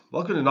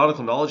Welcome to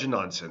Nautical Knowledge and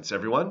Nonsense,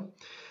 everyone.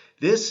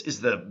 This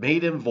is the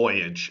maiden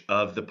voyage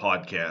of the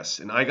podcast,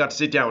 and I got to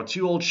sit down with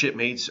two old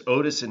shipmates,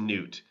 Otis and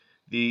Newt.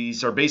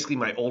 These are basically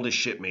my oldest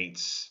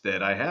shipmates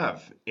that I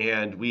have,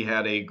 and we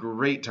had a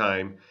great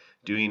time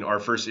doing our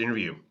first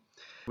interview.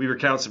 We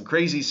recount some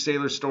crazy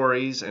sailor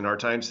stories and our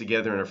times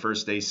together in our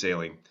first day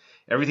sailing.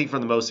 Everything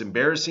from the most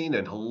embarrassing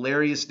and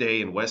hilarious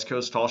day in West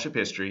Coast tall ship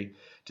history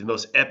to the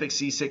most epic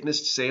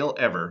seasickness sail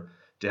ever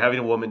to having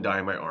a woman die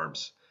in my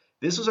arms.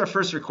 This was our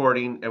first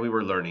recording and we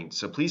were learning,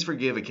 so please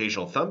forgive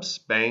occasional thumps,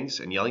 bangs,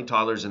 and yelling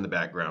toddlers in the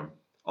background.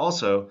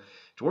 Also,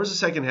 towards the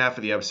second half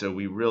of the episode,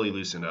 we really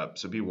loosen up,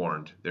 so be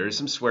warned. There is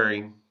some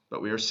swearing,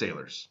 but we are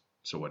sailors,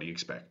 so what do you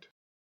expect?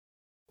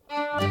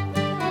 I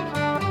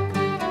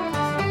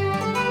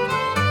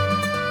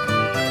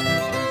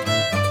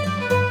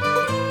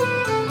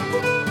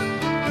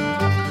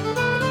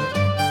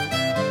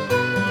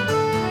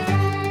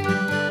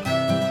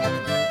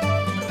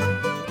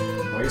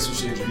guess we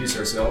should introduce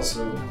ourselves.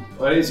 So,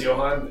 my name is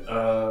Johan.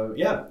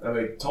 I'm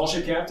a tall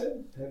ship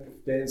captain.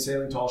 I've been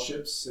sailing tall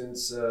ships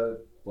since,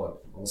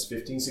 almost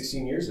 15,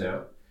 16 years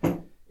now.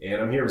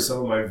 And I'm here with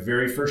some of my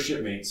very first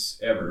shipmates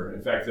ever.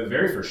 In fact, the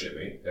very first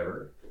shipmate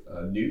ever,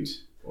 Newt,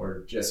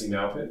 or Jesse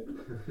Malpin.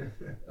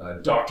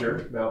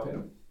 Dr.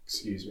 Malpin,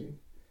 excuse me.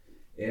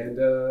 And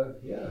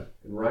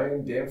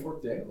Ryan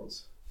Danforth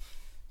Daniels.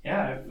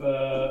 Yeah,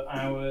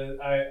 I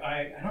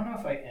don't know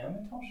if I am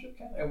a tall ship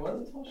captain. I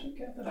was a tall ship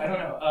captain. I don't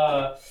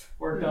know.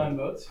 Worked on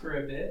boats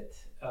for a bit.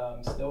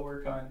 Still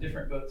work on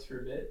different boats for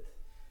a bit.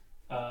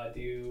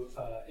 Do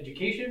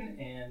education,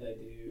 and I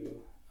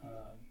do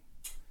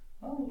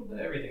a little bit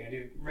of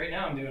everything. Right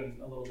now I'm doing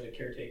a little bit of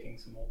caretaking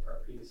some old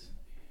properties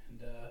and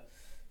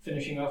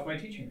finishing off my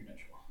teaching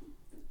credential.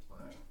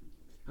 Wow.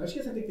 How'd you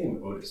get the nickname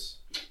Otis?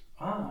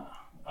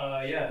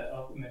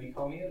 Many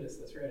call me Otis,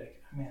 that's right.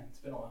 Man, it's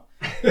been a while.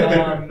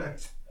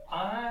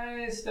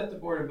 I stepped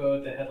aboard a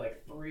boat that had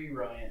like 3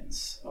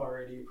 Ryans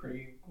already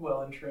pretty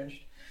well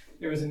entrenched.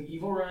 There was an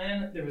evil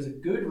Ryan, there was a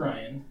good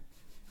Ryan,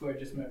 who I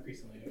just met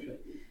recently actually,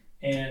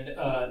 and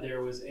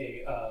there was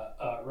a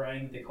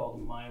Ryan that they called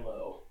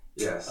Milo.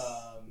 Yes.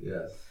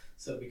 Yes.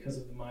 So because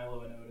of the Milo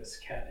and Otis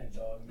cat and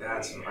dog movie,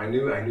 That's I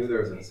knew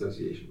there was an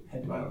association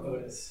with Milo.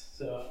 Otis.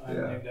 So I'm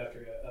named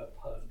after a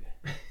pug.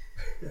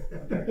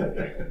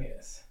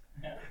 Yes.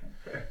 Yeah.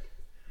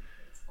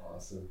 That's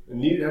awesome. And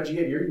Newt, how'd you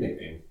get your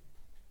nickname?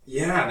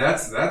 Yeah,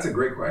 that's a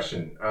great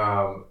question.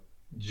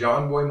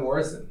 John Boy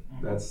Morrison.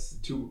 Mm-hmm. That's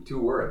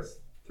two words,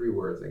 3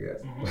 words, I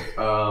guess.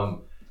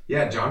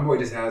 Mm-hmm. John Boy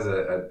just has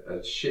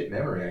a shit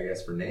memory, I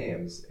guess, for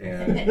names,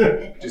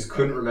 and just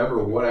couldn't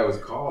remember what I was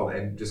called,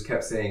 and just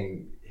kept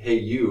saying, "Hey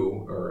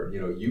you," or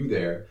 "you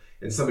there,"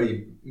 and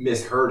somebody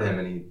misheard him,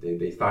 and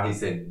they thought he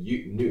said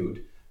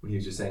Newt when he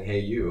was just saying, "Hey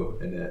you,"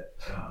 and it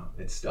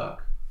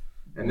stuck.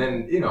 And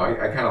then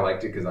I kind of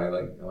liked it because I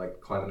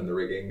like climbing in the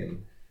rigging,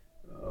 and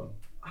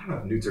I don't know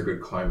if newts are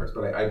good climbers,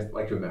 but I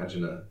like to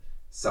imagine a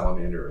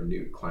salamander or a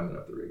newt climbing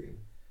up the rigging.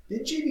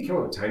 Did JB come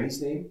up with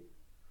Tiny's name?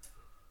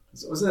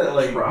 Wasn't that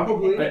like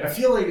probably? I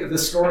feel like the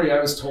story I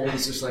was told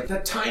is just like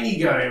that tiny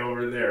guy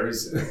over there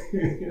is like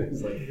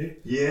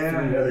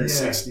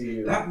 360.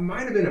 Yeah. That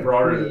might have been a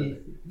broader.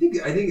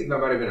 I think that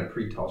might have been a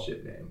pre-tall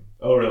ship name.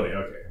 Oh really?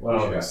 Okay.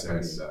 Well, that makes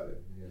sense. About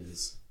it. Yeah,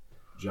 he's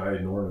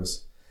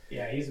ginormous.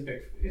 Yeah, he's a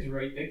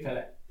really big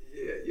fella.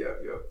 Yeah.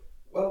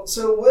 Well,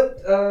 so what?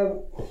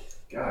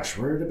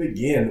 Where to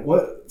begin?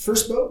 What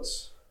first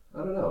boats? I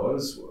don't know. It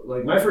was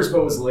like my first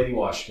boat was the Lady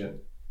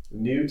Washington.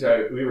 Newt,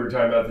 we were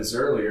talking about this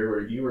earlier, where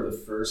you were the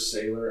first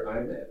sailor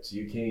I met.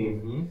 You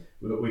came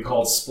with what we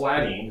called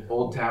splatting.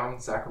 Old Town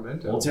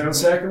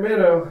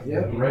Sacramento.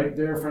 Yeah, right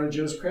there in front of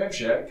Joe's Crab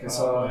Shack. I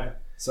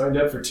signed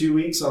up for 2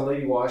 weeks on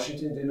Lady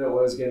Washington. Didn't know what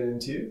I was getting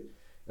into.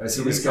 I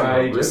see this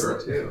guy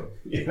too.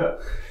 Yeah.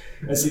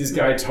 I see this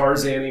guy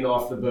Tarzaning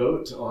off the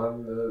boat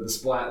on the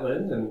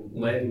Splatland and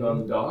landing on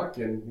the dock,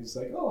 and he's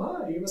like, "Oh,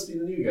 hi, you must be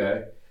the new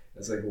guy." I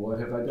was like, "What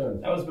have I done?"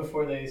 That was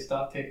before they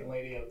stopped taking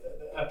Lady out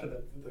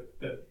after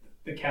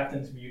the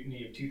captain's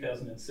mutiny of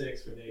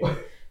 2006, where they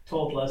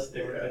told us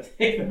they were going to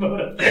take the boat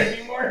up there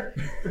anymore.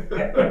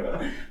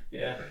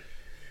 Yeah.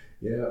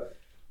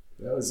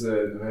 That was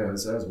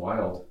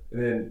wild.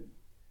 And then,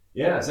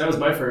 so that was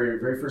my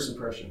very first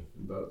impression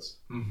of boats.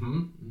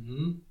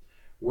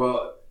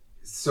 Well,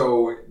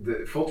 so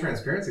the full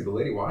transparency, the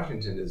Lady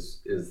Washington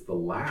is the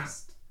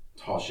last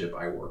tall ship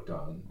I worked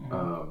on.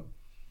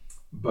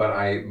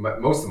 But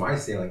most of my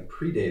sailing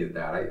predated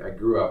that. I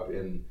grew up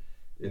in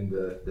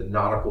the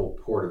nautical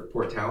port of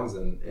Port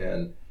Townsend,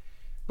 and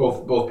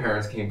both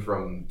parents came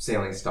from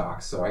sailing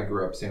stocks. So I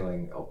grew up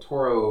sailing El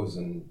Toros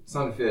and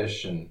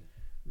Sunfish and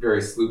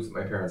various sloops that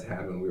my parents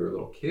had when we were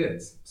little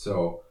kids.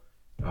 So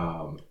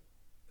I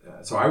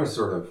was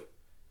sort of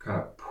kind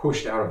of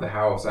pushed out of the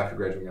house after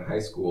graduating high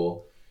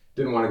school.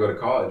 Didn't want to go to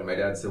college, and my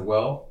dad said,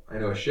 "Well, I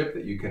know a ship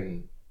that you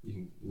can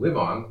live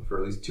on for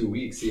at least 2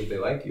 weeks, see if they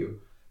like you."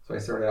 So I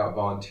started out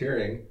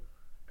volunteering,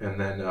 and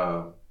then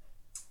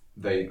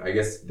they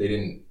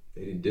didn't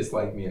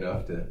dislike me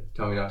enough to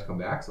tell me not to come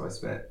back. So I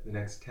spent the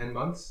next 10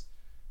 months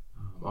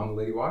on the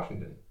Lady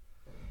Washington.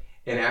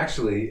 And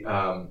actually,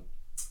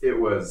 it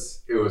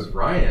was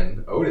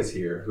Ryan Otis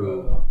here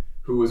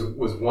who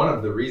was one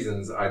of the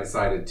reasons I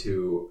decided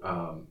to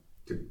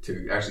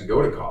actually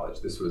go to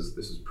college. This was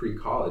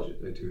pre-college.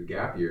 I took a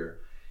gap year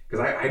because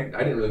I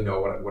didn't really know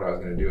what I was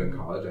going to do in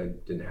college. I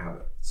didn't have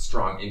a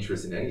strong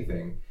interest in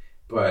anything,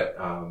 but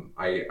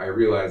I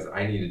realized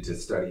I needed to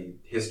study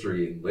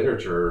history and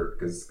literature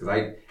because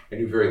I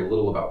knew very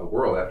little about the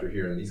world after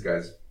hearing these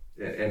guys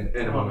and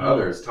among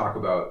others talk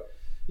about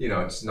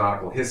just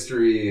nautical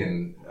history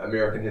and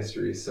American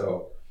history.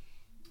 So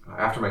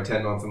after my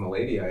 10 months on the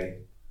Lady, I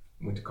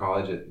went to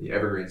college at the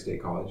Evergreen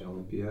State College in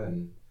Olympia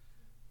and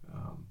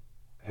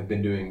have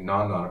been doing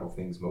non-nautical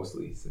things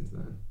mostly since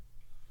then.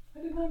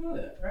 I did not know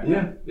that. Right?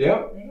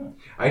 Yeah.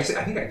 I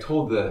think I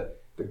told the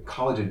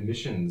college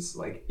admissions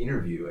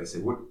interview. I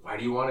said, why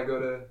do you want to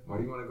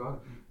go?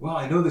 Well,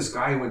 I know this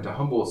guy who went to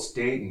Humboldt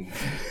State and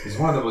he's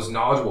one of the most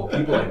knowledgeable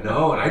people I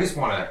know, and I just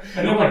want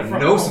to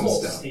know some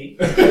stuff.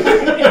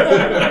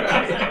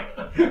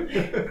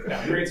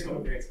 No, great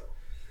school.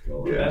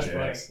 Yeah, that's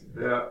funny.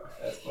 Yeah.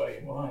 That's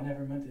funny. Well, I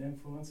never meant to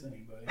influence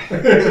anybody.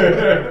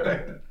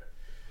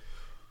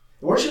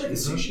 Weren't you a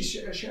sushi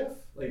chef?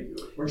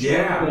 Weren't you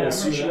Yeah. in a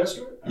sushi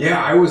restaurant?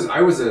 Yeah, I was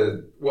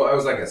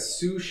like a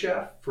sous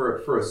chef for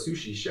a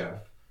sushi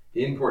chef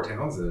in Port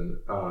Townsend,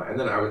 and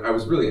then I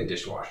was really a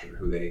dishwasher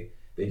who they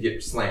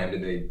get slammed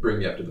and they bring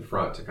me up to the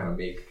front to kind of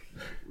make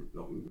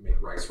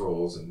rice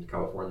rolls and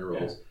California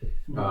rolls.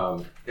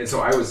 And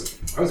so I was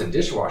a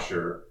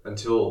dishwasher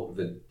until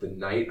the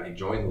night I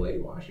joined the Lady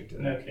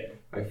Washington. Okay.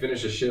 I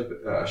finished a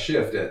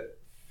shift at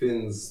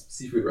Finn's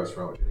seafood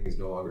restaurant, which I think is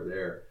no longer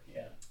there.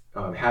 Yeah.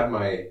 Had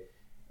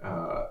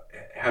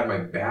my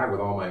bag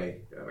with all my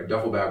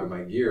duffel bag with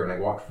my gear, and I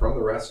walked from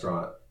the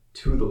restaurant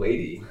to the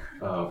Lady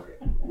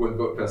one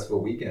boat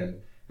festival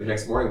weekend. The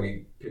next morning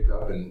we picked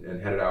up and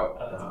headed out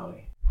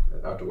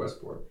out to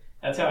Westport.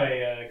 That's how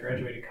I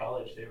graduated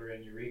college. They were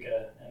in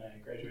Eureka, and I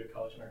graduated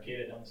college in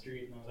Arcata down the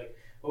street, and I was like,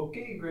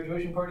 okay,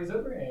 graduation party's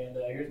over, and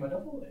here's my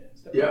duffel and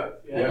stuff. Yeah.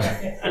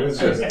 It was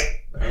just,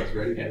 I was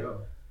ready to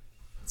go.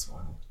 That's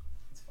wild.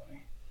 That's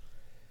funny.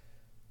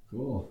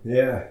 Cool.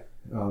 Yeah.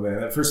 Oh man,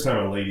 that first time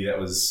on Lady, that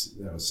was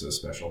so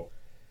special.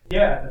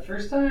 Yeah, the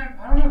first time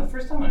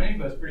on any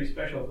boat's pretty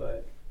special,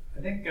 but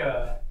I think,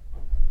 that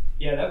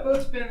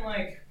boat's been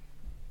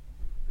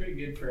pretty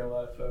good for a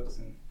lot of folks,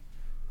 and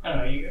I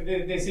don't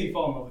know, they say you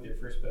fall in love with your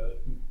first boat.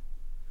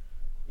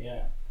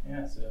 Yeah,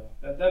 so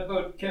that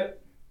boat kept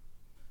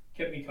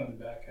me coming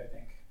back, I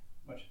think,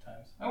 a bunch of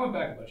times. I went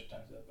back a bunch of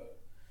times to that boat.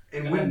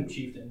 And then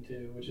Chieftain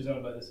too, which is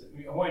owned by this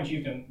Hawaiian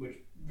Chieftain, which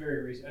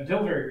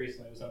until very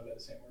recently was owned by the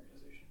same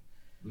organization.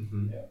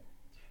 Mm-hmm. Yeah.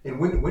 And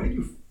when did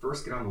you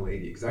first get on the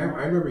Lady? Because I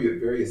remember you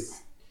at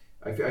various.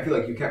 I feel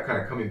like you kept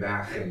kind of coming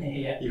back and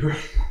you were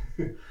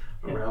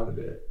around a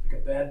bit.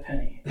 Like a bad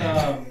penny.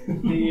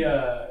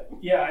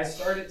 I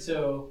started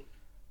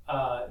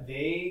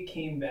they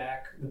came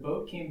back. The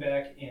boat came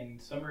back in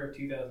summer of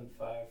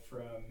 2005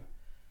 from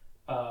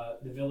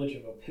the village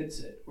of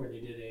Opitsit, where they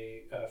did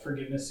a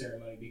forgiveness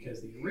ceremony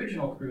because the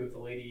original crew of the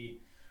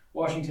Lady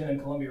Washington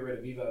and Columbia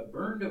Reda Viva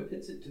burned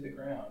Opitsit to the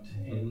ground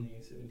in the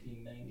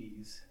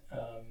 1790s.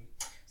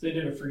 So they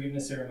did a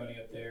forgiveness ceremony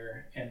up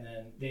there, and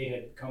then they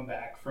had come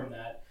back from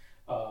that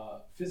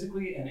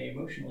physically and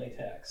emotionally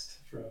taxed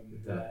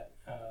from that.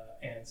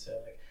 And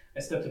so I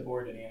stepped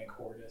aboard at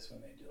Anacortes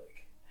when they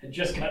had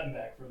just gotten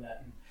back from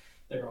that, and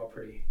they were all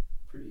pretty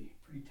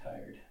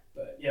tired.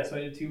 But yeah, so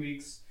I did 2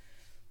 weeks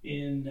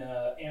in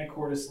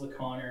Anacortes, La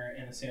Conner,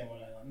 and the San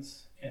Juan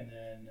Islands, and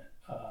then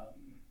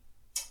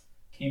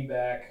came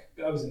back.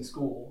 I was in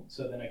school,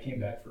 so then I came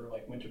back for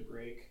winter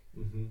break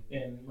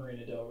in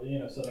Marina del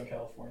Rey, Southern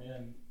California,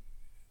 and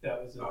that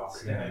was a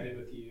stint I did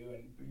with you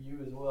and you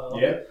as well.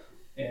 Yeah.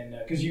 And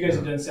because you guys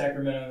had done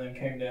Sacramento and then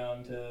came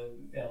down to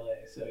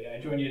LA, so yeah,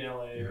 I joined you in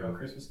LA around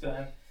Christmas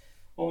time.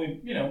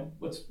 Only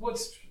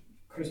what's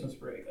Christmas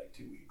break,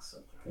 2 weeks,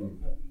 something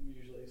like that,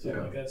 usually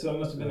something like that. So I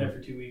must have been there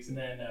for 2 weeks, and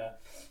then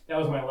that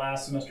was my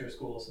last semester of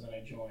school. So then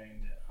I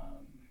joined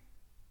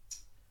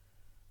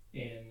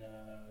in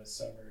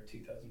summer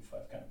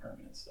 2005, kind of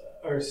permanent style,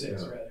 or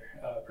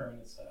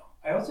permanent style.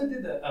 I also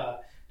did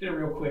a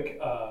real quick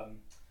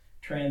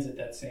transit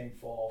that same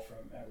fall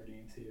from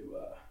Aberdeen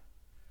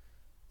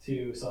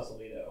to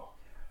Sausalito.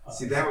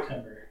 See, that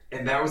September.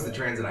 And that was the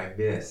transit I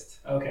missed.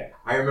 Okay.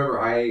 I remember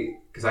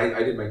because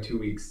I did my 2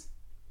 weeks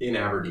in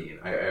Aberdeen.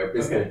 I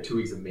basically had 2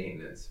 weeks of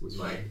maintenance was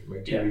my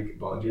 2 week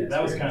volunteer experience.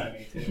 That was kind of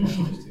me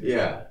too.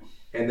 Yeah.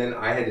 And then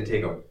I had to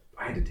take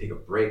a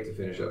break to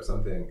finish up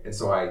something. And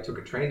so I took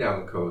a train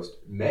down the coast,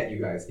 met you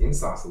guys in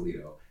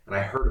Sausalito, and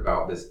I heard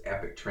about this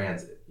epic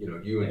transit.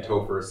 You and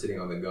Topher sitting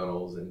on the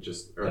gunnels and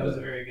that was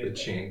a very good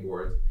chain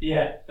boards.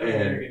 Yeah, that was a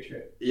very good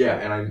trip. Yeah,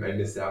 and I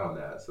missed out on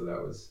that.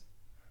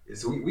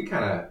 So we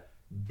kind of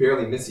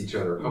barely missed each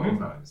other a couple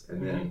times.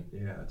 And then,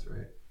 that's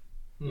right.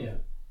 Yeah.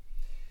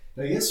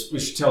 I guess we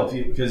should tell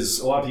people, because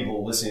a lot of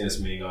people listening to this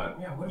may not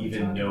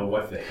even know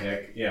what the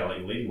heck,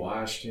 Lady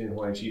Washington,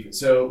 Hawaiian Chieftain.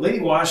 So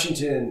Lady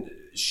Washington,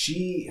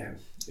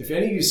 if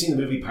any of you have seen the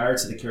movie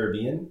Pirates of the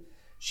Caribbean,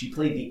 she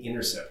played the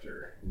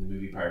interceptor in the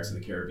movie Pirates of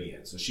the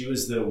Caribbean. So she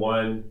was the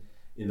one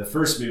in the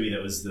first movie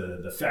that was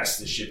the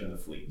fastest ship in the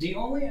fleet. The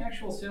only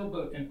actual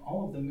sailboat in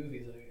all of the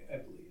movies, I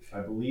believe.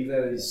 I believe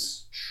that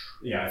is,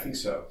 I think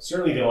so.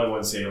 Certainly the only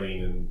one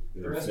sailing and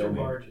the rest are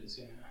barges.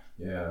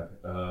 Yeah.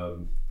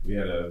 We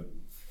had a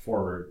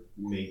former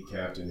mate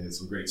captain who had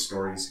some great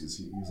stories because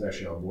he was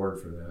actually on board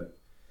for that.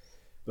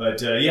 But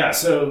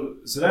so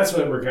that's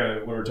what when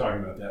we're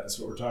talking about that. That's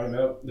what we're talking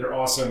about. They're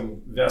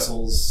awesome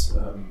vessels,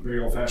 very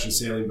old-fashioned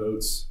sailing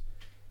boats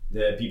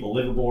that people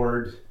live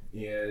aboard,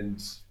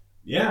 and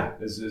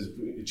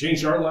it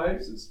changed our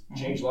lives. It's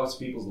changed lots of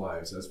people's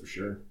lives. That's for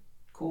sure.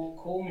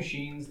 Cool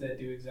machines that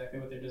do exactly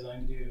what they're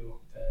designed to do.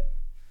 That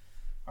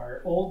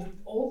are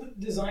old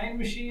design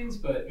machines,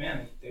 but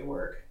man, they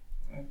work.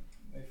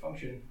 They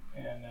function,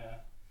 and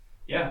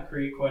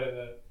create quite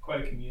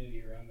a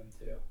community around them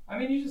too. I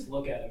mean, you just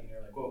look at them and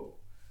you're like, whoa,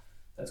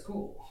 that's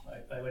cool.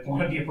 I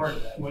want to be a part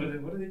of that. What are they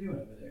doing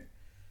over there?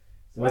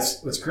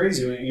 What's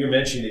crazy when you're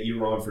mentioning that you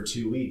were on for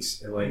 2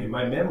 weeks, and in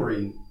my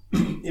memory,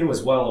 it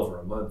was well over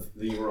a month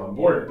that you were on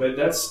board. But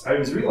I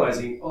was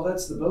realizing,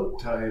 that's the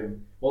boat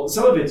time. Well,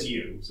 some of it's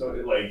you. So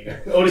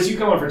Otis, you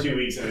come on for 2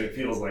 weeks, and it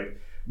feels like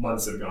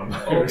months have gone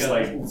by.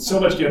 It's so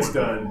much gets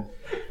done.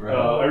 Right.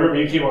 I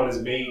remember you came on as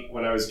mate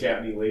when I was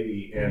captaining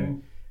Lady,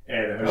 and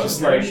I was just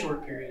very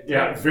short period.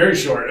 Yeah, very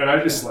short. And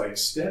I just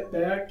stepped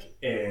back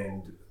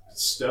and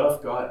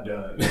stuff got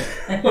done.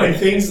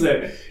 Things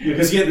that,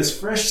 because you had this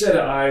fresh set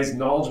of eyes,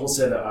 knowledgeable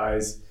set of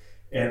eyes,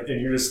 and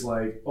you're just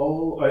I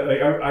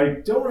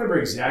don't remember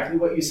exactly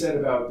what you said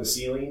about the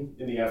ceiling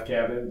in the aft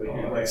cabin,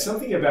 but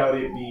something about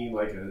it being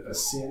a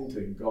sin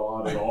to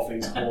God and all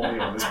things holy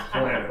on this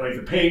planet.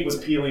 The paint was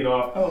peeling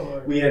off. Oh,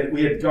 Lord. We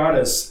had got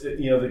us,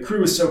 the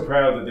crew was so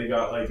proud that they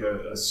got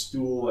a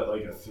stool at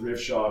a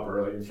thrift shop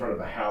or in front of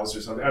a house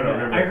or something. I don't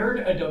remember. I heard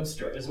a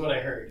dumpster is what I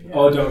heard. Yeah.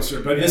 Oh, a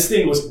dumpster. But this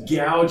thing was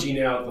gouging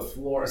out the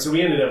floor. So we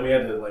had to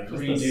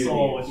redo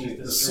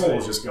the soul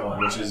was just gone,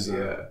 which is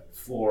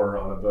floor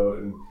on a boat,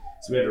 and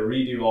so we had to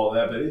redo all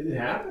that, but it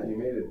happened. You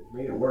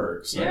made it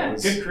work. So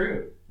good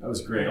crew. That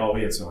was great. Oh,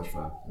 we had so much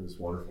fun. It was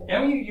wonderful.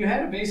 And you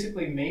had a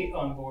basically mate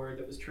on board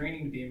that was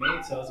training to be a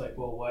mate. So I was like,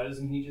 well, why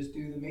doesn't he just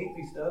do the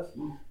matey stuff,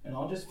 and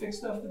I'll just fix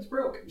stuff that's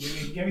broke?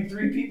 Give me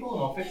 3 people,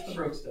 and I'll fix the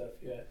broke stuff.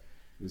 Yeah.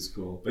 It was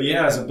cool. But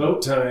as a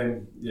boat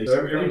time,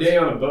 every day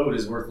on a boat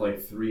is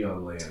worth 3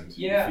 on land.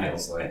 Yeah,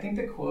 I think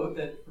the quote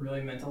that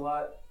really meant a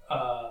lot.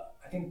 I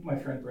think my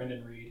friend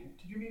Brendan Reed.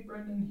 Did you meet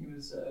Brendan? He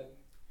was.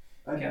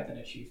 Captain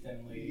at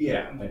Chieftain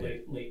in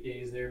the late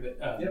days there, but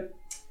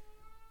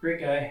great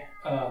guy.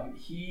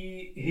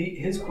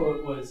 His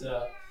quote was,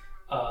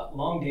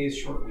 "Long days,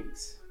 short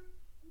weeks."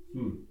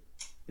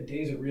 The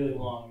days are really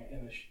long,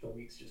 and the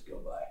weeks just go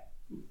by.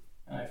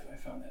 And I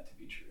found that to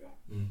be true.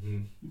 Mm-hmm.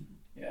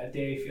 Yeah, a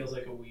day feels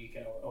like a week,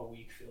 and a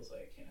week feels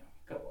like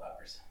a couple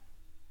hours.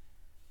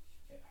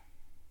 Yeah.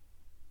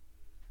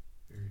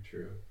 Very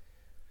true.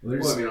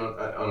 Well, I mean,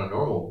 on a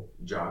normal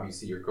job, you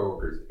see your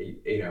coworkers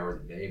 8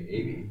 hours a day,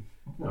 maybe.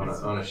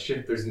 On a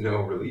ship, there's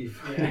no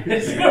relief. Yeah,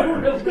 there's no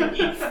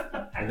relief.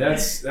 And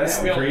that's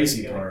the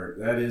crazy part.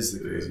 That is the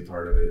crazy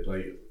part of it.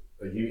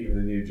 Even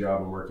the new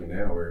job I'm working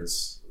now, where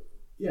it's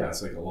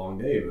a long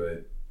day,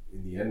 but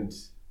in the end,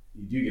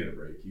 you do get a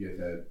break. You get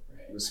that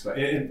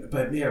respect.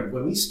 But man,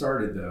 when we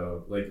started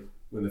though,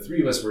 when the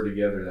 3 of us were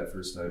together that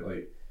first time,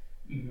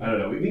 I don't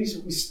know.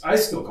 I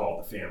still call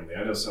it the family.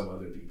 I know some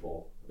other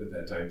people at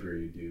that time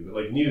period do,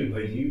 but Newt,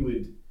 you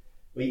would,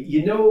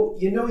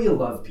 you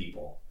love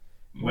people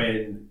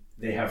when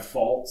they have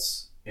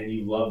faults and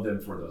you love them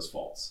for those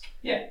faults.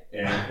 Yeah.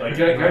 And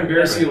can I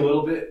embarrass you a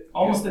little bit?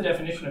 Almost the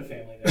definition of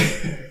family.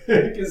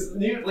 Because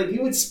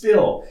you would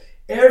spill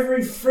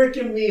every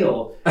freaking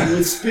meal. You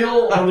would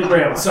spill on the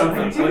ground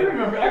something. I do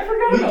remember. I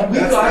forgot about that. We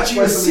got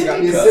you a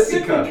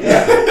sippy cup.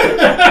 Yeah.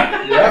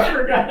 I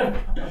forgot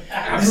about that.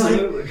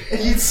 Absolutely.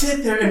 And you'd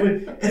sit there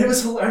and it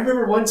was. I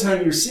remember one time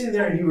you were sitting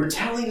there and you were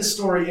telling a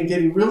story and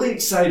getting really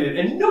excited,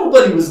 and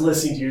nobody was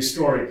listening to your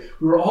story.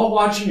 We were all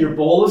watching your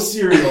bowl of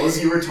cereal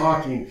as you were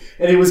talking,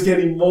 and it was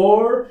getting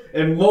more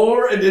and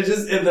more, and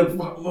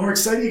the more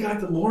excited you got,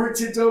 the more it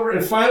tipped over,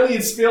 and finally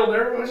it spilled. And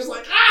everyone was just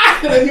like, ah!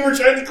 And then you were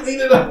trying to clean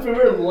it up, and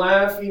we were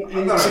laughing.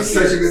 I thought it was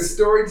such a good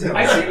storyteller.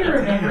 I seem to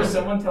remember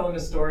someone telling a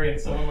story and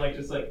someone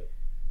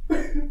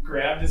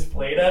grabbed his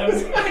plate out of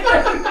his hand.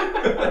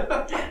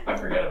 I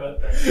forgot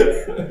about that.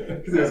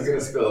 Because it was going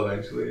to spill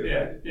eventually.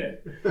 Yeah.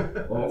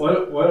 Well,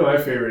 one of my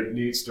favorite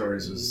Newt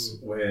stories was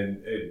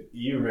when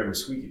you remember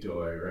Squeaky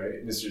Toy,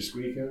 right? Mr.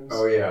 Squeakums?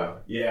 Oh, yeah.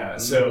 Yeah,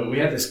 so we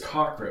had this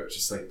cockroach,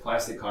 this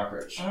plastic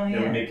cockroach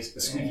that would make a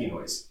squeaky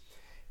noise.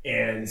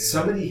 And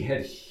somebody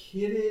had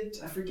hid it.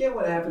 I forget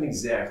what happened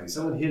exactly.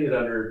 Someone hid it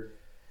under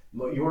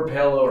your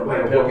pillow or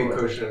my pillow. Whoopee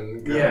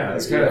cushion.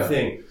 This kind of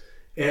thing.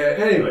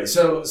 And anyway,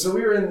 so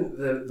we were in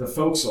the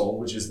forecastle,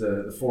 which is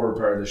the forward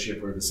part of the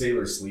ship where the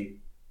sailors sleep,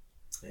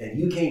 and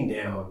you came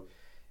down,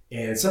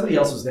 and somebody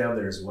else was down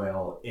there as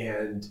well,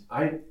 and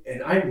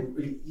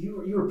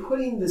you were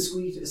putting the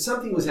squeaky,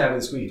 something was happening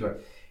with the squeaky toy,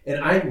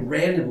 And I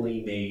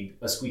randomly made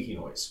a squeaky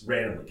noise,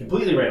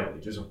 completely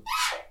randomly, just a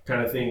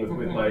kind of thing with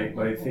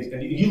my things.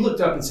 And you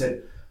looked up and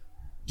said,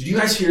 "Did you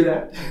guys hear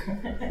that?"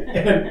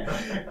 And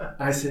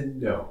I said,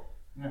 No,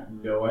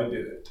 I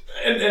didn't.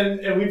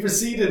 And we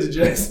proceeded to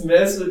just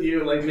mess with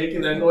you, like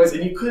making that noise,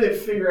 and you couldn't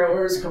figure out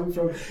where it was coming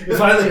from. And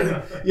finally,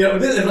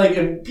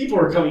 and people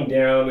were coming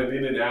down and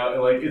in and out,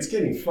 and like it's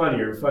getting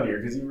funnier and funnier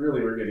because you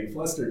really were getting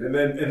flustered. And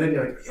then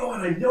you're like, "Yo,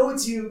 and I know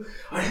it's you.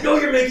 I know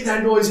you're making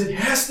that noise. It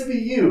has to be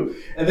you."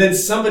 And then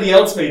somebody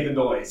else made the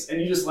noise, and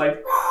you just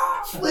like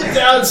flipped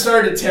out and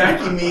started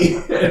attacking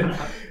me.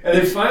 And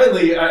then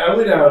finally, I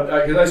went out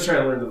because I was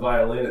trying to learn the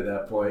violin at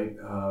that point,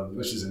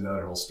 which is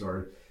another whole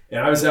story. And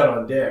I was out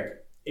on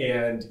deck,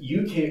 and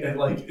you came, and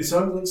like,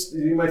 so I'm like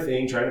doing my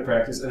thing, trying to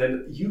practice, and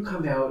then you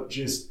come out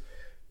just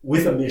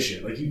with a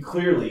mission. Like, you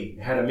clearly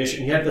had a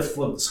mission. You had the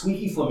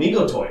squeaky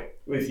flamingo toy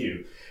with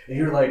you, and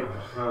you're like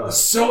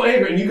so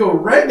angry, and you go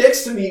right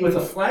next to me with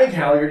a flag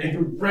halyard, and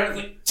you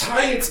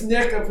tie its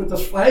neck up with the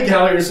flag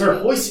halyard and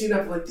start hoisting it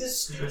up like,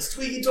 "This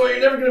squeaky toy,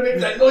 you're never gonna make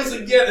that noise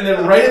again." And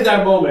then right at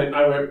that moment,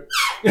 I went,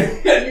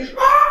 and you.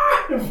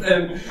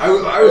 And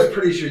I was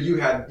pretty sure you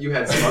had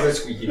some other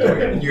squeaky toy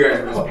and you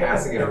guys were just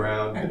passing it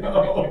around.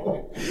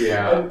 No.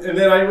 Yeah. And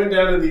then I went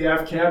down to the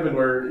aft cabin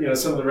where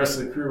some of the rest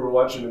of the crew were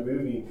watching a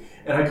movie,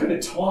 and I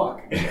couldn't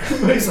talk. And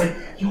everybody's like,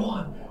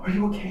 "Johan, are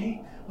you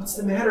okay? What's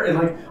the matter?" And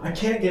like, I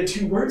can't get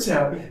 2 words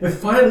out. And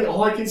finally,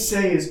 all I can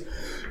say is,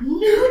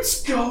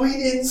 "Newt's going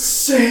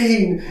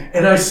insane!"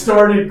 And I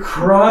started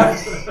crying.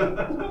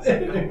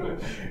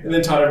 And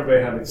then taught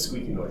everybody how to make the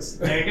squeaky noise.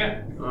 There you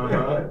go.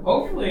 Uh-huh.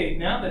 Hopefully,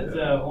 now that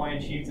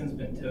Hawaiian Chieftain's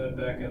been towed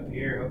back up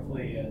here,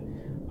 hopefully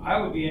I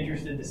would be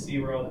interested to see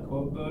where all the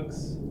quote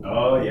books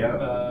Oh,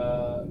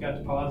 yeah. got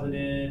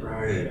deposited.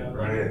 Right,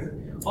 right.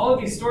 All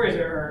of these stories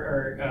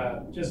are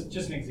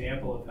just an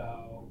example of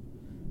how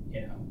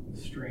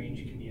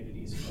strange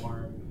communities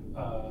form.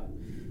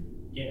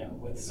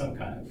 With some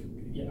kind of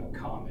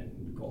common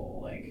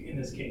goal. Like in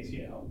this case,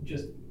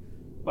 just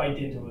by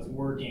dint of us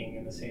working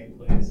in the same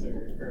place,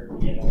 or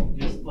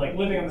just like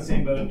living on the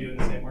same boat and doing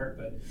the same work,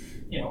 but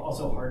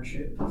also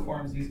hardship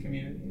forms these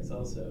communities.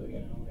 Also,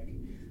 like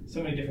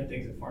so many different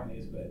things that form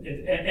these. But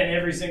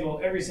every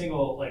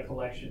single like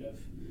collection of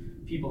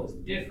people is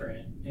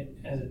different. It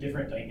has a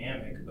different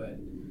dynamic, but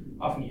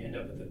often you end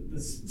up with the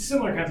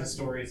similar kinds of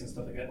stories and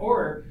stuff like that.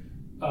 Or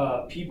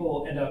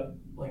people end up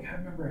like, I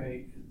remember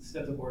I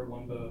stepped aboard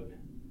one boat.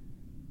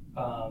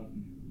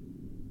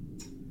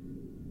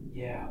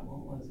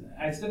 What was that?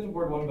 I stepped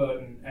aboard one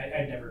boat and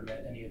I'd never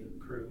met any of the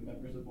crew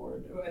members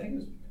aboard. I think it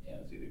was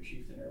either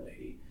chieftain or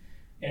lady.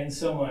 And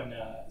someone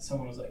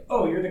was like,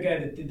 "Oh, you're the guy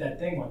that did that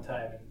thing one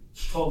time," and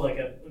told like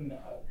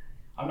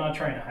I'm not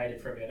trying to hide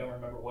it from you. I don't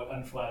remember what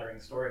unflattering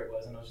story it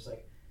was, and I was just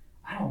like,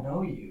 "I don't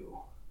know you.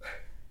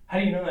 How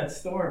do you know that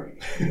story?"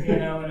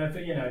 And if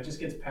it just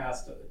gets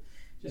passed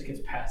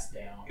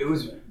down. It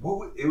was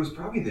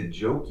probably the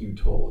joke you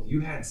told.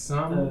 You had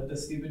some the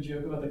stupid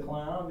joke about the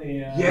clown.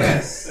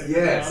 Yes.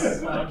 The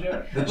clown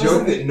joke. The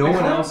joke that no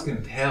one else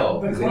can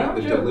tell. The clown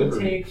the joke would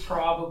delivery. take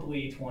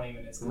probably 20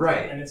 minutes to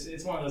right. tell. And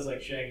it's one of those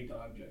like shaggy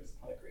dog jokes. It's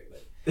not that great,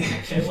 but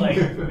it like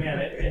man,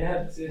 it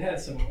had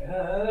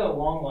a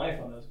long life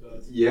on those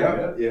boats.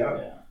 Yeah.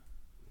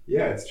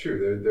 Yeah, it's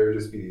true. There would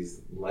just be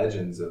these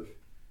legends of,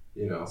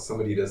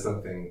 somebody does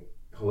something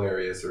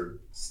hilarious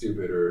or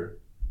stupid or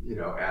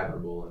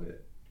admirable, and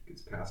it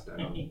gets passed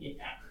down.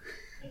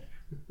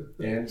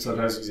 And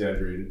sometimes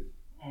exaggerated.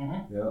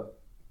 Mm-hmm.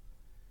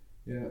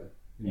 Yeah.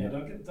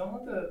 Don't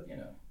let the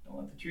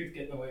truth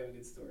get in the way of a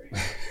good story.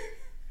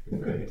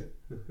 Right.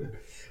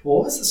 Well,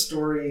 what was the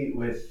story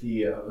with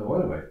the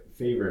one of my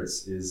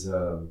favorites is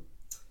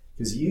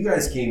because you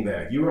guys came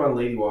back. You were on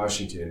Lady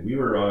Washington. We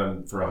were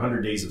on for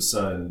 100 Days of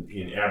Sun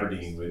in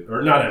Aberdeen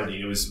or not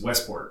Aberdeen. It was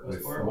Westport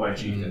with Hawaiian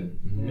Chieftain.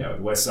 Mm-hmm. Yeah,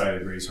 the west side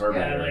of Grace Harbor.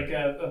 Yeah, there. like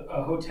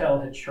a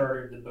hotel had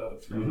chartered the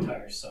boat for the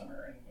entire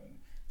summer,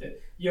 and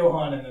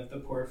Johan and the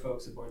poor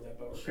folks aboard that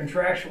boat were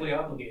contractually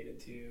obligated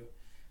to,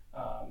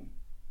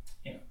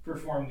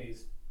 perform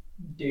these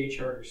day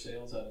charter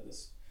sails out of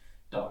this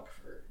dock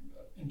for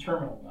an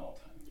interminable amount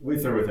of time.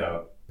 With or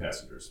without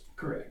passengers.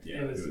 Correct.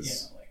 Yeah, it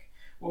was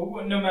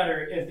no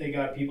matter if they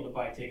got people to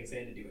buy tickets, they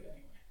had to do it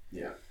anyway.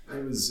 Yeah,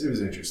 it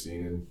was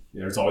interesting, and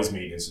there's always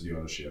maintenance to do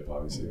on a ship.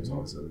 Obviously, there's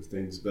always other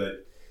things,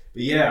 but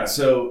yeah.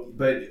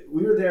 But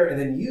we were there, and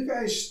then you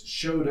guys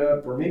showed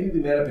up, or maybe we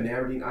met up in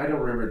Aberdeen. I don't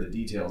remember the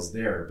details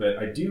there, but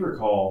I do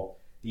recall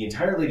the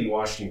entire Lady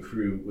Washington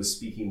crew was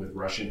speaking with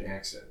Russian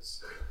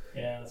accents.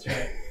 Yeah, that's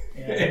right.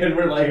 Yeah, and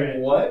we're like, right.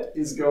 What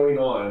is going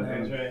on?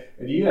 That's right.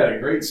 And you had a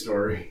great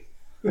story.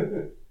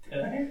 Did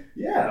I?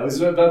 Yeah, it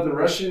was about the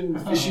Russian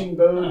fishing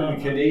boat and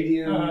the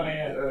Canadian.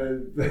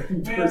 And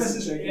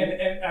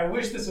I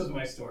wish this was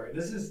my story.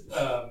 This is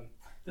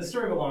this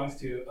story belongs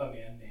to a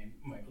man named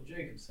Michael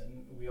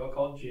Jacobson. We all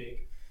call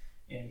Jake,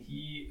 and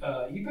he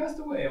passed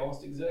away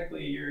almost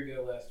exactly a year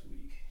ago last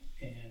week,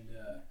 and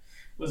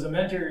was a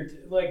mentor.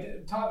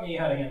 Taught me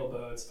how to handle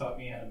boats, taught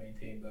me how to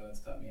maintain boats,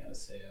 taught me how to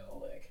sail.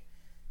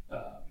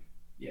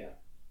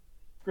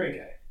 Great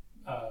guy.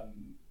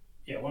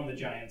 one of the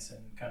giants in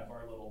kind of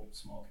our little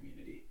small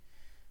community.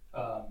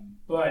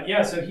 But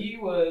yeah, so he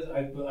was,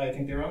 I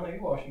think they were on Lady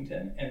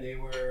Washington, and they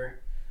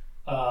were,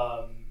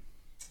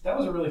 that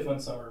was a really fun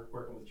summer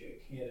working with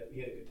Jake. He had a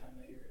good time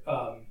that year.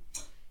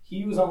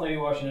 He was on Lady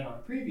Washington on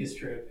a previous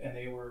trip, and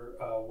they were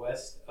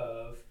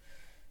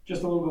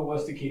just a little bit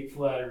west of Cape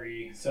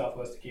Flattery,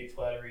 southwest of Cape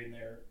Flattery, and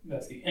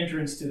that's the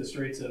entrance to the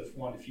Straits of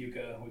Juan de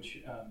Fuca, which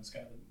is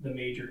kind of the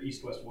major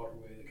east-west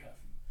waterway that kind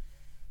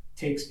of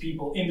takes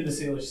people into the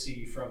Salish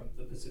Sea from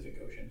the Pacific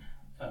Ocean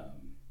out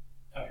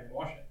here in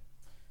Washington.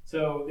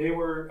 So they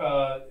were,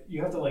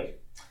 you have to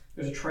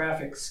there's a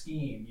traffic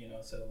scheme,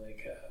 so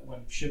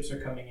when ships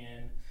are coming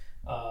in,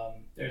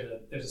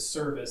 there's a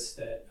service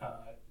that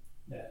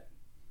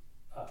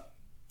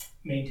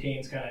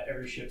maintains kind of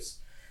every ship's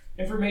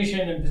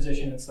information and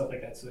position and stuff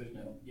like that, so there's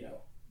no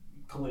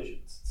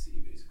collisions at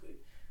sea, basically.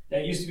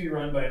 That used to be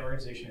run by an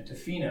organization in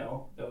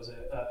Tofino. That was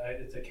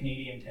it's a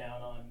Canadian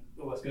town on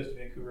the west coast of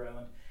Vancouver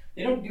Island.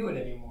 They don't do it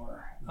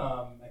anymore.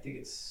 I think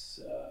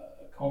it's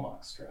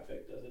Comox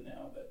Traffic does it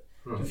now, but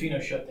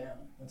Tofino shut down.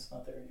 It's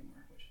not there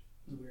anymore, which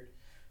is weird.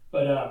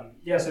 But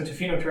so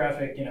Tofino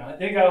Traffic,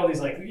 they got all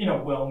these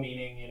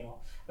well-meaning,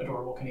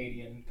 adorable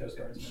Canadian Coast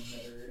Guardsmen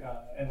that are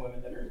and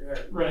women that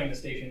are running the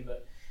station.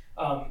 But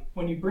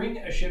when you bring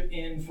a ship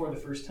in for the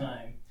first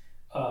time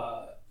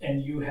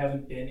and you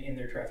haven't been in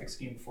their traffic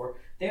scheme before,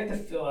 they have to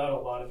fill out a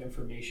lot of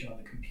information on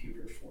the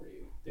computer for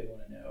you. They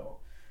want to know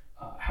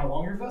how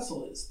long your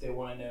vessel is. They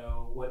want to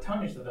know what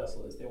tonnage the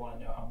vessel is. They want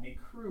to know how many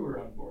crew are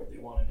on board. They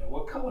want to know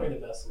what color the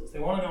vessel is. They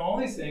want to know all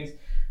these things.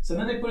 So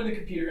then they put in the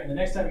computer, and the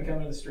next time you come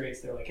into the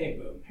Straits, they're like, hey,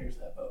 boom, here's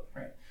that boat,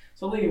 right?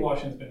 So Lady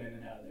Washington's been in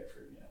and out of there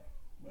for,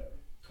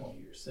 20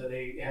 years. So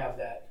they have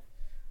that,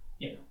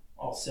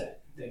 all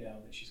set. They know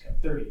that she's coming.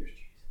 30 years,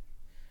 geez.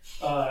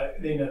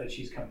 They know that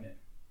she's coming in.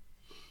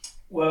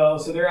 Well,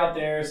 so they're out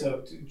there.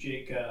 So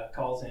Jake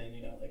calls in,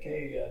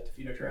 hey,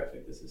 Tofino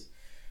Traffic, this is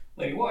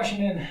Lady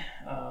Washington.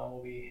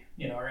 Will be,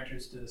 our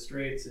entrance to the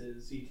Straits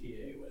is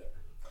ETA, whatever.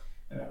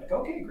 And they're like,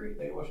 okay, great.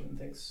 Lady Washington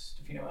takes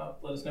Tofino out.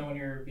 Let us know when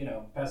you're,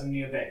 passing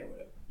Nia Bay or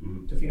whatever.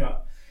 Tofino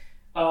out.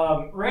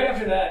 Right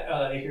after that,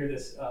 they hear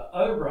this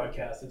other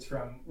broadcast. It's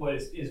from what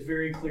is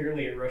very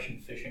clearly a Russian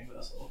fishing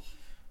vessel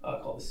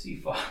called the Sea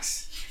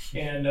Fox.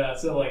 And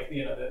so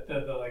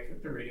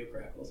the radio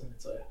crackles, and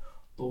it's like,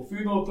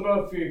 Tofino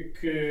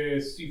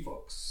Traffic, Sea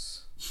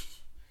Fox.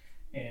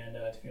 And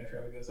Tofino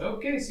Traffic goes,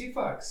 okay, Sea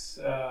Fox,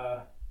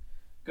 go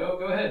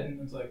ahead.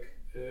 And it's like,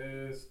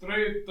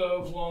 Strait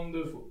of Juan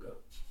de Fuca.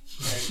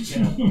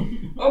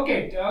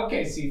 Right,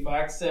 okay, Sea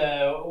Fox.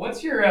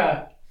 What's your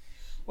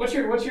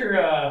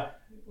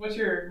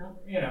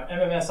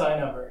MMSI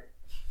number?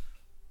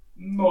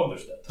 No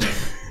understand.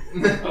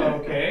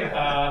 Okay.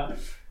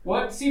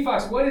 What Sea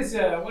Fox? What is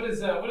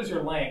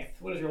your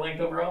length? What is your length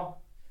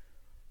overall?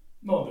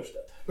 No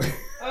understand.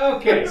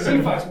 Okay,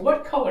 Sea Fox.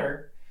 What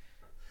color?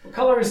 What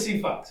color is Sea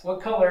Fox? What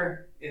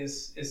color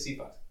is Sea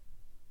Fox?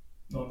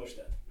 No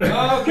understand.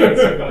 Okay,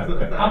 Sea Fox.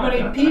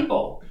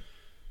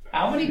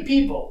 How many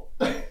people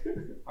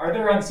are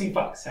there on Sea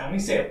Fox? How many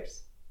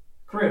sailors?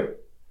 Crew?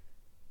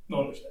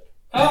 No understand.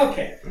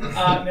 Okay.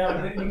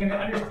 Now you can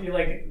understand. You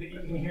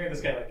can hear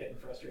this guy getting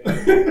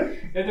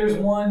frustrated. There's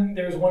one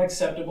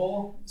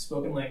acceptable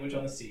spoken language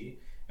on the sea,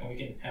 and we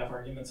can have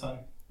arguments on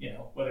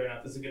whether or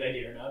not this is a good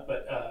idea or not.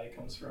 But it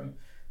comes from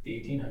the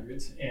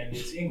 1800s, and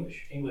it's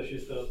English. English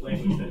is the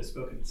language that is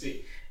spoken at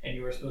sea, and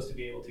you are supposed to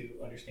be able to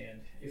understand.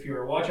 If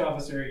you're a watch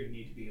officer, you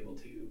need to be able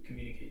to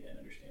communicate and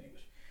understand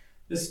English.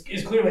 This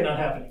is clearly not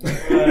happening,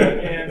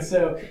 and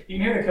so you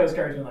can hear the Coast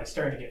Guardsmen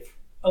starting to get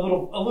a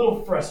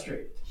little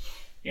frustrated.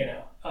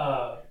 And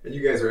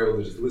you guys are able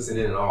to just listen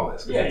in on all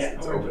this.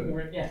 It's open.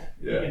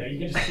 You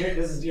can just hear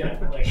this is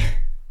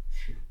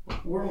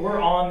we're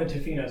on the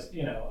Tofino's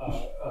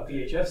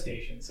VHF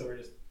station, so we're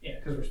just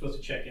because we're supposed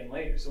to check in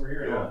later, so we're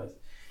hearing all this,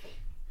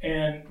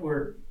 and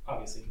we're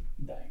obviously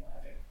dying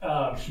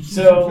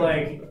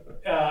laughing.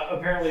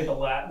 Apparently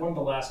one of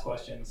the last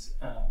questions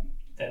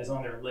that is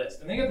on their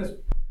list, and they got this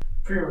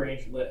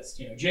prearranged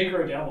list. Jake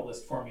wrote down the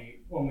list for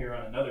me when we were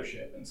on another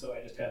ship, and so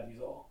I just had these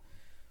all.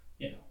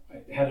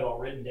 I had it all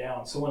written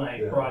down, so when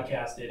I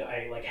broadcasted,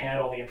 I had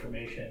all the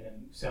information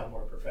and sound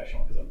more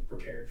professional because I'm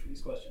prepared for these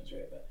questions,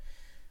 right? But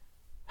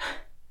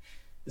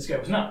this guy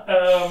was not.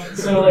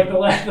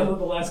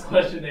 The last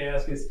question they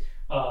ask is,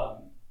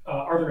 are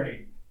there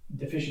any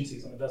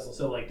deficiencies on the vessel?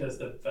 So does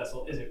the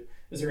vessel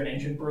is there an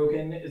engine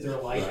broken? Is there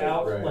a light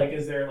out? Right.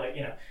 Is there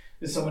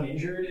is someone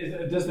injured?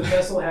 Does the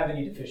vessel have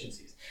any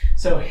deficiencies?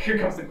 So here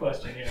comes the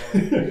question,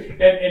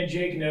 and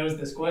Jake knows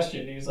this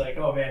question. He's like,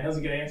 oh man, how's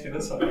he gonna answer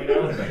this one?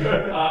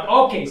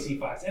 Okay, Sea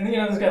Fox, and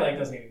this guy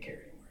doesn't even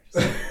care anymore.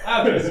 Just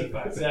okay, Sea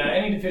Fox,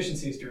 any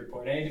deficiencies to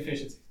report? Any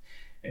deficiencies?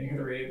 And you hear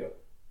the radio go,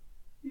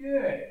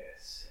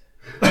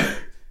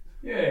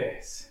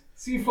 yes,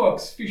 Sea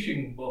Fox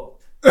fishing boat.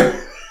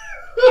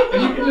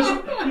 And you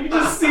can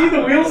just see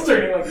the wheels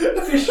turning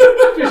fish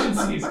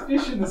efficiencies,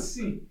 fish in the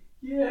sea.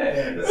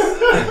 Yes.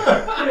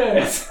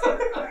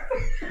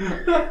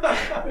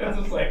 It's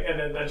just like, and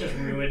then that just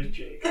ruined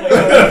Jake. Like,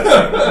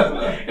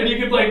 and you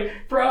could like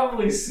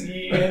probably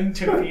see in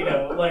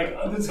Tofino, like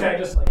this guy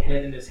just like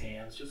head in his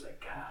hands, just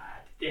like, God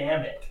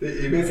damn it.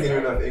 He basically knew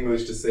enough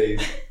English to say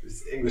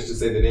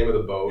the name of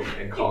the boat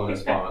and call and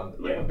respond,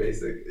 like a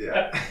basic,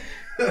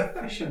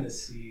 Fish in the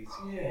seas,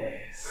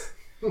 yes.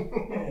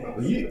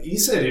 Well, you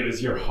said it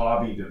was your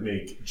hobby to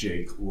make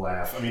Jake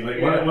laugh. I mean,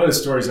 like one of the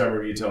stories I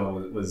remember you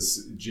telling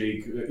was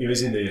Jake. He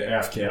was in the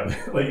aft cabin.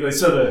 like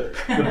so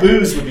the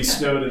booze would be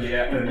stowed in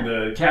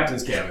the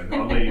captain's cabin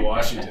on Lady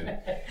Washington,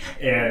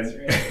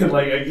 and right.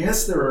 like I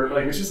guess there were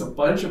like it was just a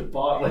bunch of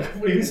bottles.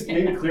 Like he was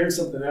maybe clearing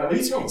something out.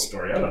 He's telling the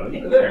story. I don't know.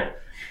 You were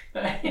there.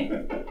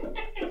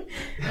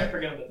 I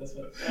forgot about this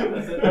one.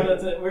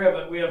 That's it.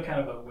 We have kind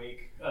of a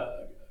wake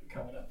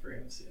coming up for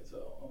him soon,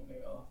 so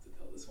maybe I'll have to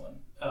tell this one.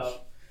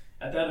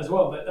 At that as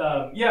well, but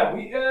we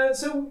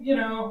so when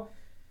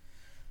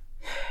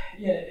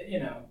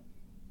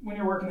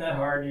you're working that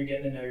hard, you're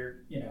getting to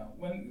know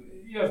when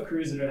you have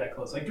crews that are that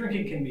close. Like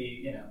drinking can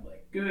be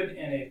like good,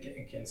 and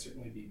it can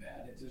certainly be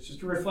bad. It's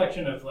just a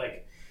reflection of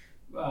like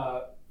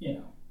the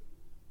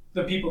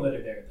people that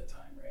are there at the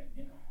time, right?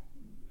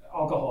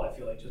 Alcohol I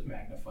feel like just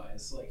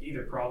magnifies like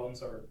either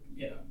problems or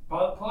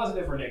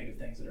positive or negative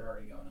things that are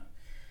already going on.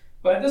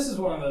 But this is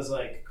one of those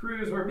like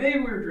crews where maybe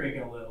we were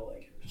drinking a little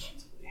like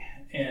irresponsibly.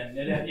 And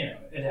it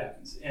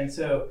happens. And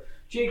so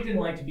Jake didn't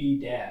like to be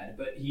dad,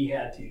 but he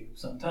had to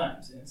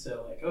sometimes. And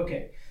so like,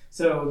 okay,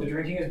 so the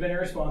drinking has been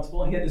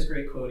irresponsible. He had this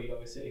great quote he'd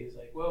always say. He's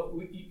like, well,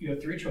 you have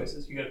three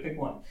choices. You got to pick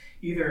one.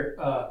 Either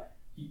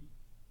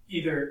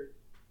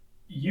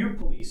you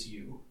police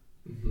you,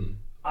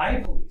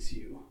 I police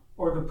you,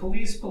 or the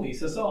police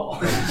us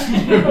all. So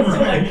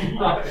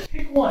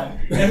pick one,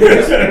 and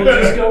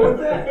we'll just go with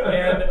that.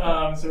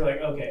 And so we're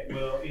like, okay,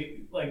 well,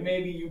 like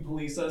maybe you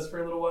police us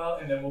for a little while,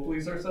 and then we'll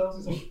police ourselves.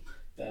 He's like,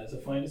 that is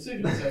a fine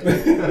decision.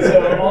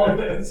 So all of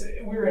this,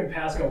 we were in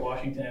Pasco,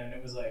 Washington, and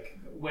it was like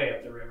way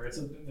up the river. It's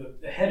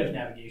the head of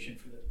navigation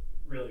for the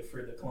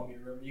Columbia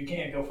River. You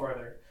can't go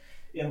farther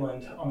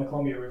inland on the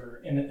Columbia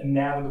River in a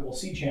navigable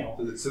sea channel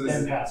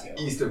than Pasco.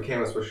 East of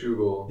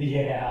Kaminista-Washougal.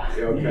 Yeah.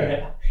 Okay.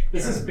 Yeah.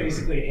 This is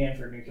basically a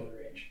Hanford nuclear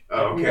range.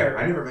 Oh, okay.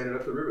 I never made it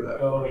up the river that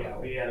far.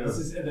 Oh yeah. This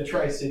is the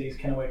Tri-Cities,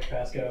 Kennewick,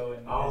 Pasco,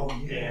 and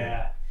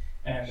yeah.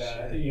 And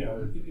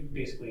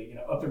basically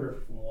up the river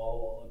from Walla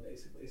Walla,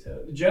 basically.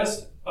 So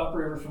just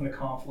upriver from the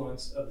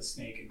confluence of the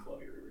Snake and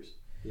Columbia rivers.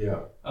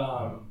 Yeah.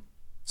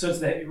 So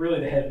it's really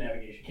the head of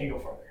navigation. Can't go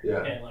farther.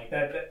 Yeah. And like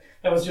that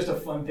was just a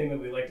fun thing that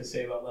we like to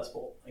say about Les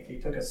Bolt. Like he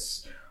took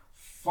us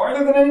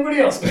farther than anybody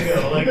else can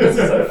go. Like this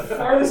is the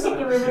farthest up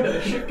the river that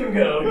a ship can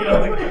go.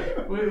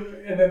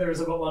 And then there was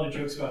a lot of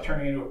jokes about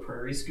turning into a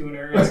prairie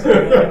schooner and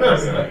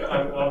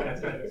stuff. All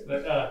kinds of jokes.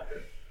 But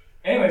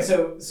anyway,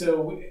 so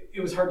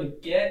it was hard to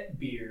get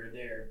beer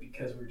there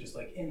because we were just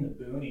like in the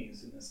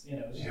boonies and this,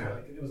 it was just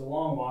like it was a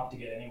long walk to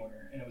get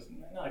anywhere, and it was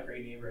not a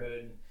great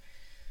neighborhood.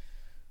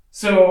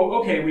 So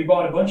okay, we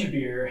bought a bunch of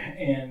beer,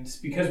 and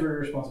because we were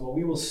responsible,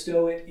 we will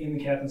stow it in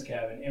the captain's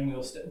cabin, and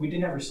we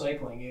didn't have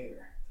recycling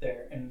either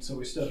there, and so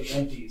we stowed the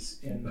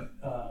empties in the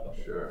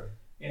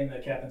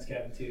captain's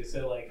cabin too.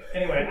 So like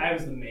anyway, I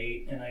was the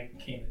mate, and I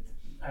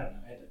had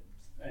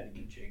to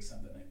give Jake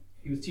something.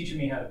 He was teaching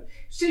me how to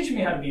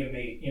be a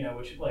mate,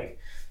 which like,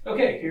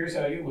 okay, here's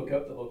how you look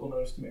up the local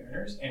notice to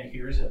mariners, and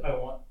I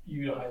want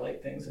you to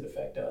highlight things that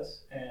affect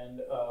us, and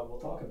we'll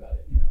talk about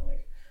it.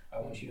 Like I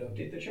want you to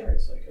update the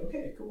charts. Like,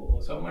 okay, cool.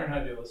 So I'm learning how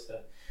to do all this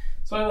stuff.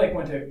 So I like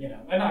went to,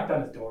 I knocked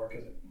on his door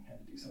because I had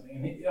to do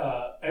something, and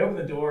I opened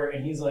the door,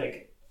 and he's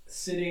like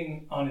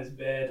sitting on his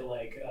bed,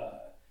 like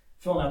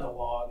filling out the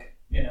log,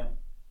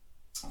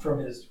 from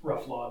his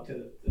rough log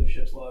to the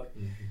ship's log.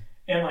 Mm-hmm.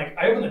 And like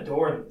I open the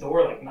door, and the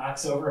door like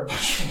knocks over a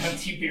bunch of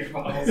empty beer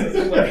bottles.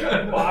 There's like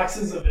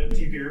boxes of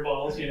empty beer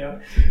bottles,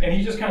 And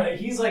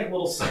he's like a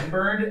little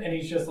sunburned, and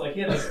he's just like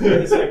he had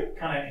this like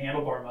kind of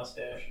handlebar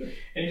mustache, and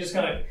he just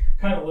kind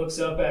of looks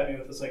up at me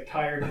with this like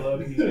tired look,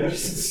 and he's got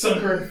just a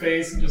sunburned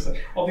face, and just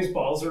like all these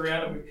bottles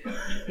around him.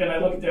 And I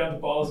look down at the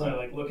bottles, and I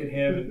like look at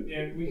him,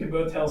 and we can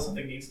both tell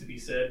something needs to be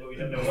said, but we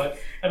don't know what.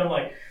 And I'm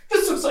like,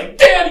 this looks like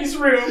Daddy's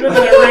room, and then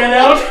I ran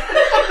out,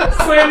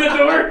 slammed the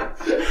door,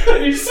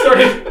 and he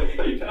started.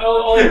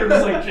 All I heard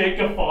was like Jake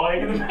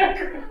guffawing in the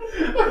background.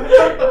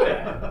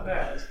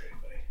 That was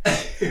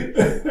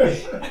pretty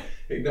funny.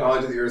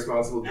 Acknowledge the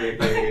irresponsible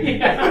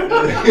drinking.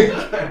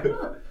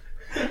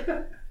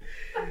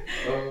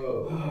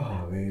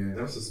 Oh man,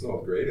 that must have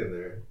smelled great in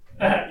there.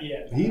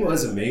 Yeah, he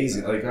was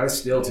amazing. Like I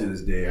still to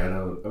this day,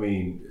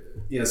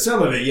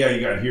 some of it, you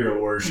got hero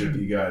worship,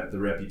 you got the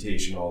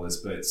reputation, all this,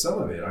 but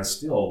some of it, I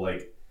still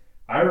like.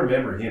 I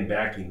remember him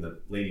backing the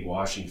Lady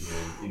Washington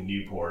in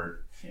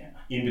Newport. Yeah.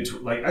 In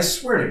between, like I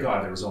swear to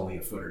God, there was only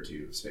a foot or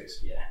two of space.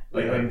 Yeah.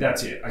 Like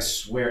that's it. I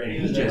swear. And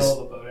he just,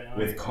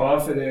 with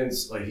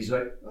confidence, like he's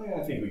like, oh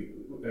yeah, I think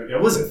I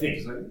wasn't thinking.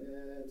 He's like,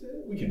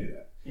 we can do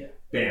that. Yeah.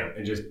 Bam,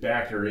 and just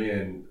backed her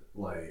in.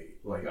 Like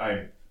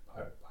I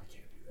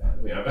can't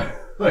do that.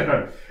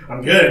 I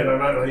I'm good, but I'm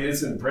not.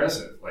 It's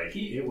impressive. Like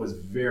it was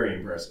very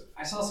impressive.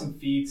 I saw some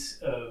feats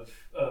of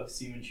of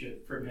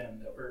seamanship from him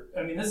that were.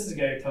 I mean, this is a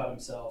guy who taught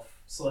himself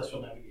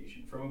celestial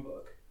navigation from a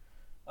book.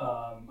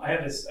 I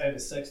have his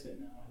sextant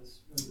now.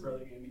 His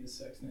brother gave me his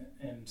sextant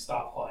and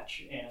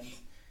stopwatch and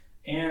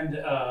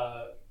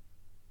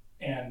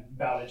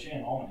bowdage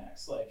and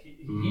almanacs. Like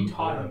he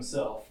taught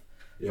himself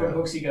from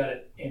books he got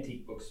at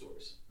antique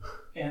bookstores.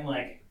 And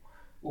like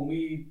when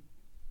we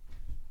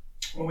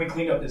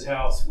cleaned up his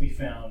house, we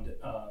found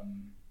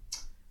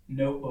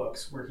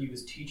notebooks where he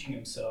was teaching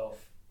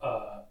himself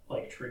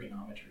like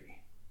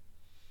trigonometry.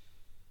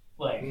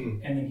 Like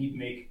and then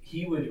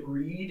he would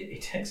read a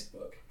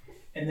textbook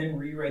and then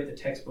rewrite the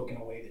textbook in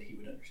a way that he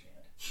would understand.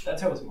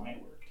 That's how his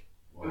mind worked.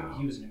 Wow.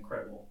 He was an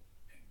incredible,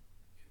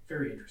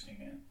 very interesting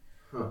man.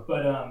 Huh.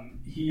 But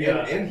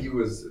he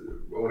was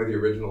one of the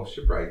original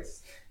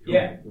shipwrights who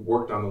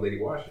worked on the Lady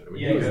Washington. I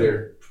mean, he was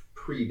there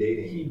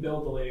predating. He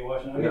built the Lady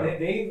Washington. I mean,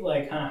 they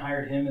like kind of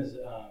hired him as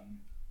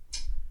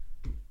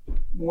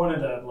one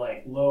of the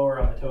like lower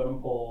on the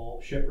totem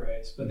pole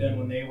shipwrights. But then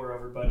when they were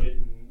over budget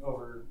and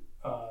over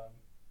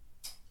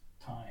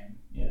time,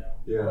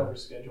 over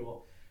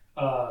schedule,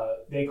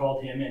 they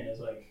called him in as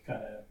like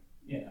kind of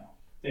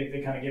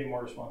they kind of gave him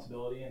more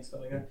responsibility and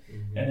stuff like that.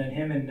 Mm-hmm. And then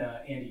him and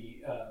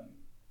Andy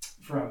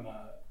from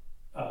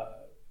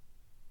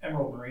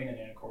Emerald Marine and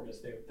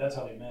Anacortes, that's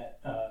how they met,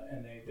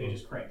 and they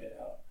just cranked it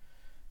out.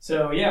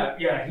 So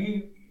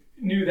he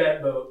knew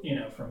that boat,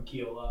 from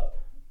keel up.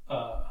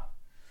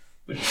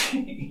 But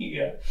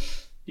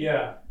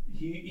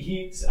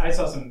I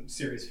saw some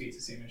serious feats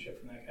of seamanship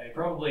from that guy.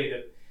 Probably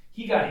that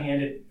he got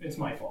handed. It's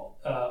my fault.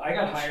 I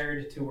got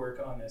hired to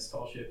work on this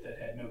tall ship that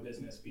had no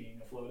business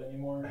being afloat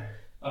anymore,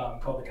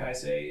 called the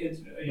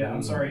Kaisei.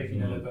 I'm sorry if you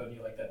know that boat and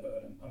you like that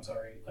boat. I'm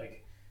sorry.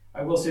 Like,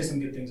 I will say some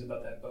good things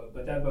about that boat,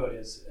 but that boat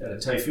is a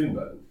typhoon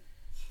button.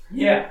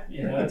 Yeah,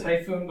 a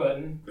typhoon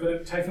button,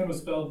 but typhoon was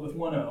spelled with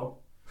one O.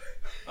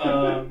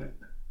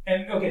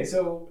 And okay,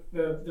 so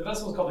the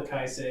vessel is called the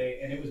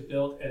Kaisei, and it was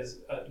built as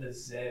the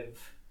Zev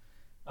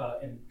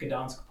in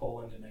Gdansk,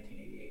 Poland in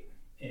 1988.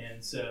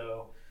 And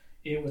so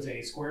it was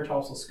a square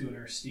topsail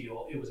schooner,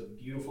 steel. It was a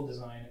beautiful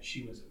design.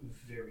 She was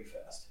very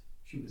fast.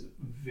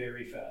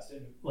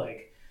 And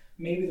like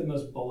maybe the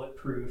most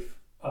bulletproof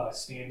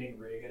standing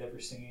rig I'd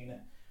ever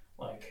seen.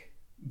 Like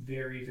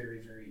very,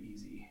 very, very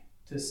easy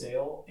to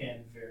sail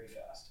and very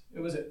fast. It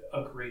was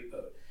a great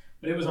boat.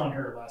 But it was on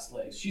her last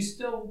legs. She's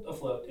still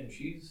afloat, and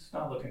she's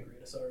not looking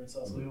great. I saw her in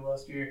Sausalito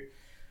last year.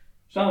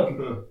 She's not looking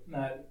good.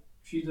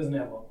 She doesn't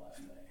have long left,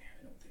 I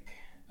don't think.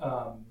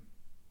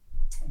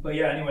 But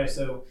yeah, anyway,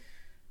 so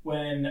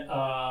when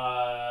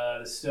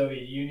the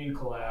Soviet Union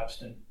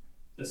collapsed and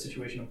the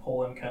situation in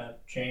Poland kind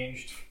of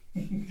changed,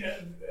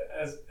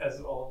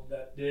 as all of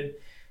that did,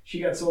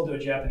 she got sold to a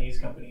Japanese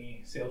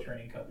company, sail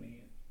training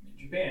company in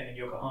Japan, in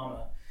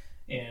Yokohama.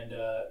 And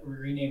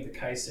renamed the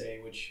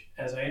Kaisei, which,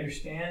 as I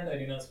understand, I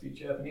do not speak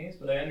Japanese,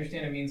 but I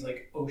understand it means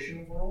like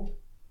ocean world,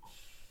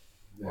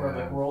 or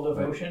like world of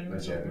ocean. My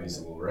Japanese is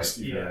a little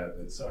rusty for that.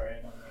 But sorry,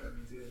 I don't know what it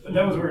means either. But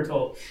that was what we were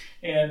told.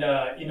 And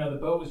the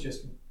boat was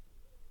just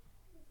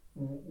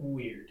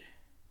weird.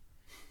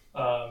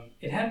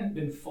 It hadn't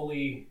been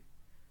fully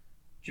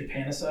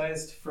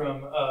Japanicized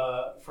from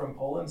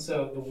Poland,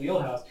 so the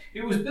wheelhouse.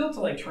 It was built to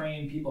like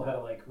train people how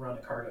to like run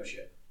a cargo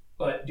ship,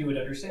 but do it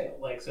under sail.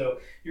 Like, so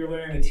you're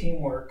learning the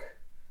teamwork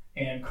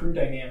and crew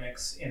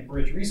dynamics and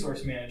bridge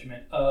resource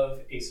management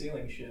of a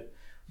sailing ship,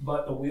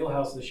 but the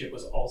wheelhouse of the ship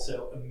was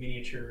also a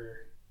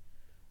miniature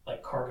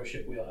like cargo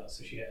ship wheelhouse.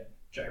 So she had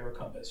gyro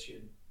compass, she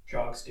had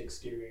jog stick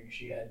steering,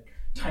 she had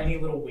tiny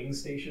little wing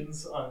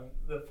stations on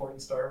the port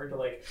and starboard to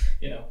like,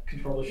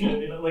 control the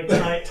ship, like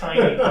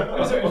tiny. It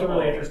was a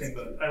really interesting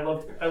boat. I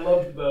loved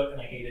the boat,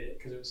 and I hated it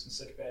because it was in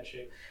such bad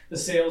shape. The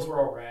sails were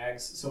all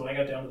rags, so when I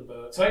got down to the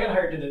boat, so I got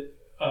hired to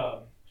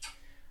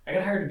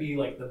be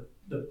like the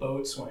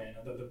boatswain,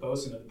 the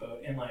bosun of the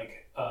boat, and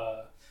like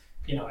I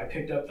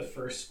picked up the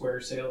first square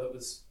sail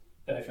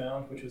that I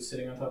found, which was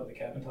sitting on top of the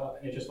cabin top,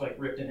 and it just like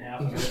ripped in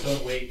half under its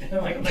own weight.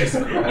 And I picked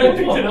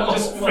it up,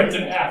 just ripped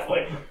in half.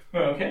 Like,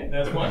 okay,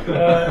 that's one.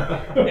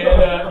 Like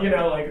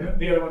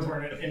the other ones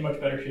weren't in much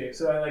better shape.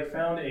 So I like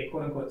found a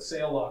quote unquote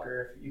sail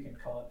locker, if you can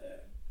call it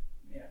that.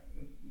 Yeah,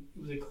 it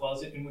was a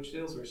closet in which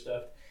sails were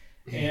stuffed,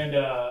 and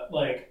I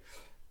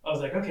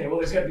was like, okay, well,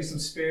 there's got to be some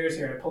spares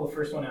here. And I pull the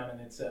first one out, and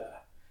it's a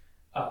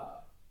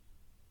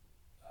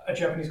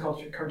Japanese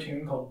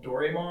cartoon called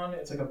Doraemon.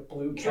 It's like a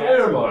blue cat.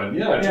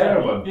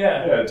 Doraemon.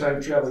 Yeah,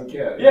 time traveling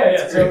cat.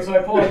 Yeah. So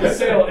I pull out the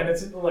sail, and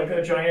it's like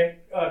a giant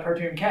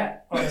cartoon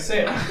cat on a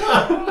sail.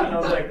 And I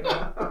was like,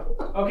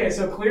 okay,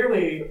 so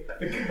clearly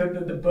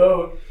the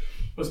boat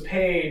was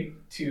paid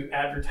to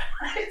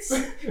advertise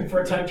for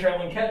a time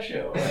traveling cat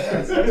show.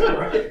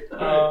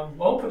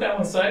 Well, put that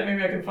one aside.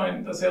 Maybe I can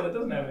find a sail that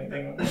doesn't have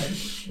anything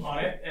on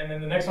it. And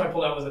then the next one I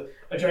pulled out was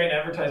a giant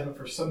advertisement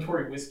for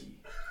Suntory whiskey.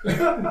 Like,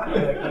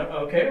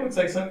 okay, looks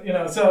like some,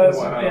 so it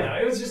was,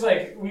 it was just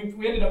like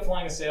we ended up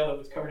flying a sail that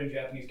was covered in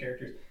Japanese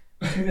characters.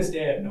 To this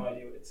day, I have no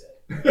idea what it said.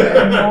 I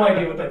have no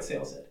idea what that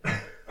sail said.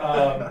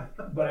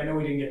 But I know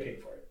we didn't get paid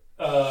for it.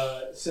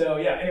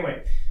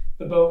 Anyway,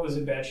 the boat was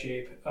in bad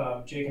shape.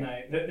 Jake and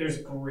I, there's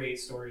great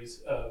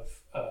stories of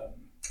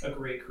a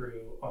great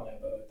crew on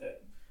that boat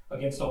that,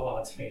 against all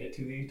odds, made it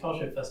to the Tall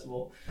Ship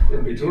Festival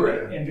in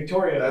Victoria.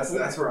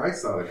 That's where I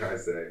saw the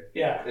Kaisei.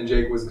 Yeah. And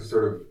Jake was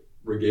sort of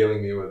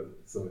regaling me with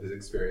some of his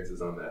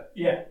experiences on that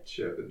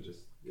ship, and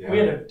just we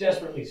had a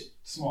desperately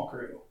small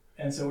crew,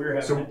 and so we were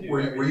having to do.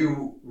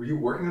 Were you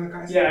working on the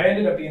Kaisei? Yeah, I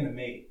ended up being the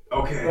mate.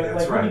 Okay, but,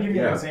 that's like, right. Let me give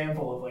you an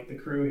example of like the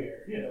crew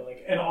here. You know,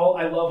 like, and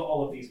I love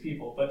all of these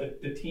people, but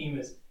the team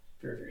is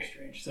very, very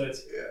strange. So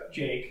it's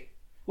Jake.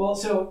 Well,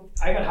 so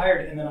I got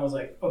hired, and then I was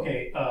like,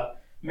 okay,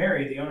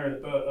 Mary, the owner of the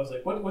boat, I was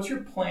like, what's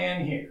your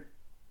plan here?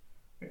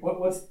 Like,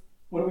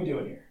 what are we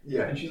doing here?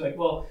 Yeah. And she's like,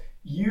 well,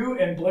 you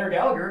and Blair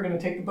Gallagher are going to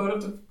take the boat up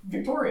to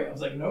Victoria. I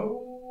was like,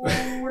 no,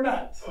 we're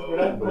not. We're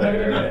not going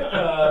to do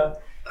it.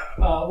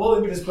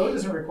 Well, this boat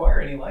doesn't require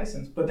any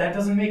license, but that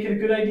doesn't make it a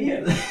good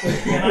idea.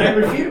 And I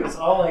refuse.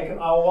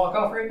 I'll walk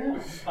off right now.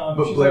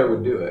 But Blair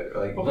would do it.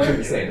 Like, Blair you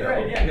would say no.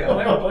 right? Yeah.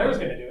 Blair was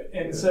going to do it.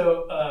 And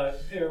so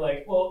they were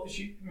like, well,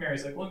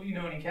 Mary's like, well, do you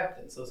know any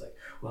captains? So I was like,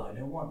 well, I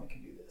know one that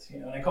can do this. You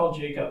know, and I called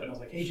Jake up and I was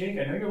like, hey, Jake,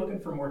 I know you're looking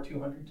for more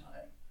 200 time.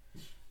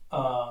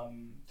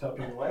 To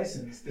upgrade your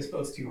license. This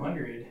boat's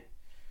 200.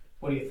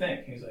 What do you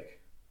think? He's like,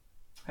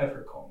 have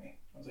her call me.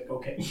 I was like,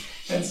 okay.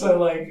 And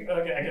so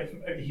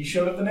he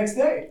showed up the next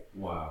day.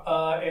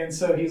 Wow. And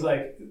so he's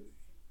like,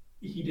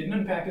 he didn't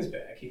unpack his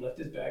bag. He left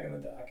his bag in the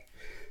dock.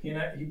 He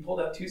pulled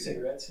out 2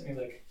 cigarettes and he's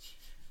like,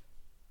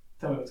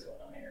 tell me what's going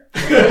on here.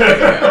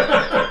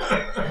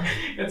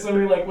 And so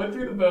we went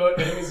through the boat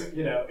and it was,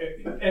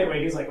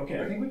 anyway, he's like, okay,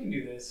 I think we can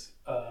do this,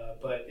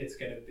 but it's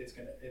gonna be weird.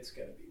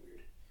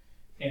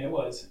 And it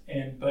was.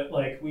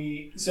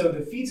 So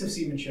the feats of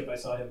seamanship I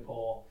saw him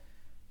pull,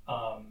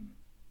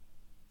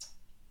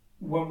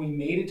 when we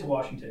made it to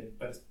Washington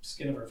by the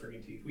skin of our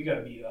friggin' teeth, we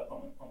got beat up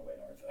on the way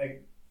north.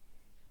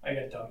 I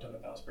got dumped on the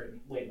bowsprit and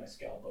laid my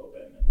scalp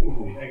open,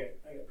 and I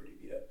got pretty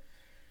beat up.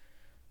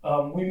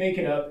 We make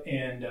it up,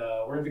 and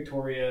we're in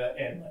Victoria,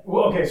 and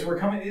so we're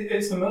coming.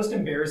 It's the most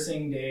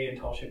embarrassing day in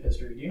tall ship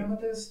history. Do you know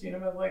about this? Do you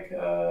know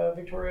about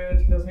Victoria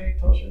 2008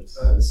 tall ships?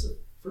 This is the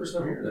first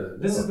time hearing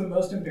it. This is the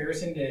most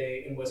embarrassing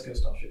day in West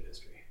Coast tall ship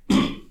history.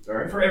 All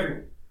right. For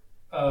everyone.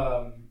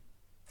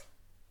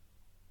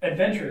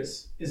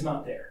 Adventurous is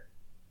not there.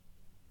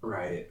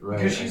 Right.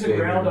 Because she's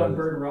aground on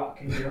Bird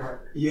Rock in Deer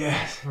Harbor.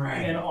 Yes, right.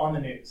 And on the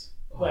news.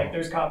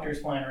 There's copters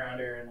flying around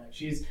her, and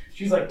she's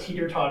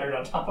teeter-tottered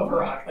on top of a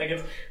rock.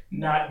 It's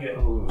not good.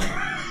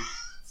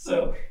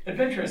 So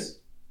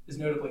Adventurous is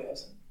notably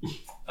absent.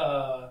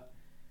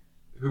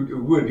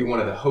 Who would be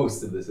one of the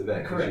hosts of this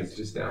event? Correct. She's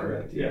just down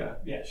Correct. there.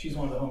 Yeah, she's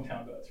one of the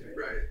hometown boats, right?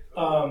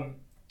 Right.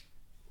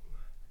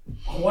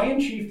 Hawaiian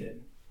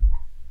Chieftain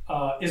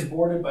is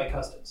boarded by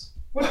customs.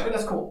 Whatever,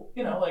 that's cool.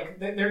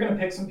 They're going to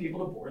pick some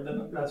people to board,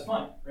 then that's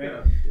fine,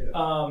 right?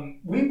 Yeah.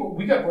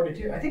 We got boarded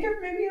too. I think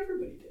maybe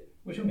everybody did,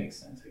 which would make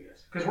sense, I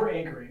guess, because we're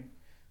anchoring.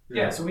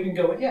 Yeah, so we didn't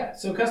go.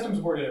 So customs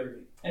boarded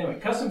everybody. Anyway,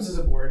 customs is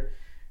aboard,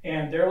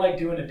 and they're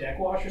doing a deck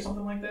wash or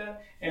something like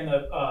that, and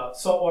the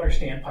saltwater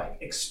standpipe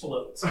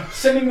explodes,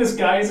 sending this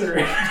geyser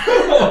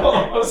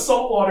of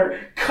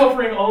saltwater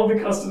covering all of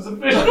the customs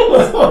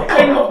officials in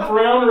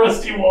brown,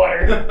 rusty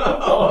water.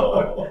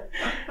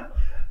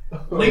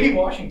 Lady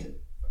Washington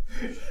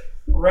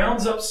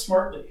rounds up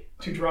smartly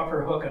to drop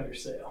her hook under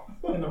sail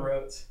in the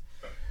roads.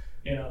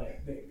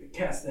 They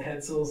cast the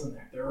headsails and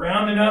they're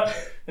rounding up.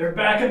 They're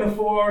back in the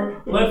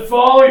fore. Let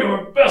fall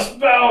your best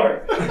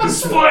bower.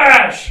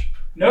 Splash!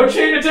 No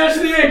chain attached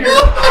to the anchor.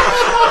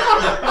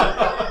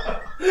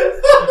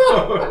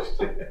 Oh,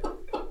 shit.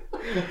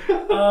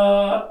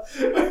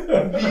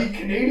 The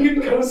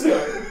Canadian Coast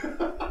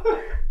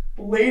Guard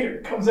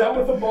later comes out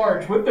with a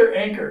barge with their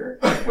anchor,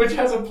 which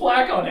has a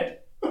plaque on it,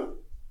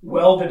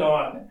 welded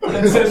on,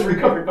 that says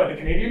recovered by the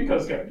Canadian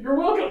Coast Guard. You're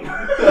welcome.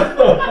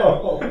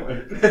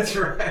 That's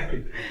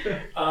right.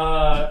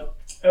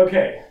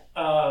 Okay.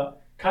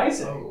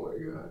 Kaisei. Oh my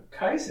god.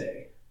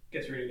 Kaisei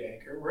gets ready to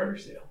anchor. We're under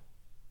sail.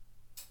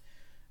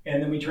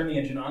 And then we turn the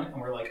engine on and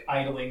we're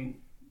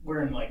idling.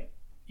 We're in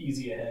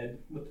easy ahead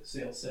with the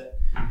sail set.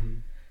 Mm-hmm.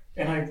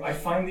 And I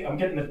finally, I'm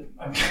bringing the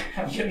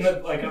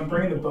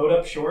boat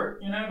up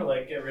short,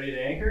 to get ready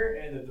to anchor.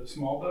 And the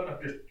small boat, I'm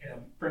just,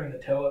 bringing the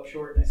tow up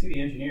short. And I see the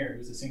engineer,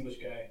 who's this English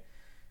guy,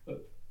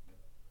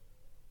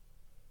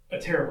 a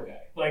terrible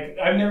guy.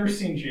 I've never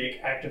seen Jake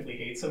actively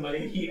hate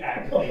somebody. He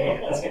actively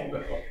hated this guy.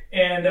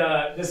 And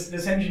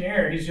this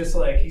engineer, he's just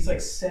he's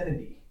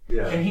 70.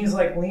 Yeah. And he's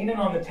leaning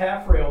on the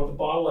taffrail with a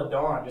bottle of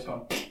Dawn, just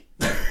going.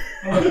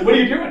 I'm like, what are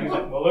you doing? He's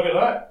like, well, look at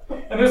that.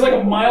 And there's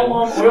a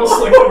mile-long oil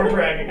slick that we're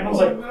dragging. And I was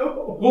like,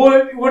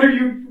 what are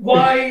you,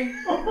 why?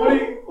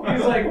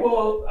 He's like,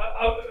 well,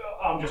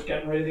 I'm just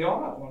getting ready to go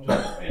off. I'm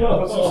just,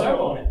 put some soap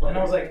on it. And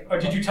I was like, oh,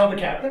 did you tell the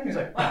captain? He's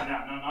like, no,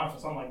 not for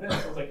something like this.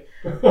 I was like,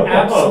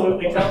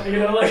 absolutely tell me,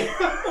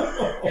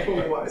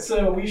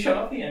 So we shut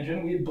off the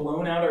engine. We had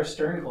blown out our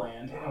stern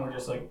gland, and we're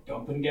just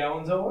dumping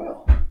gallons of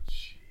oil.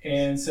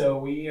 And so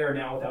we are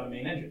now without a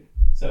main engine.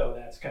 So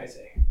that's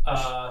Kaisei.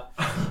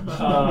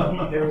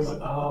 There was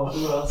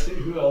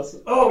who else?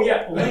 Oh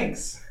yeah,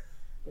 Lynx.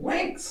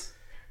 Lynx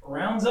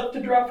rounds up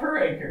to drop her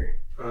anchor.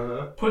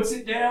 Uh-huh. Puts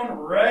it down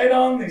right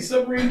on the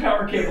submarine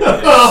power cable.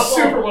 It's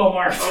super well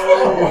marked.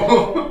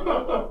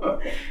 Oh.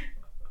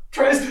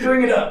 Tries to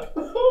bring it up.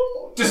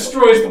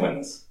 Destroys the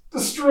windlass.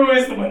 It's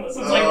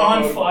like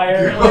on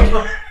fire.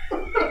 Like,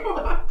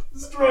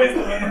 destroys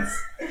the windlass.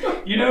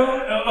 You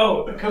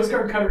know, the Coast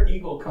Guard cutter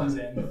Eagle comes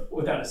in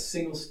without a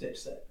single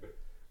stitch set.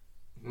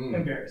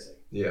 Embarrassing.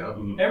 Yeah.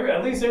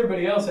 At least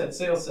everybody else had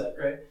sail set,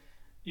 right?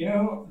 You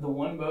know, the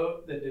one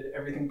boat that did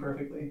everything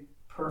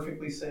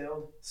perfectly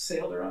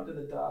sailed her onto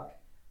the dock,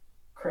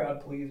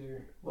 crowd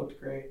pleaser, looked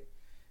great,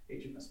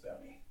 HMS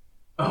Bounty.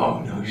 Oh,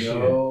 no shit.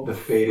 The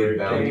faded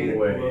Bounty. It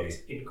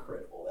looked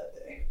incredible that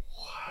day.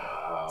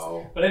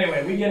 Wow. But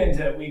anyway, we get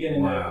into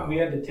Wow. we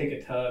had to take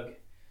a tug.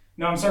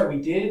 No, I'm sorry,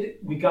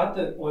 we got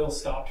the oil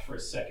stopped for a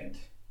second.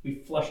 We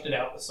flushed it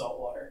out with salt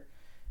water.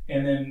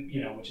 And then,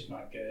 you know, which is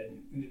not good.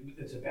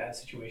 It's a bad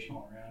situation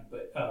all around.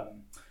 But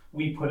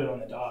we put it on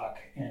the dock,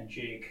 and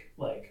Jake,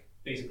 like,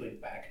 basically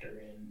backed her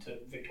into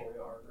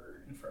Victoria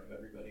Harbor in front of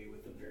everybody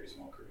with a very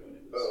small crew.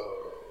 And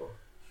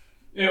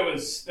that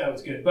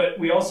was good. But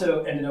we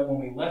also ended up, when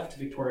we left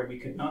Victoria, we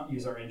could not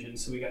use our engine,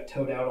 so we got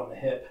towed out on the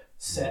hip,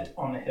 set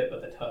on the hip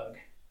of the tug,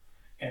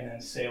 and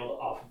then sailed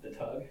off of the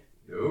tug.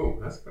 Oh,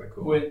 that's kind of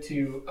cool. Went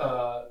to,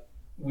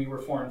 we were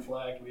foreign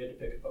flagged. We had to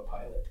pick up a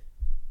pilot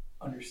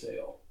under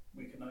sail.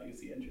 We could not use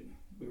the engine.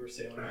 We were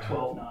sailing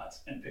 12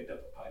 knots and picked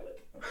up a pilot.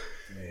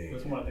 It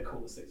was one of the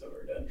coolest things I've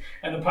ever done.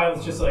 And the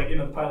pilot's just like, you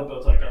know, the pilot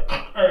boat's like,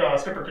 hey,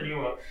 skipper, can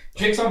you,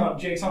 Jake's on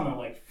the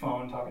like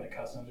phone talking to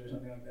customs or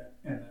something like that.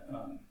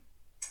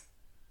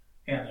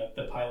 And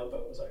the pilot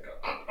boat was like,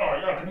 oh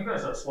yeah, can you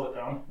guys slow it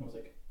down? I was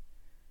like,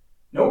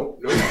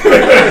 nope.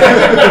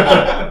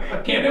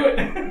 Can't do it.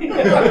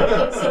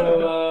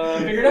 So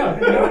figure it out.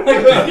 You know?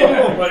 Like,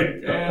 Oh my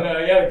God.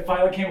 And the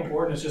pilot came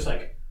aboard and it's just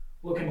like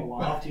looking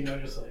aloft, you know,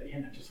 just like, you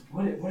know, just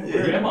where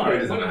am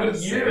I? What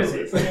year is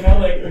it? You know,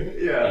 like,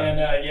 yeah.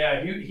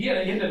 And he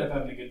ended up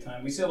having a good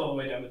time. We sailed all the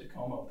way down to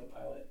Tacoma with the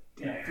pilot,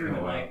 through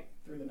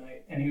the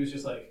night, and he was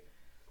just like,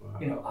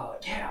 you know,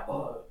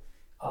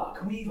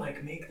 can we like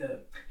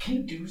can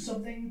you do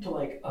something to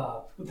like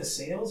with the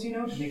sails, you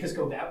know, to make us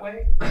go that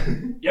way?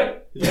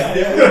 Yep. Yeah.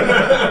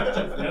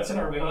 That's in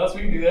our wheelhouse.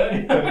 We can do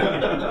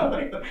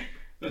that.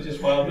 It's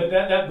just wild. But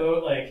that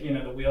boat, like, you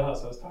know, the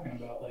wheelhouse I was talking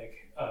about, like,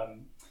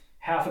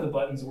 half of the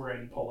buttons were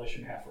in Polish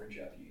and half were in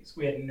Japanese.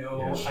 We had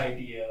no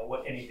idea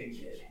what anything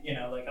did. You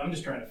know, like, I'm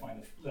just trying to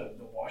find the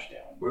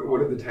washdown.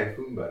 What did the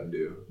Typhoon button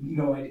do?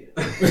 No idea.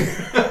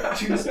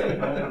 To this day,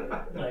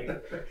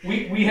 like,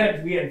 we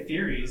had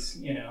theories.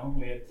 You know,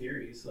 like.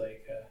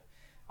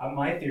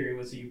 My theory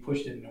was that you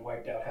pushed it and it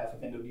wiped out half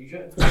of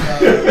Indonesia.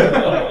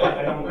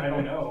 I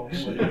don't know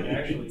what it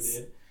actually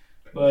did.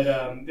 But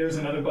there was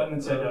another button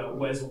that said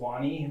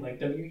Wezwani, like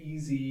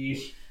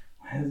WEZ,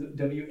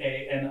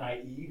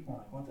 WANIE.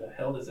 What the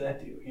hell does that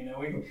do? You know,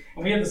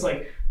 we had this,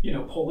 like, you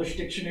know, Polish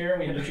dictionary,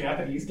 and we had a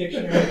Japanese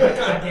dictionary. Like,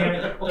 God damn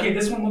it. Okay,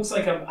 this one looks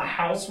like a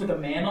house with a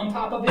man on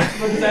top of it.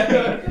 What does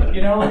that mean?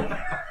 You know, like,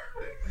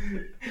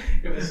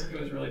 it was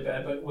really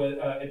bad. But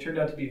it turned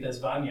out to be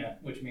Vezvania,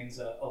 which means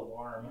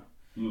alarm.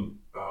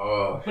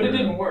 Oh, but it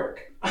didn't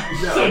work,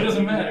 so it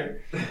doesn't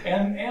matter.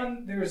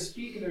 And there's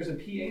a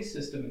PA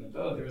system in the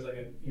boat. There was like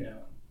a, you know,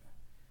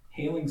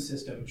 hailing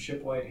system,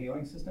 ship-wide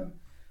hailing system.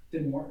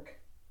 Didn't work.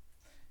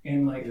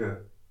 And like,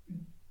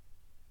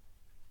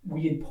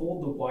 we had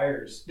pulled the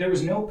wires. There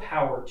was no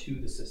power to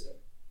the system.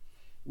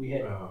 We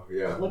had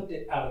flipped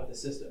it out of the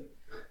system.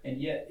 And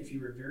yet, if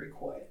you were very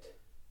quiet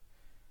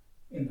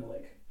in the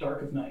like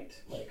dark of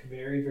night, like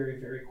very, very,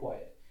 very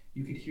quiet,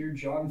 you could hear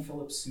John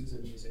Philip Sousa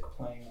music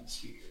playing on the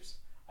speakers.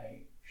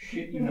 I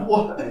shit you not.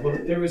 What?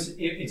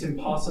 It's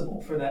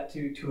impossible for that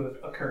to have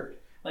occurred.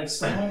 Like,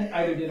 someone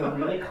either did a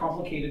really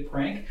complicated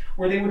prank,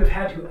 or they would have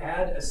had to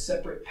add a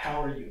separate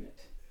power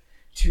unit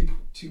to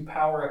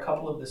power a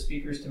couple of the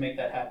speakers to make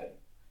that happen.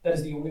 That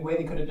is the only way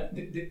they could have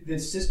done. The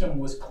system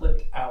was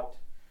clipped out.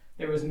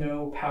 There was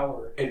no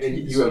power. And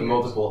you have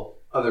multiple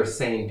other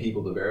sane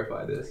people to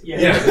verify this.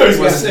 Yeah, I was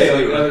going to say,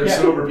 like, other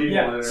sober people.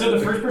 Yeah. So the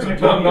first person who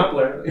told me... Not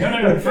Blair.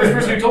 No. The first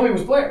person who told me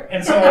was Blair.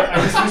 And so I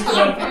dismissed it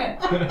out of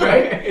hand,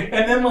 right?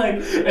 And then, like,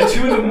 at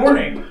 2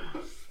 a.m,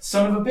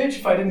 son of a bitch,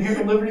 if I didn't hear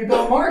the Liberty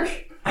Bell mark.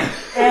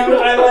 And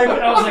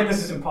I was like,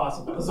 this is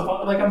impossible.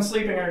 Like, I'm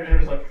sleeping, and it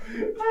was like...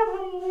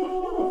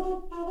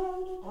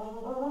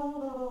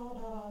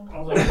 I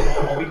was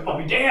like, I'll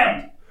be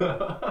damned.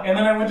 And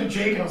then I went to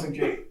Jake, and I was like,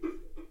 Jake,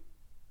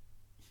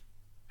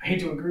 I hate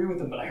to agree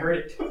with him, but I heard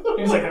it.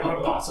 He was like, that's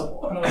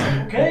impossible. And I was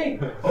like,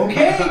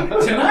 okay,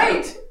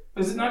 tonight.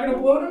 Is it not going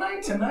to blow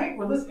tonight? Tonight,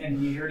 we're listening. And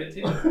he heard it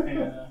too.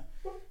 And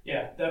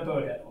that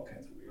boat had all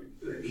kinds of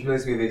weird It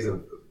makes me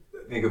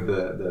think of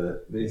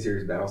the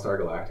miniseries Battlestar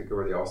Galactica,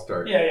 where they all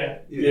start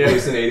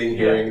hallucinating,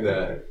 hearing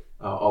the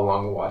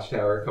along the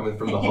watchtower coming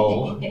from the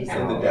hull, just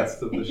in the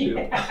depths of the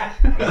ship.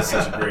 That's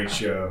such a great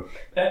show.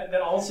 That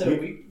also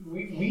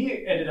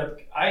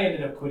I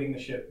ended up quitting the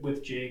ship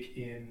with Jake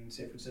in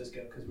San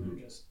Francisco because we were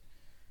just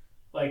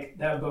like,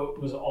 that boat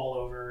was all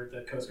over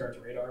the Coast Guard's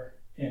radar,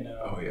 in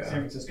yeah. San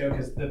Francisco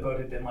because the boat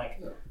had been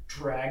like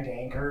dragged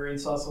anchor in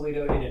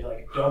Sausalito. It had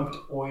like dumped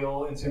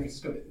oil in San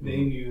Francisco. They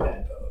knew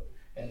that boat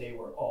and they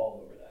were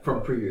all over that From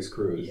boat. previous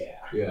cruise.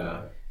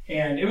 Yeah.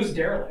 And it was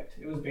derelict.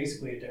 It was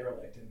basically a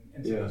derelict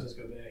in San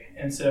Francisco Bay.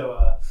 And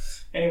so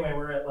anyway,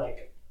 we're at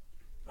like,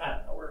 I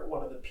don't know, we're at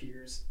one of the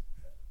piers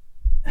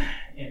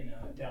in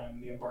down in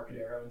the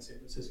Embarcadero in San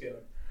Francisco.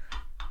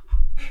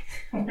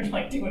 We're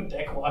like doing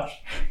deck watch.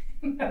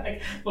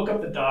 Like look up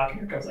the dock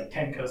and here comes like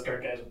 10 Coast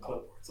Guard guys with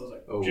clipboards. So I was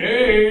like,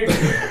 Jake!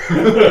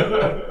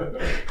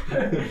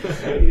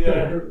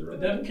 The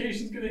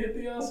dedication's gonna hit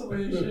the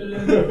oscillation.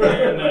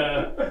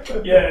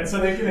 And and so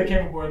they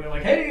came aboard and they're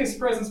like, hey,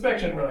 surprise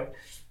inspection. We're like,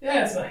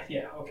 yeah, it's not,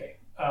 yeah, okay.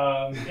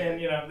 And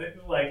you know,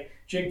 like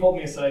Jake pulled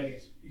me aside and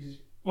he's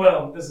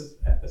well, this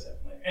happened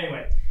later.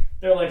 Anyway,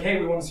 they're like, hey,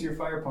 we want to see your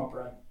fire pump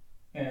run.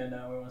 And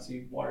we want to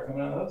see water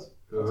coming out of the hose.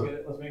 Let's get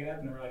it. Let's make it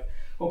happen. And we're like,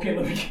 okay,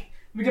 let me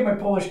get my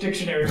Polish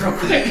dictionary real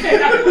quick.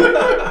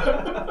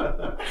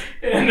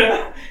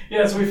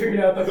 And so we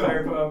figured out the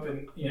fire pump,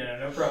 and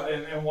no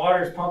problem. And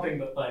water's pumping,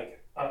 but like,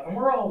 and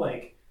we're all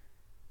like,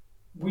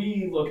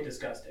 we look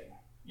disgusting.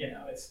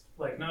 It's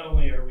like not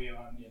only are we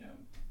on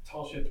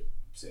tall ship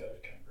sailors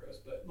kind of gross,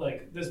 but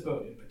like this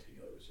boat in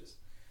particular was just.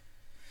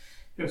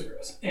 It was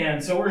gross.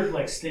 And so we're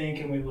like stink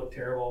and we look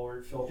terrible,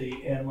 we're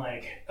filthy, and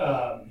like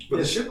but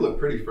the ship looked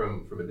pretty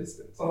from a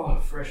distance. Oh,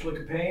 fresh lick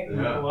of paint,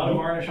 yeah. A lot of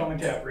varnish on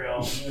the cap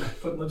rail,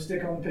 putting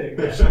lipstick on the pig.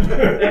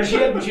 And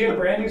she had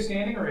brand new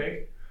standing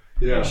rig.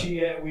 Yeah.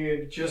 And we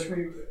had just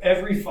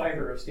every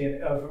fiber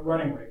of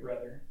running rig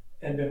rather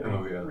had been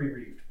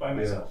re-reeved by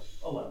myself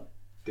alone.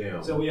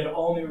 Damn. So we had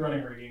all new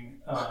running rigging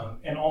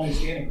and all new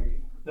standing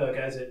rigging. The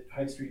guys at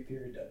Hyde Street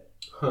Pier had done it.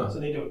 Huh. So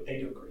they do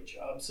a great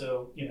job.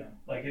 So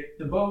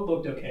the boat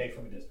looked okay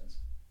from a distance.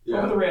 Yeah.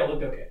 Over the rail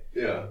looked okay.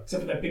 Yeah.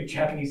 Except for that big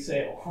Japanese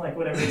sail, like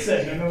whatever it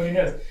said, nobody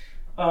knows.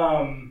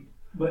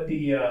 But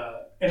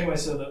anyway,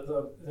 so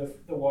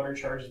the water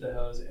charges the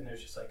hose, and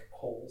there's just like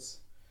holes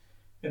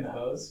in the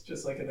hose,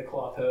 just like in the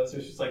cloth hose.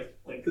 There's just like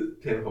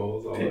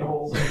pinholes of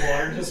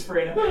water just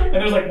spraying out. And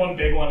there's like one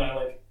big one.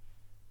 I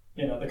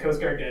the Coast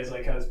Guard guys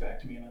like had his back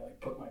to me, and I like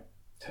put my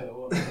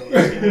toe on the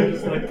hose,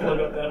 just like plug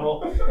up that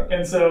hole.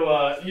 And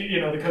so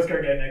the Coast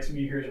Guard guy next to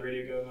me hears the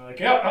radio go, and I'm like,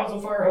 yeah, how's the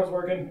fire hose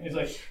working? And he's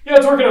like, yeah,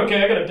 it's working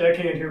okay. I got a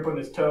deckhand here putting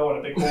his toe on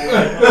a big hole.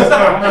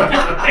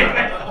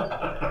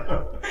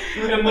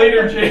 And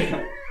later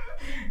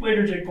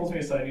Jake pulls me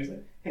aside and he's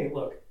like, hey,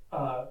 look,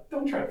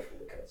 don't try to fool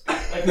the Coast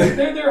Guard. Like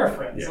they're our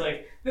friends. Yeah.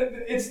 Like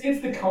it's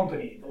the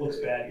company that looks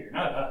bad here,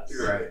 not us.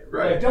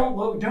 Right. Like don't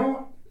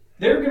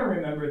they're gonna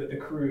remember that the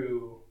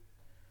crew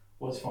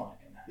was fine.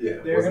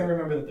 Yeah, they're going to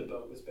remember that the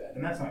boat was bad,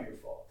 and that's not your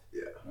fault.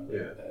 Yeah,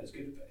 That is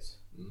good advice.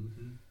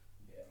 Mm-hmm.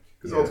 Yeah,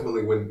 because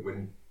ultimately,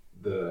 when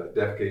the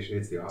defecation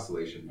hits the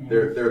oscillation,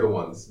 they're the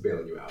ones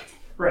bailing you out.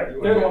 Right,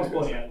 they're the ones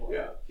pulling you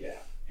out. Yeah,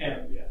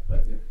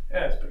 but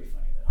it's pretty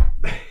funny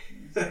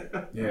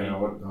though.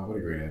 What a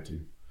great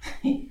attitude.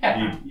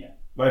 Yeah.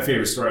 My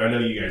favorite story. I know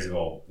you guys have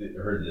all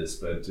heard this,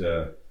 but.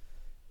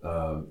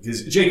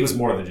 Because Jake was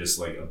more than just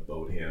like a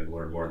boat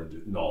handler, more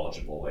than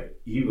knowledgeable. Like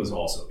he was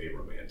also a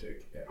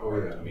romantic at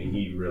heart. Yeah. I mean,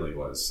 he really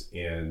was,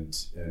 and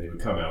it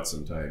would come out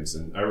sometimes.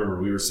 And I remember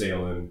we were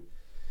sailing.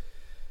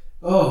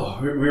 We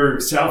were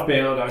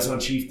southbound. I was on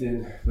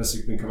Chieftain. Must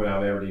have been coming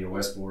out of Aberdeen or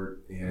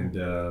Westport, and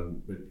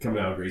but coming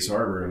out of Grace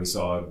Harbor, and we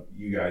saw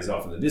you guys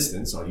off in the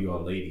distance. Saw you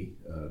on Lady.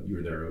 You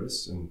were there,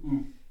 Otis,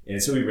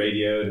 and so we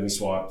radioed and we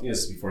swapped. This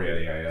is before you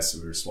had AIS, so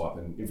we were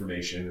swapping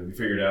information, and we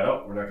figured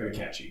out, we're not going to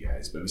catch you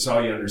guys, but we saw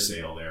you under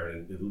sail there,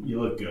 and you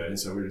look good, and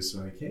so we were just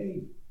like,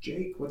 hey,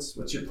 Jake, what's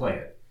your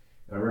plan?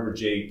 And I remember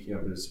Jake,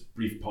 there's a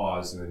brief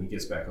pause, and then he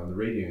gets back on the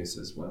radio and he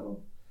says,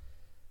 well,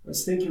 I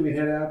was thinking we'd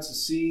head out to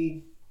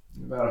sea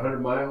about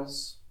 100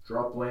 miles,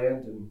 drop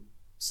land, and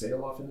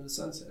sail off into the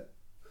sunset.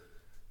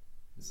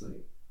 It's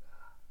like,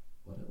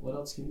 what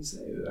else can you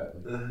say to that?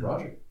 Like,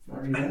 Roger. I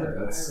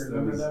remember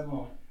that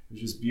moment. It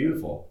was just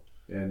beautiful,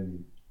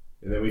 and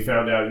then we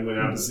found out you went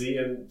out to sea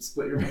and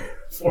split your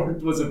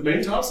forward. Was it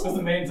main topsail? It was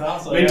the main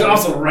topsail. Main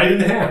topsail right in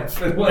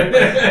half, and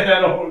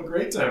had a whole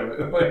great time.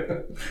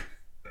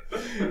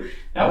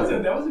 That was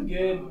a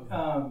good.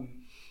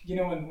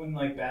 When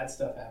like bad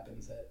stuff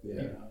happens, that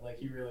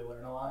like you really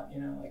learn a lot.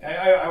 Like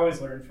I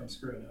always learn from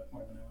screwing up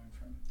more than I learn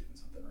from doing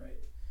something right.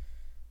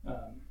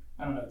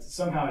 I don't know.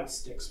 Somehow it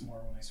sticks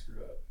more when I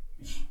screw up.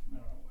 I don't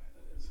know why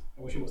that is.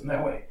 I wish it wasn't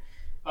that way.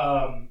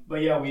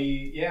 But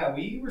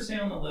we were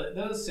sailing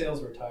those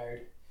sails were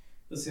tired.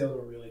 The sails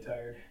were really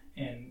tired,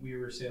 and we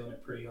were sailing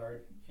it pretty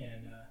hard.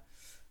 And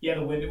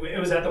the wind. It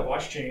was at the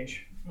watch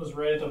change. It was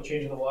right at the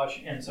change of the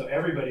watch, and so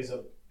everybody's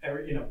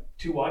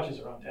two watches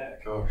are on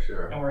deck. Oh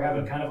sure. And we're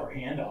having kind of our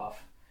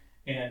handoff.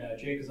 And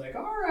Jake is like,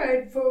 all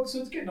right, folks, so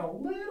it's getting a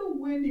little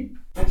windy.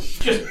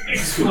 Just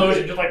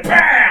explosion, just like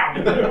BAM!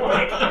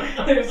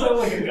 It sounded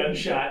like a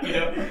gunshot,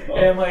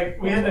 And like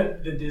we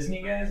had the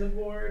Disney guys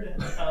aboard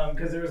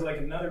because there was like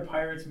another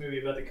Pirates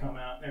movie about to come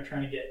out, and they're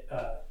trying to get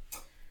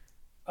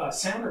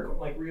sound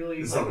like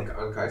really. This is like,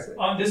 on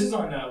Kaisen? This is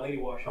on Lady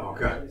Washington. Oh,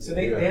 okay. So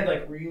they had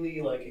like really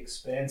like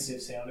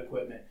expensive sound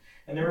equipment,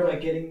 and they were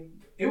like getting.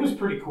 It was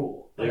pretty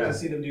cool, like to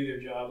see them do their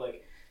job.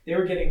 Like they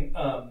were getting,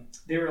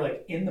 they were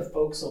like in the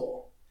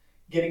forecastle,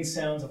 getting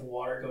sounds of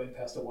water going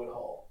past a wood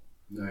hull.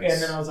 Nice.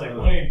 And then I was like,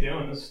 "What are you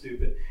doing? This is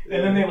stupid."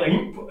 And then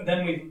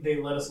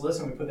they let us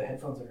listen. We put the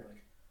headphones in. We're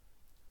like,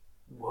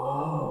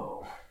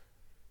 "Whoa,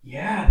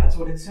 yeah, that's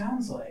what it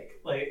sounds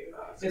like." Like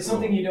it's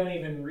something you don't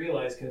even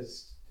realize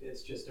because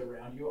it's just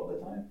around you all the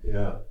time.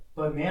 Yeah.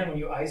 But man, when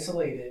you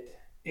isolate it,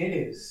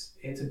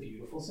 it's a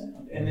beautiful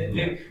sound. And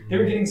they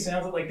were getting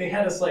sounds that, like, they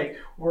had us like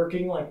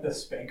working like the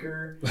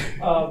spanker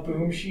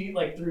boom sheet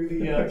like through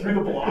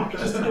the block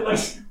just to get like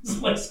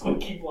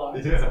squeaky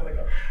blocks and stuff like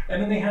that. And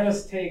then they had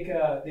us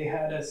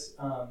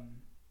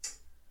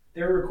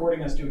they were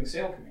recording us doing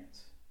sail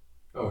commands.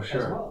 Oh,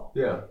 sure. As well.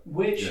 Yeah.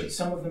 Which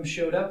some of them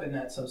showed up in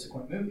that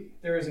subsequent movie.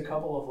 There was a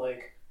couple of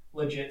like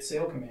legit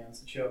sail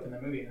commands that show up in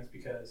the movie, and it's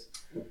because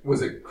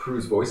was it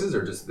crew's voices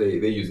or just they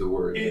use the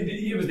words?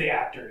 It was the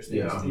actors. They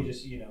just like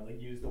use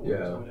the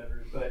words or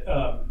whatever. But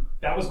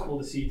that was cool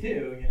to see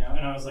too, you know.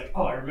 And I was like,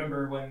 oh, I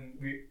remember when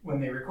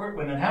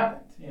that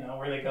happened, you know,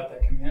 where they got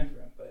that command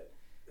from. But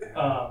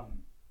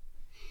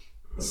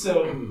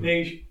so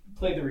they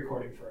played the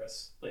recording for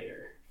us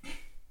later.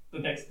 The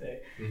next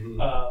day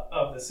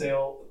of the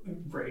sail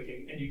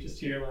breaking, and you just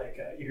hear like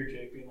you hear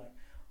Jake being like,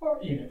 or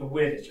you know, the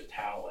wind is just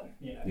howling.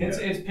 You know, it's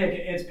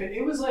picking.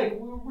 It was like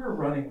we're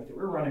running with it.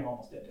 We're running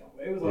almost dead down.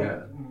 It was like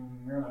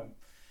I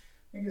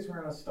guess we're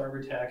on a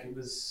starboard tack. It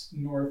was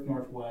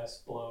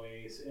northwest below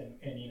ace,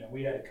 and you know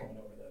we had it coming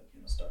over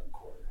the starboard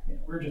quarter. You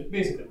know, we're just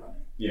basically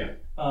running. Yeah.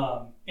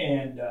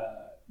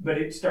 But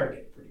it started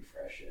getting pretty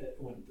fresh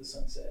when the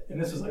sunset,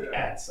 and this was like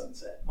at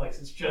sunset, like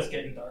it's just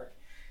getting dark.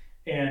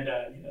 And,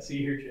 so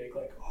you hear Jake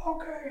like,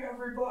 okay,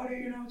 everybody,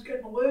 you know, it's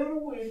getting a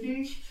little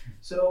windy,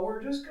 so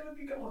we're just going to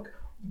be going like,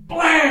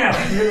 blam!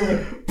 And you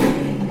hear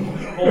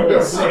like,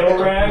 whole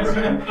sail rags,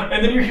 you know?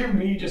 And then you hear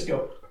me just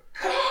go,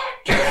 God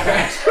damn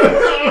it!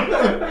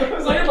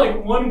 Because I had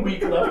like 1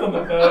 week left on the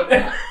boat.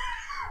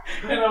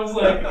 And I was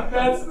like,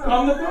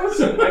 I'm the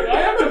person. Like, I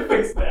have to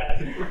fix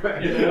that.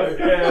 You know?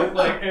 And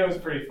like, it was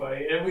pretty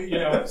funny. And we, you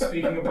know,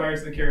 speaking of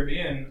Pirates of the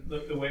Caribbean,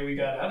 the way we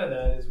got out of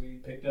that is we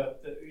picked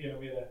up, we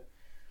had a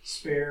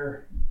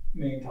spare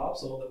main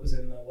topsail that was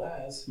in the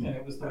LAS, and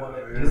it was the one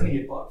that Disney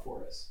had bought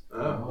for us.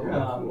 Oh,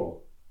 yeah,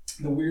 cool.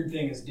 The weird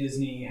thing is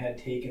Disney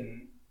paid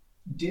a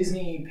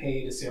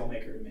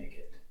sailmaker to make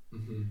it,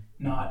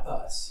 not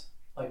us.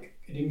 Like,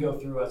 it didn't go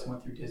through us, it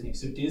went through Disney.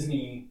 So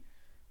Disney,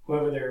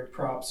 whoever their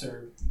props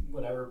or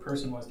whatever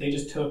person was, they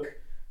just took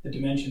the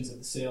dimensions of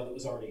the sail that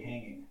was already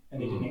hanging, and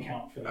they didn't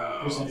account for the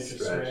percentage of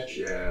stretch.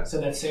 Yeah.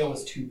 So that sail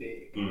was too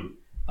big.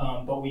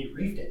 But we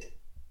reefed it,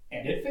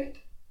 and it fit.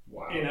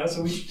 Wow. You know,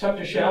 so we tucked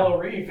a shallow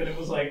reef, and it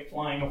was like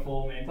flying a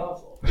full main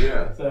topsail.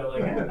 Yeah. So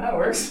like, that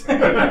works.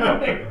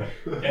 Yeah,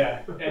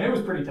 and it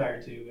was pretty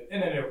tired too, but it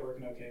ended up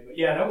working okay. But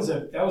yeah, that was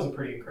a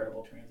pretty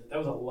incredible transit. That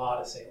was a lot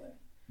of sailing.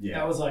 Yeah.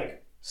 That was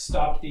like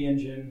stopped the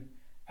engine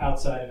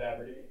outside of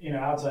Aberdeen. You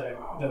know, outside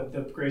of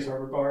the Grace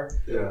Harbor bar.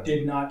 Yeah.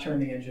 Did not turn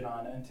the engine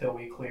on until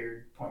we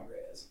cleared Point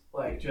Reyes.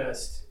 Like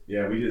just.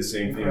 Yeah, we did the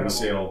same thing. We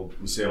sailed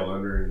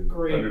under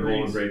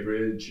Golden Great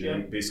Bridge,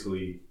 and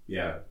basically,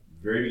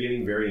 very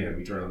beginning, very end,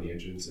 we turned on the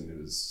engines, and it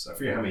was, I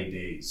forget how many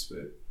days, but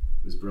it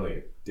was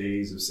brilliant.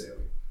 Days of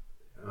sailing.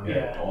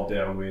 All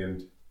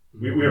downwind.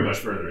 We were much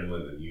further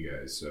inland than you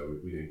guys, so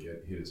we didn't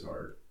get hit as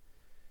hard.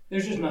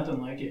 There's just nothing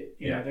like it.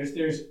 You know,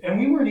 there's, and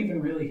we weren't even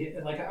really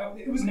hit. Like,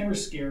 it was never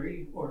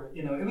scary, or,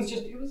 you know, it was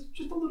just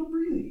a little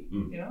breezy.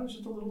 You know, it was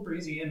just a little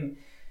breezy. And,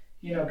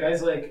 you know,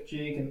 guys like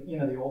Jake and, you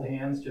know, the old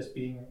hands just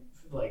being,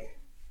 like,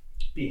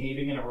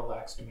 behaving in a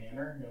relaxed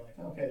manner. You're like,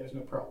 okay, there's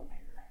no problem here.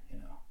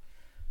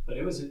 But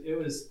it was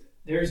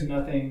there's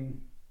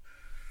nothing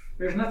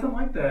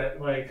like that.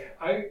 Like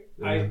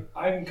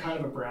I'm kind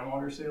of a brown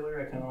water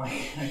sailor. I kind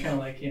of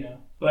like, you know,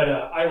 but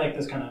I like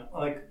this kind of, I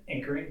like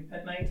anchoring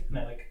at night, and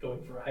I like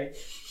going for a hike.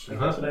 Like,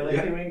 that's what I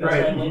like doing.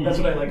 That's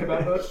what I like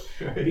about boats.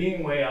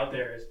 Being way out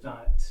there is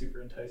not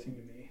super enticing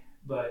to me.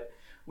 But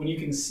when you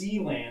can see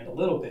land a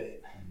little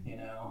bit, you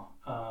know,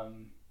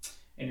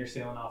 and you're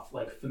sailing off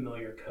like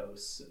familiar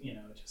coasts, you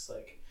know, just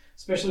like,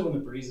 especially when the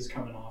breeze is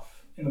coming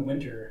off in the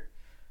winter.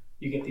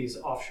 You get these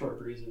offshore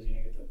breezes, you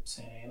know, you get the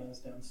Santa Ana's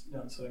down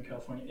Southern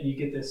California, and you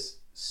get this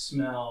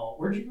smell.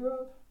 Where'd you grow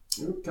up?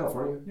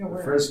 California. Yeah,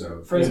 where?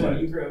 Fresno. Fresno,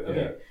 you grew up,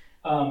 okay.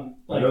 I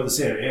know the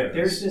Santa Ana's.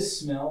 There's this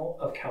smell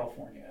of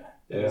California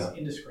that is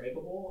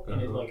indescribable,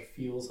 and it like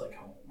feels like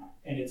home.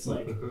 And it's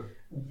like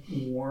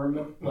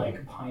warm,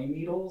 like pine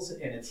needles,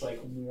 and it's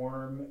like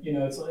warm, you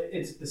know, it's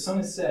the sun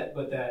is set,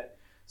 but that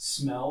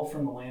smell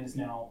from the land is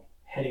now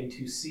heading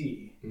to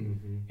sea.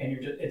 And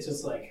it's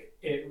just like,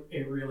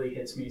 it really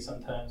hits me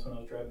sometimes when I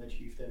was driving the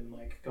Chieftain,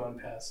 like going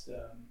past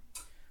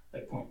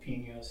like Point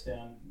Pinos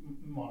down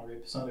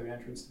Monterey, southern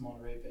entrance to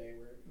Monterey Bay,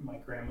 where my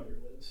grandmother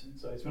lives. And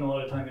so I spent a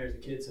lot of time there as a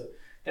kid. So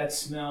that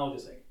smell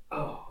just like,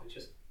 it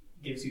just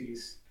gives you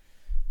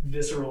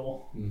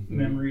visceral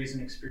memories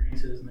and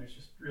experiences, and there's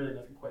just really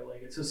nothing quite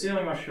like it. So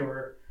sailing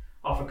offshore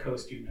off a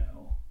coast is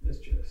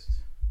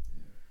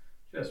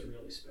just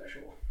really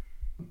special.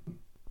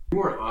 We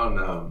weren't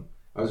on.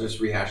 I was just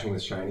rehashing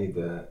with Shiny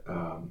the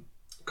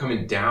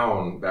coming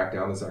back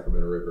down the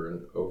Sacramento River in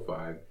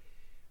 2005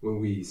 when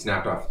we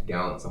snapped off the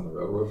gallants on the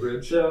railroad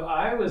bridge. So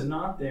I was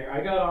not there.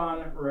 I got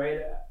on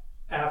right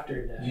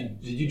after that.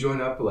 Did you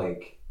join up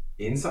like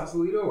in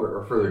Sausalito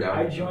or further down?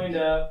 I joined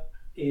up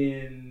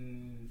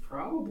in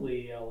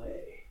probably LA.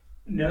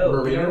 No,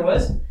 Marina? you know what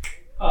it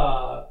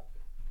was?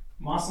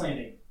 Moss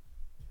Landing.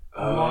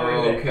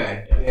 Oh,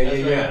 okay.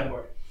 Yeah.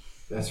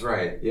 That's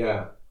right.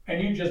 Yeah.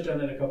 And you'd just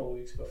done it a couple of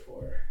weeks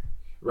before.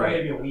 Right.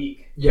 Maybe a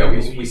week. Yeah, we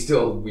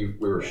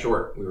were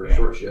short. We were a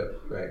short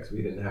ship, right? Because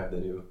we didn't have the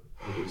new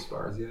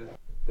spars yet.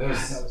 That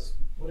was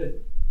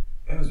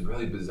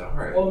really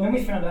bizarre. Well, and then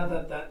we found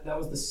out that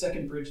was the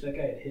second bridge that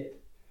guy had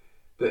hit.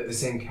 The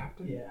same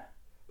captain. Yeah.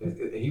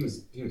 He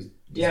was.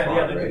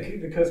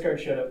 The Coast Guard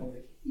showed up and was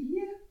like,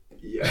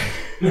 yeah.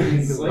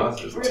 It's like,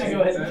 we're gonna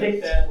go ahead and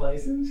take that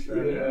license.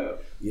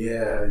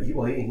 Yeah.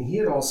 He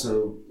had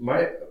also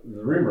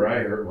the rumor I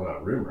heard. Well,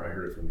 not rumor. I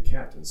heard it from the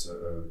captain.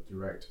 So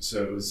direct.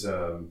 So it was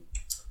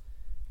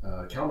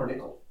Calmer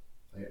Nickel.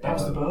 That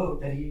was the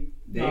boat that he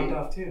knocked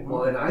off too. Huh?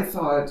 Well, and I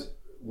thought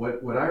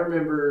what I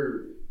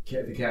remember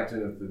the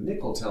captain of the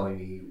Nickel telling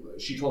me.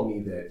 She told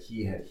me that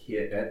he had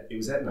hit it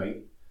was at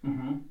night.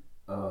 Mm-hmm.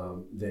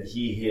 That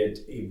he hit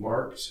a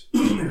marked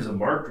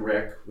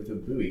wreck with a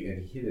buoy,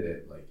 and he hit it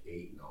at like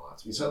 8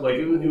 knots. I mean, so like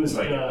it was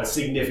like a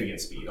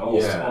significant speed,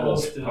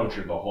 almost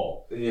punctured the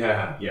hull.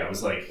 Yeah, it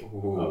was like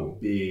a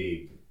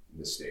big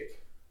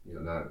mistake.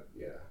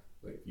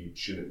 Like you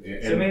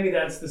shouldn't. So maybe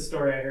that's the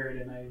story I heard,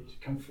 and I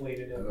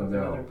conflated it with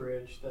another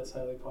bridge. That's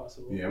highly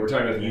possible. Yeah, we're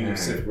talking about the Union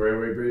Pacific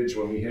Railway Bridge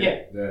when we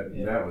hit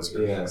that was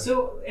good. Yeah.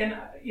 So, and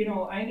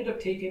I ended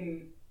up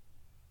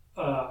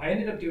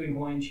doing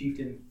Hawaiian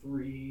Chieftain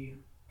 3.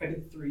 I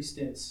did 3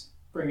 stints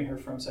bringing her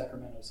from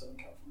Sacramento to Southern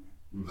California.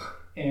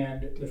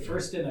 And the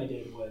first stint I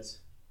did was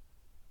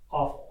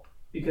awful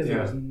because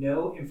there was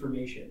no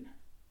information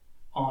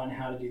on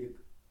how to do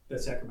the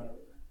Sacramento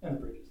River and the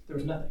bridges. There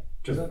was nothing.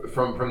 Just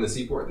from the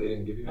seaport, they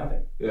didn't give you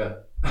nothing. Yeah,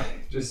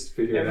 just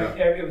figure it out.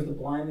 It was the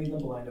blind leading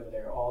the blind over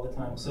there all the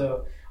time.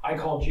 So I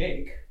called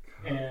Jake,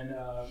 and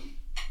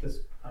this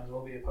might as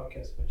well be a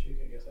podcast about Jake,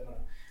 I guess. I don't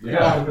know.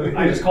 Yeah.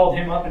 I just called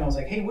him up and I was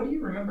like, "Hey, what do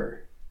you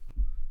remember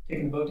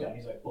taking the boat down?"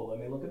 He's like, "Well, let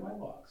me look at my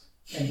logs."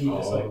 And he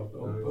just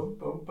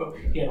boom.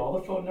 He had all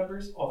the phone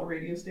numbers, all the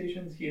radio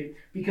stations.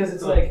 Because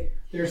it's like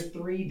there's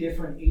 3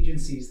 different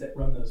agencies that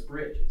run those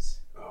bridges.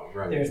 Oh,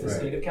 right. There's the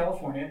state of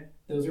California.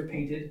 Those are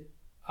painted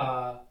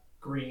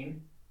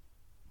green.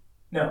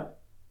 No.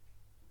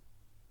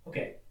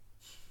 Okay.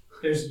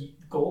 There's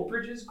gold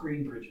bridges,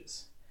 green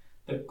bridges.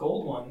 The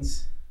gold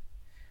ones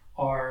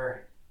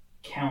are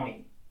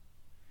county.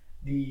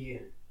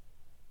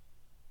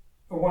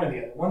 Or one or the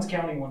other. One's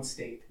county, one's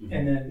state,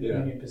 and then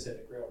Union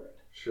Pacific Railroad.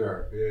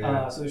 Sure.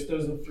 Yeah. So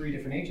those are 3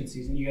 different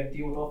agencies, and you got to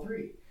deal with all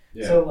 3.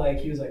 Yeah. So like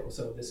he was like, well,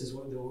 so this is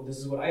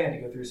what I had to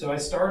go through. So I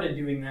started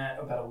doing that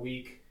about a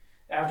week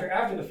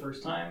after the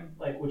first time,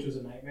 which was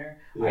a nightmare.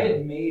 Yeah. I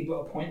had made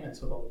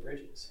appointments with all the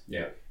bridges.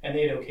 Yeah. And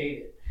they had okayed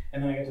it.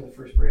 And then I got to the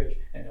first bridge,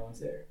 and no one's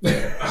there.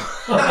 And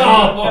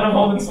I'm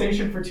holding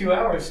station for 2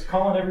 hours,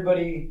 calling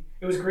everybody.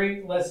 It was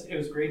great. It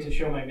was great to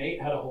show my mate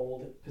how to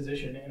hold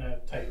position in a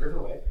tight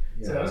riverway.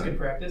 Yeah. So that was good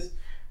practice.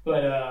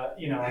 But I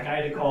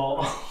had to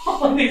call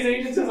all of these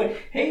agencies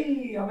like,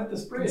 "Hey, I'm at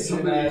this bridge,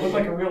 and I look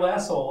like a real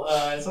asshole.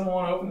 Does someone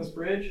want to open this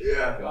bridge?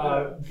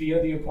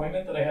 Via the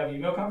appointment that I have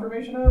email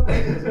confirmation of.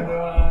 Does anyone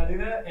want to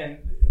do that?" And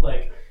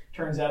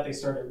turns out they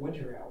started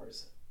winter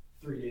hours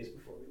 3 days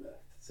before we left.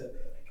 So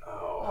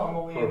I'm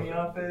only in the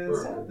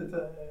office half the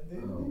time.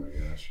 Oh my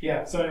gosh.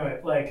 Yeah. So anyway,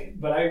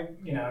 but I,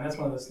 and that's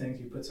one of those things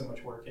you put so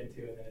much work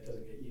into, and then it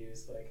doesn't get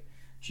used.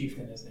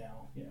 Chieftain is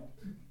now,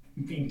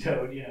 being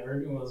towed.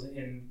 Or was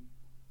in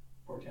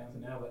Port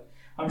Townsend now, but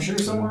I'm sure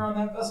somewhere on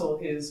that vessel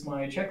is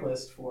my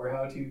checklist for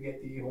how to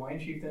get the Hawaiian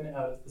Chieftain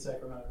out of the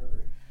Sacramento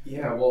River.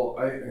 Yeah. Well,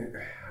 I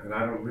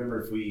don't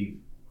remember if we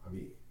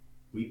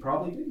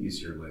probably did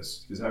use your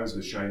list because I was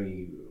with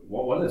Shiny.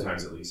 Well, one of the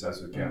times at least I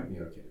was with Captain.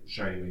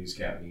 Shiny when he was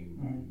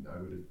captain.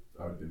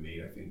 I would have been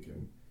made, I think,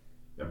 and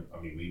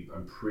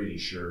I'm pretty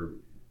sure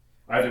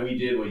either we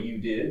did what you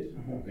did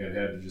and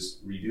had to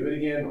just redo it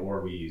again,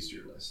 or we used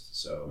your list.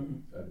 So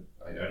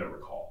I don't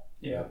recall.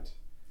 Yeah.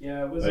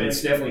 Yeah, it was. But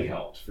it's definitely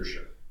helped for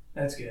sure.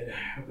 That's good.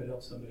 I hope it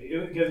helps somebody.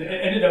 Because it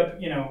ended up,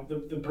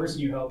 the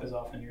person you help is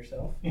often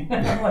yourself.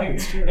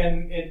 It's true.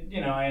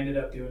 And I ended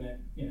up doing it,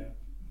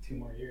 2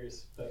 more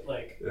years. But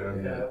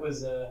it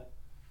was,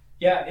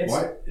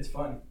 it's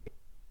fun.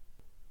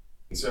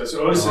 So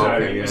Otis and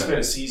I, we spent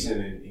a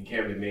season in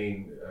Camden,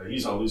 Maine.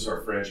 He's on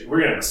Looseheart French. We're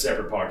gonna have a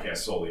separate podcast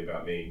solely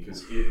about Maine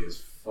because it is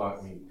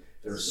fucking.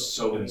 There's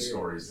so many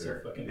stories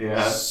there.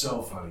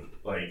 So funny.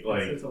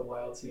 It's a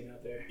wild scene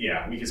out there.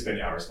 Yeah, we could spend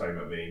hours talking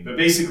about Maine, but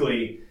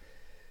basically,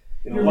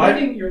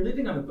 you're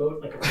living on the boat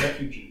like a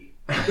refugee.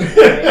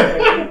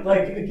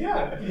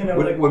 Yeah, you know,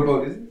 what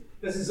boat is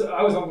it?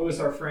 I was on Louis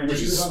Our Friend. Which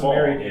She is was on small, the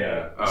Mary Day.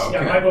 yeah. Oh,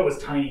 okay. Yeah, my boat was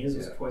tiny. His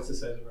was Yeah. twice the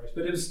size of ours,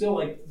 but it was still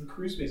like the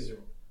cruise spaces are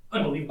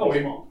unbelievably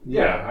Oh, small.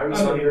 Yeah, I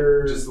was Oh,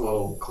 under. Just a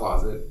little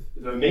closet.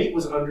 The mate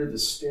was under the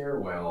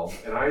stairwell,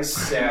 and I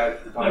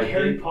sat by Like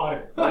Harry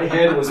Potter. My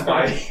head was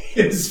by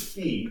his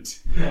feet,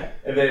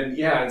 and then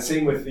and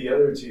same with the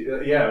other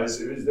two. It was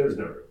there was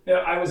no room. Yeah,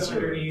 I was Sure.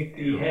 underneath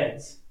the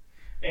heads.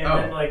 And Oh,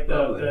 then like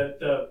lovely.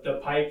 the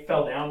pipe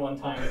fell down one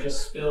time and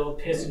just spilled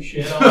piss and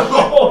shit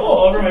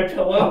all over my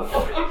pillow.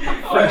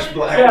 Fresh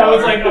black Yeah,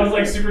 water. I was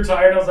like super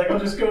tired. I was like, I'll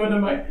just go into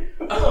my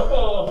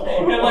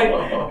and like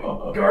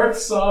Garth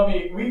saw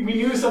me. We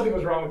knew something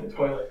was wrong with the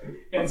toilet.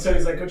 And so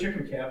he's like, go check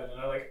your cabin.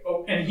 And I'm like,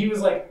 oh, and he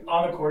was like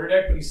on the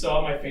quarterdeck, but he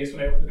saw my face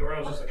when I opened the door. I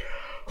was just like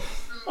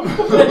and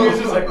he was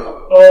just like,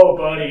 oh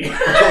buddy.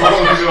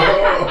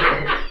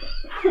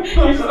 He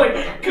was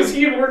like, because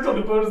he had worked on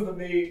the boat as the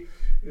mate.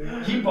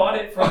 He bought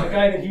it from the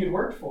guy that he had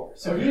worked for.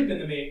 So he had been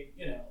the mate,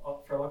 you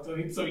know, for a long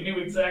time. So he knew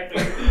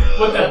exactly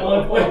what that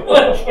looked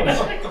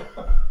like.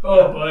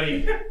 Oh,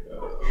 buddy.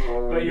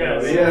 But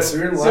yeah, So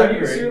you're in the so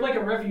library. you're like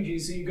a refugee,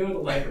 so you go to the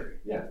library.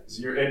 Yeah,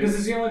 so you're Because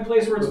it's the only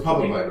place where it's The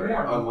public fucking library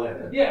warm. on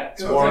land. Yeah,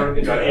 'cause It's warm,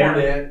 it's got warm.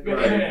 internet, Got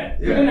right. internet.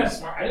 Yeah. You didn't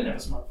have I didn't have a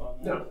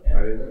smartphone. No, Yeah.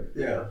 I didn't know.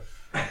 Yeah.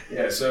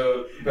 Yeah,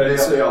 so but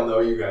They all know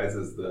you guys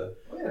as the.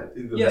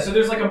 Yeah, so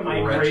there's like a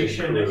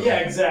migration. Wretched crew. Yeah,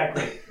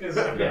 exactly.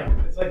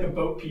 It's like the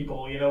boat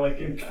people, you know,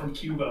 from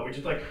Cuba, we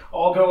just like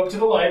all go up to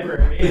the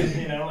library and,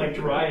 you know, like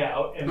dry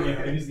out and, you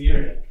know, use the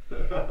internet.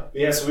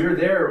 Yeah, so we were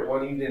there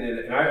one evening,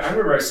 and I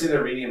remember I was sitting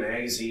there reading a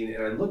magazine,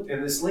 and I looked,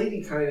 and this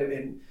lady kind of,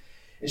 and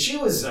she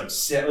was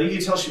upset. Like, you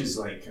could tell she was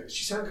like,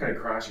 she sounded kind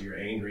of crotchety or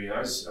angry.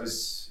 And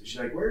she's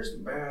like, "Where's the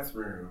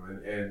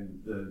bathroom?"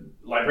 And the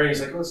librarian's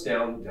like, "Oh, it's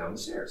down the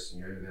stairs."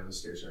 And you're down the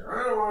stairs. Like,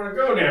 I don't want to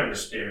go down the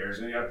stairs.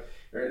 And you know,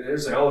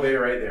 there's an elevator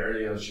right there.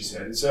 You know, she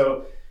said. And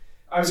so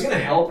I was gonna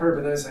help her,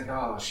 but then I was like,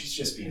 "Oh, she's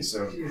just being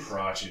so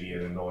crotchety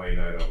and annoying.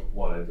 I don't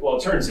want to." Well,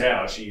 it turns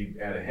out she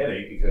had a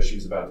headache because she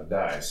was about to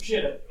die. She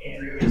had an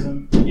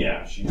aneurysm.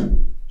 Yeah, she was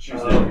She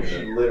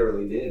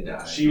literally did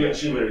die. She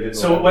literally did.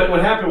 So what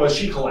happened was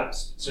she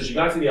collapsed. So she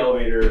got to the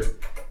elevator,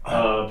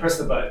 pressed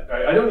the button.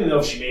 I don't even know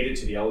if she made it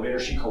to the elevator.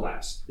 She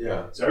collapsed.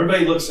 Yeah. So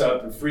everybody looks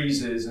up and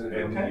freezes, and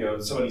Okay. you know,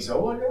 somebody said,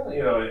 "Oh my God,"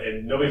 you know,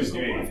 and nobody was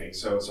doing anything.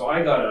 So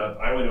I got up,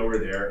 I went over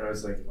there, and I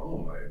was like, "Oh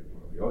my,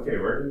 okay,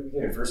 where do we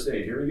begin? First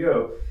aid, here we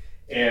go."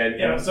 And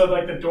Yeah, so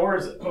like the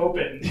doors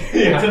open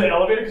Yeah. to the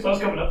elevator because I was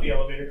coming up the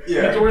elevator.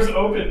 Yeah. The doors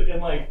open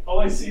and like all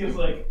I see is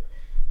like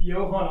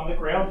Johan on the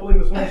ground pulling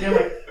this one down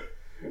like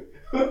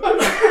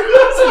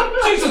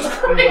Jesus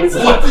Christ!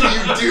 What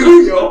did you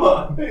do,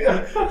 Johan?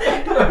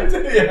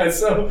 yeah,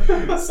 so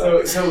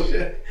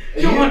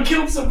Johan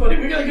killed somebody.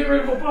 We gotta get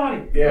rid of a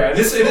body. yeah,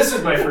 this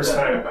is my first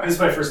time. This is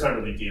my first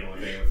time really dealing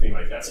with anything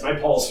like that. So my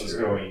pulse was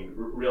going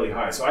really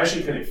high. So I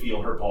actually couldn't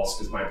feel her pulse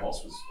because my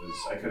pulse was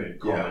I couldn't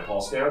calm my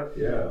pulse down.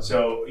 Yeah.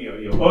 So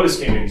you know, Otis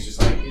came in. He's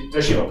just like,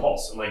 "Does she have a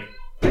pulse?" I'm like,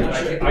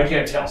 I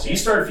can't tell. So you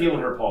started feeling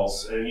her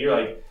pulse, and you're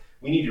like,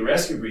 "We need your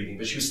rescue breathing,"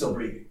 but she was still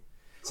breathing.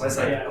 So I was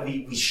like, Yeah.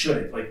 we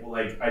shouldn't.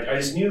 I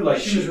just knew like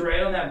She was right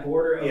on that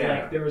border of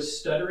Yeah. like there was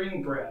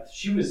stuttering breath.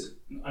 She was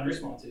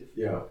unresponsive.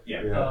 Yeah.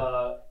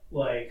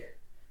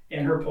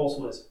 And her pulse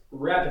was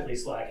rapidly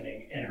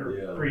slackening, and her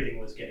Yeah. breathing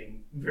was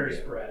getting very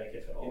sporadic,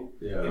 if at all.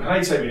 In Yeah.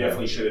 hindsight, we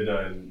definitely should have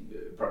done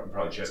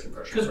probably chest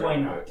compression. 'Cause why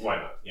not? Why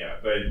not? Yeah,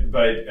 but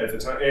at the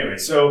time, anyway.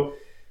 So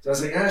I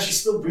was like, she's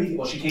still breathing.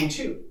 Well, she came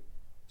to.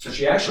 So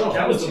she actually.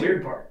 That was the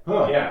weird part.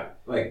 Huh. Yeah.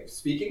 Like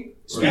speaking?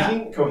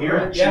 Speaking,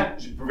 coherent, Yeah.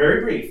 she,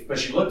 very brief, but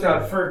she looked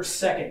up. For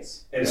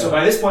seconds. And so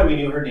by this point, we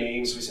knew her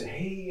name. So we said,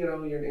 "Hey, you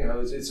know,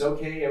 it's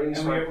okay, everything's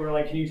And fine." we were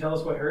like, can you tell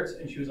us what hurts?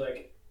 And she was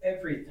like,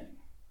 everything.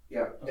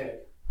 Yeah. I was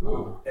like,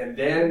 Ooh. And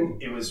then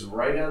it was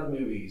right out of the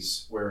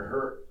movies where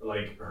her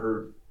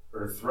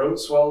throat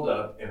swelled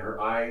up and her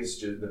eyes,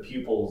 the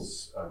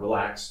pupils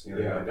relaxed, you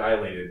know, Yeah.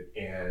 dilated,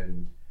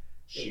 and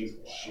she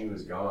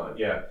was gone.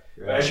 Yeah.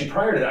 Yeah. But actually,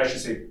 prior to that, I should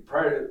say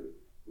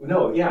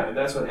and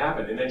that's what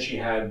happened. And then she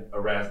had the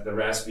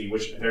raspy,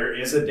 which there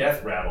is a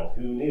death rattle.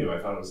 Who knew? I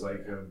thought it was like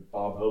a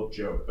Bob Hope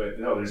joke, but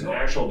no, there's an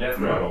actual death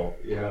rattle,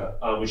 Yeah.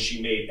 which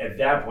she made. At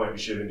that point, we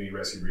should have been doing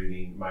rescue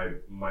breathing.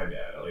 My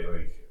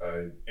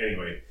bad.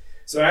 Anyway.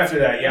 So after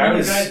that,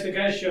 the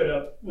guys showed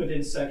up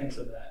within seconds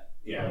of that.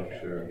 Yeah, Oh,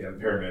 sure. yeah, the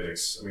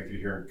paramedics. I mean, if you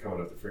hear them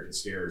coming up the freaking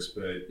stairs,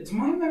 but It's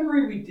my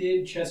memory we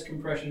did chest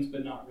compressions,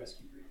 but not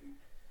rescue breathing.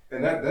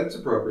 And that's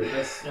appropriate.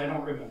 I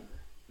don't remember.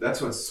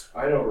 That's what's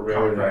I don't remember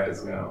common that.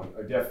 practice now.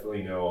 I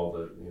definitely know all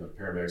the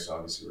paramedics.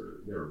 Obviously,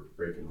 they were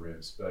breaking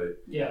ribs, but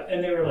Yeah,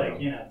 and they were like,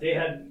 they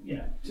had,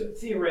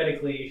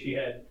 theoretically she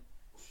had,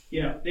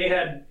 they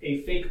had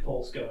a fake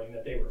pulse going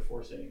that they were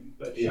forcing,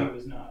 but she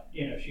was not,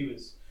 she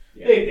was,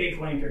 they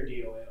claimed her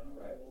DOA on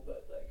arrival,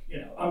 but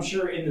I'm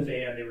sure in the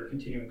van they were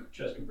continuing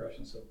chest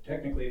compression, so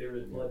technically there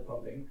was blood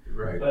pumping,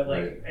 right. but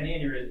right. an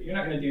aneurysm, you're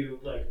not going to do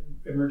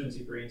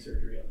emergency brain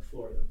surgery on the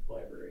floor of the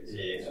library. So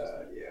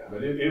Yeah.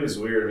 But it was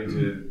weird. I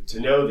mean, to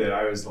know that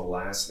I was the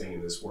last thing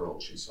in this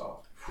world she saw.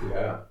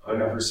 Yeah.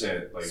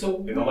 100%. Like, So-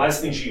 and the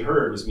last thing she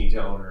heard was me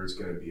telling her it's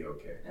going to be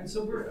okay. And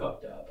so we're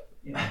fucked up.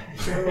 You know?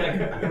 So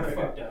we're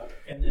fucked up.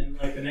 And then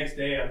like the next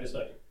day, I'm just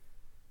like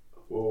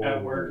Whoa.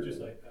 at work, just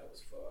like that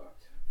was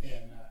fucked.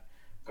 And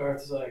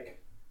Garth's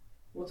like,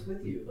 "What's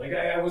with you?" Like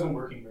I wasn't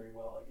working very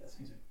well, I guess.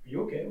 He's like, "Are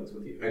you okay? What's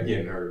with you?" I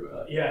hadn't heard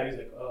about it. Yeah, he's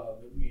like,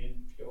 me and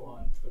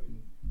Johan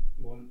fucking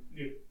one.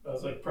 I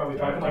was like probably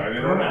talking like Died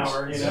in room arms.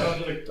 hour, you know,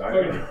 just like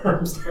Died in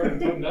arms.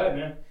 fucking died,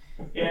 man.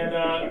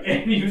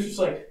 And he was just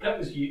like, that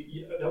was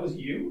you. That was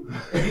you.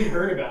 And he'd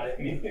heard about it.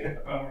 And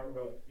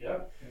we're like, yeah.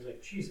 And he was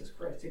like, Jesus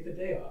Christ, take the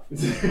day off. And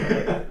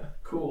I'm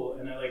like, cool.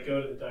 And I like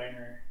go to the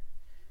diner,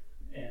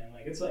 and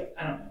like it's like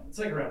I don't know, it's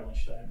like around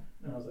lunchtime,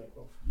 and I was like,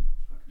 well,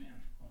 fuck, man,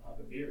 I'll have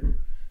a beer.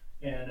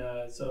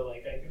 And so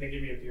like they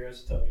give me a beer. I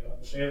was telling you,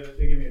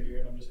 they give me a beer,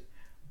 and I'm just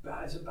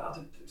like, it's about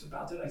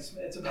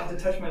to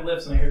touch my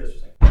lips, and I hear this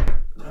just like,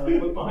 I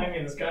like look behind me,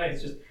 and this guy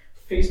is just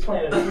face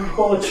planted a huge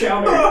bowl of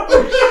chowder,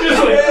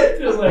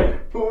 just like,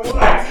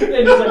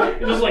 and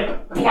just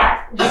like,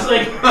 black, just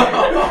like,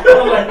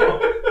 I'm like,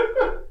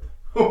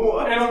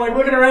 What? and I'm like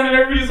looking around, and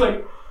everybody's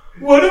like,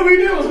 what do we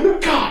do? I was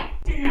like, God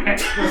damn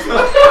it.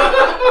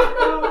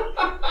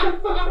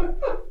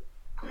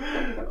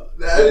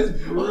 That is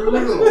brutal.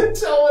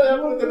 Tell what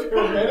happened to the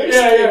paramedics.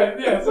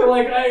 Yeah. So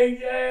like I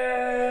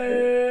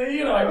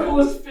pull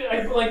his,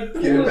 Get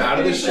him out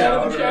of the face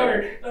out of the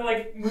shower. shower. And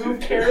like move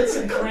carrots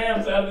and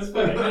clams out of his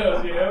fucking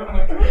nose, you know? I'm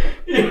like,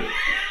 yeah.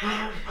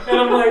 And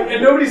I'm like,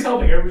 and nobody's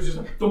helping. Everybody's just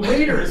like, the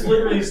waiter is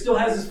literally still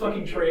has his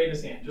fucking tray in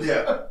his hand. Just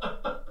Yeah.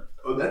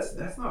 Oh, that's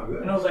not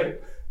good. And I was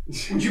like,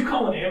 would you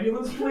call an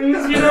ambulance, please?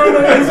 You know?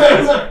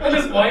 And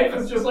his wife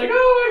was just like,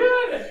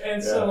 oh my God.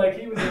 And so like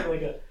he was in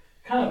like a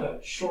kind of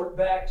a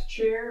short-backed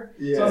chair.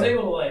 Yeah. So I was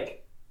able to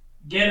like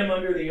get him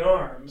under the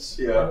arms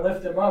Yeah. and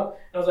lift him up.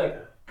 And I was like,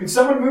 could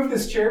someone move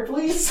this chair,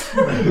 please?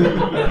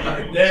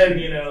 And then,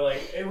 you know,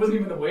 like it wasn't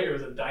even the waiter, it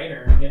was a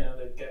diner, you know,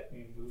 that got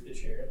me moved the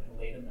chair and I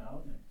laid him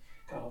out and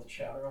got all the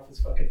chowder off his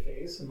fucking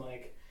face. And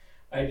like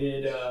I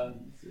did,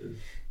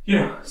 you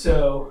know,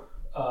 so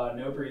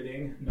no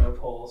breathing, no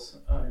pulse,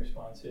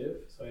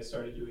 unresponsive. So I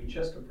started doing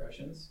chest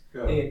compressions.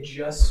 Yeah. They had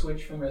just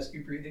switched from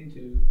rescue breathing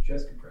to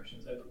chest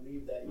compressions, I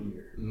believe, that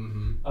year.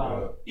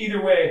 Mm-hmm.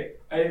 Either way,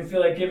 I didn't feel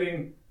like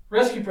giving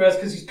rescue breaths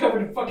because he's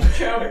covered in fucking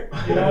chowder.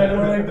 You know,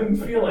 I didn't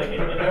feel like it,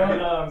 you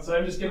know? So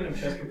I'm just giving him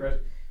chest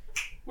compressions.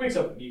 Wakes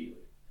up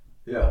immediately.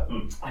 Yeah.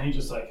 And he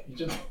just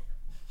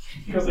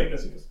he goes like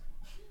this. He goes,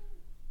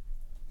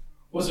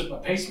 was it my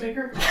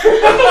pacemaker?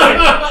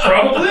 Like,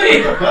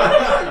 probably.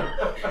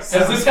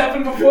 Has this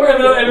happened before?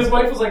 And his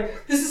wife was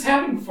like, this has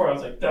happened before. I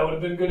was like, that would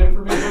have been good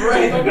information.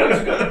 Right.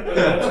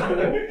 That's cool.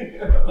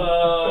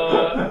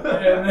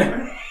 And then,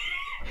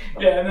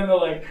 and then they're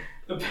like,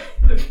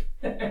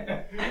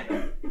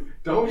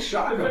 Don't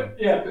shock him.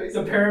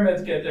 the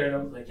paramedics get there, and I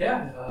was like,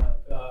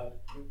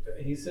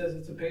 he says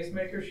it's a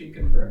pacemaker. She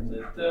confirms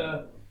it.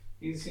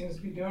 He seems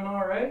to be doing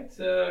all right.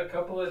 A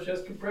couple of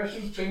chest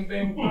compressions, bing,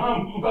 bing,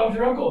 Bob's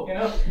your uncle, you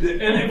know?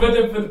 But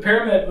the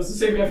paramedic was the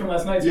same guy from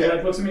last night, so he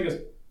like looks at me and goes,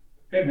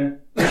 hey, man.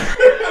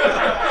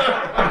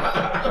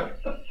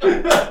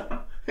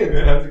 Hey,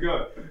 man, how's it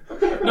going?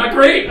 Not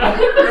great. And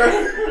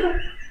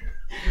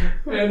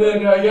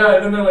then,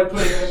 and then they're like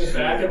putting him in his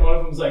back, and one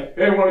of them's like,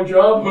 hey, want a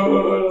job? And I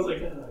was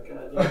like, oh,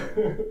 God.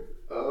 Yeah.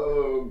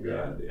 Oh,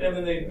 God. And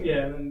then and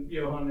then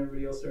Johan and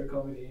everybody else started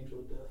calling me the angel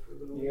of death for a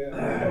little while.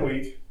 Yeah, a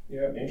week.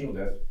 Yeah, angel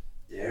death.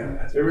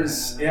 Yeah. There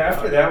was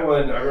after that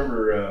one. I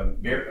remember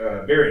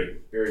Barry.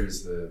 Barry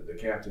was the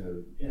captain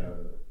of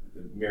the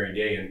Merry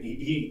Day, and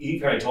he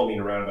kind of told me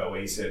in a roundabout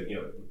way. He said, you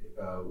know,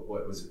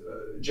 what was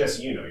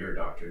Jesse? You know, you're a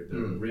doctor. The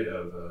writ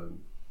of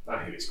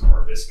not habeas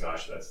corpus.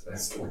 Gosh,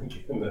 that's the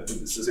link in the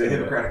system. The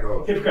Hippocratic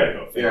Oath. Hippocratic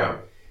Oath. Yeah.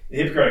 The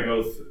Hippocratic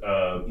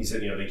Oath. He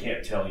said, you know, they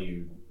can't tell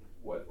you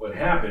what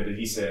happened, but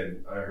he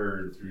said, I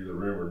heard through the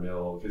rumor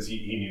mill, because he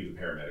knew the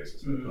paramedics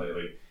and stuff.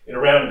 Like in a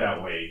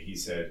roundabout way, he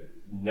said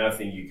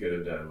nothing you could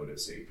have done would have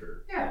saved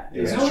her. Yeah, He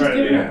was no just one's trying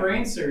to giving a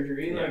brain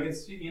surgery. Yeah. Like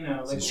it's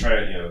like So he's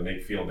trying to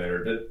make feel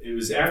better. But it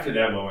was after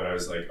that moment I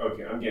was like,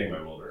 okay, I'm getting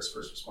my wilderness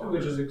first responder.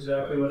 which is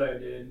exactly what I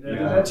did. You did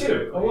that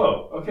too. Oh,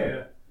 whoa.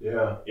 Okay.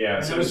 Yeah. Yeah.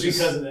 And So it was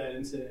because of that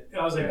incident.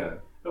 I was like, Yeah.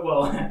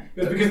 well, it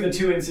was because of the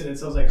two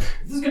incidents. I was like,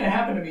 this is going to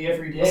happen to me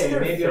every day. Wasn't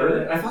there a Maybe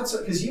third? I thought so,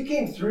 because you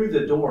came through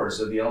the doors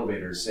of the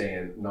elevator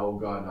saying, no,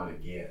 God, not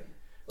again.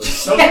 Like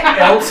something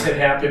else had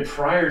happened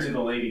prior to the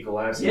lady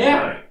collapsing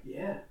at night.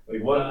 Yeah.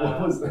 Like, what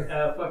was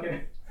that?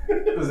 Fucking.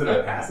 Was it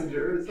a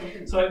passenger or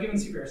something? So I've given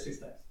CPR 6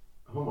 times.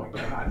 Oh, my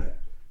God.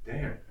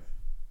 Damn.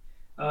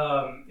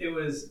 It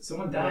was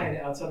someone died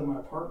outside of my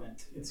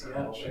apartment in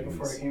Seattle right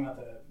before I came out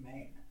to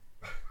Maine.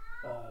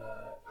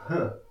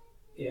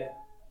 Yeah.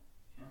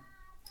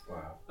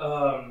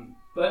 Wow.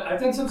 But I've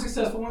done some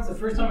successful ones. The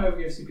first time I ever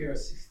gave CPR, I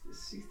was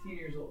 16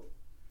 years old.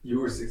 You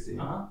were 16?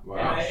 Uh-huh.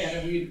 Wow.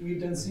 And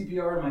we'd done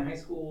CPR in my high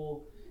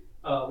school.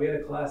 We had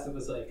a class that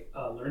was like,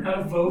 learn how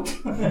to vote,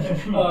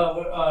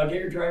 get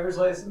your driver's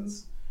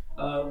license,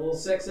 little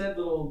sex ed,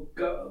 little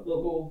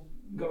local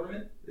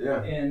government,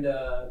 Yeah. and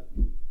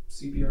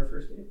CPR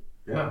first aid.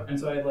 Yeah. And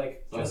so I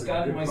like That's just a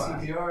gotten good my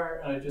class.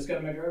 CPR, and I just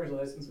got my driver's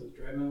license. I was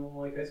driving my little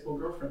like high school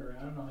girlfriend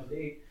around on a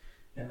date,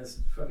 and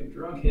this fucking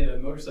drunk hit a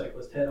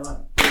motorcyclist head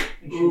on,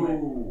 and she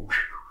went.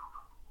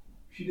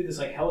 She did this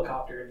like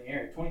helicopter in the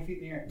air, 20 feet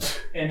in the air,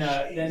 and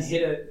then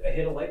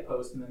hit a light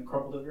post and then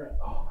crumpled to the ground.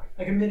 Oh my.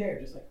 Like in midair,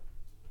 just like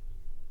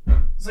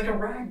it's like a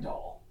rag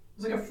doll.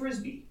 It was like a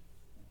frisbee.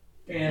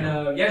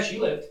 And yeah, she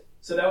lived.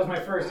 So that was my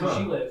first, and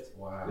she lived.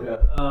 Wow.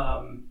 Yeah.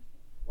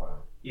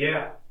 Wow.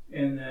 Yeah,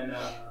 and then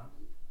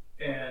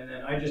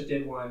I just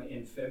did one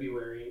in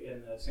February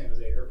in the San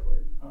Jose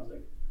airport. I was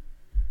like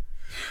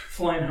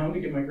flying home to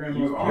get my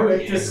grandma's You are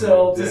Buick to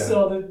sell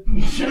the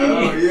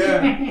Oh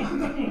yeah.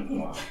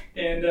 Wow.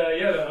 And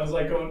yeah, I was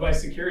like going by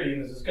security,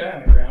 and there's this guy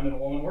on the ground and a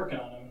woman working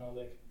on him, and I was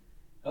like,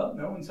 oh,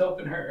 no one's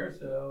helping her,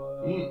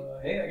 so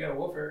hey, I got a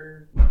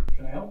woofer.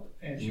 Can I help?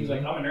 And she was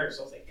like, I'm a nurse.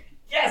 I was like,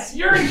 yes,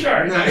 you're in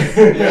charge. Nice.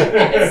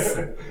 Yes.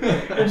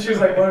 And she was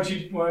like, why don't you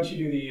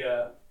do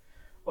the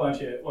why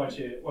don't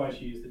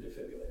you use the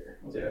defibrillator?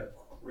 I was like,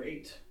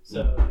 great.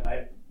 So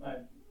I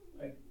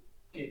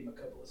gave him a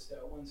couple of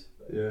stout ones.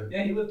 But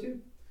yeah, he lived too.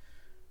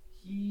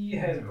 He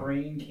has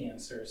brain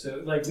cancer.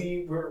 So like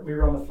we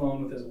were on the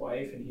phone with his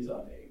wife, and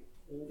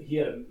he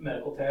had a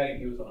medical tag, and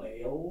he was on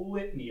a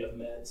litany of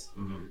meds.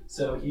 Mm-hmm.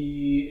 So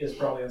he is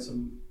probably on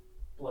some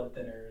blood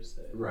thinners,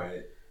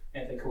 Right.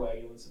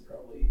 anticoagulants, and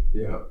probably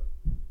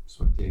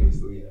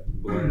Spontaneously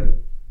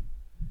blood.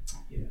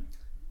 yeah.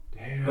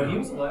 Damn. But he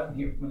was alive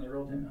when they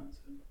rolled him out.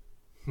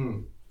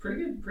 So.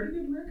 Pretty good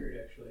record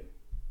actually.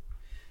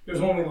 There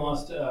was one we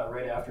lost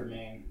right after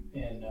Maine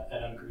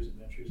at Uncruise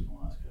Adventures in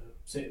Alaska.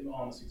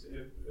 Almost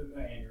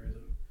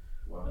aneurysm.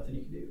 Wow. Nothing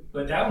you can do.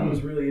 But that one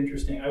was really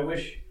interesting.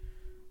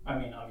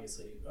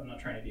 Obviously, I'm not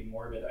trying to be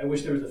morbid. I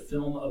wish there was a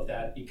film of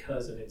that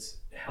because of its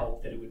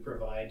help that it would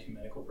provide to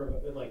medical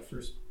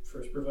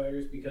first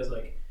providers, because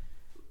like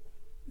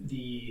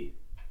the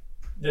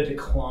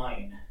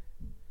decline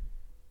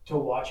to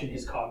watch in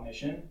his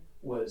cognition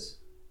was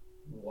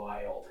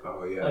wild.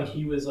 Oh yeah. Like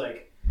he was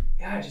like,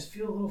 yeah, I just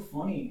feel a little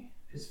funny.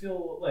 I just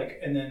feel like,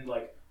 and then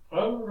like,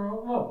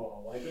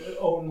 like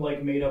own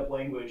like made up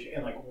language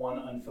and like one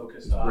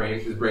unfocused eye.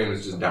 His brain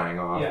was just dying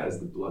off as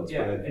the blood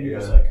spread. And you're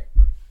just like,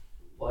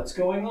 what's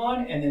going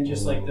on? And then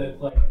just like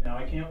now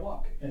I can't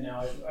walk, and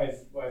now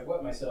I've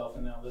wet myself,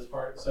 and now this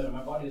side of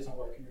my body doesn't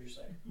work, and you're just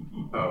like,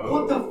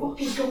 what the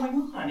fuck is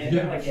going on?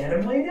 And like, get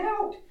him laid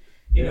out,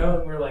 you know?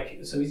 And we're like,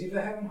 so he's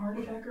either having a heart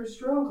attack or a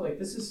stroke. Like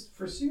this is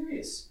for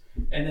serious.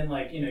 And then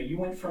like, you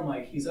went from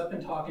like he's up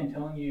and talking,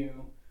 telling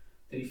you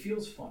that he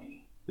feels funny.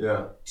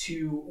 Yeah.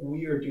 To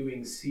we are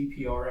doing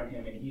CPR on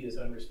him and he is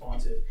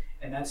unresponsive,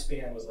 and that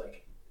span was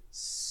like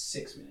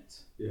 6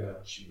 minutes. Yeah.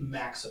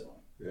 Maximum.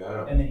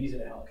 Yeah. And then he's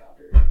in a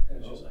helicopter, and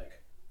it's just like,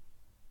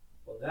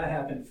 well, that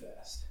happened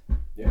fast.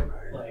 Yeah.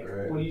 Like,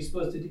 what are you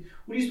supposed to do?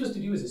 What are you supposed to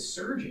do as a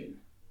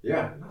surgeon?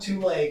 Yeah. To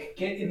like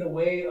get in the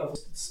way of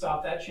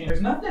stop that chain?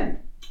 There's nothing.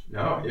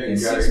 No. Yeah. In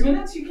 6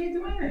 minutes, you can't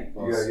do anything.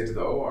 You gotta get to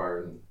the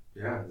OR, and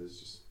there's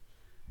just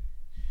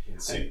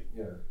Insane.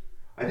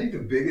 I think the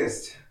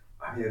biggest.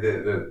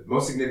 The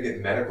most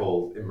significant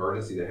medical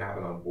emergency that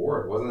happened on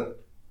board wasn't.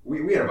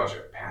 We had a bunch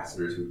of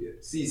passengers who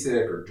get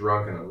seasick or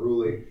drunk and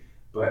unruly,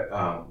 but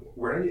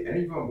were any of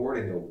you on board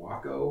in the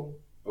Waco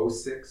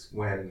 06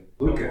 when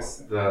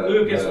Lucas,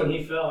 when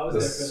he fell, I was the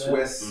there for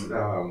that.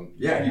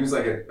 Swiss, he was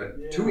like a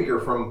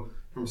 2-weeker from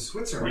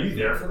Switzerland. Were you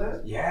there for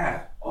that?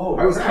 Yeah. Oh,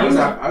 I was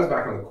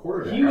back on the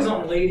quarterdeck. He was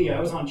on Lady, I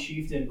was on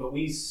Chieftain, but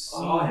we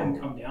saw him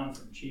come down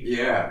from Chieftain.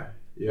 Yeah.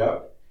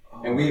 Yep.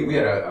 And we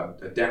had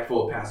a deck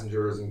full of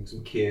passengers and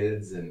some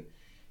kids, and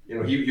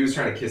he was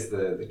trying to kiss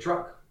the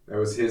truck. That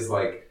was his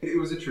it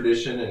was a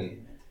tradition,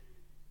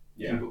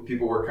 and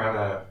people were kind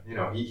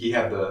of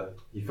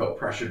he felt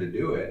pressure to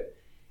do it.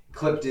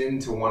 Clipped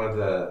into one of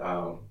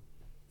the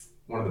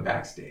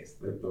backstays,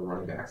 the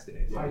running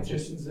backstays. High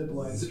tension zip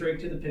line straight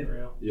to the pin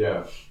rail.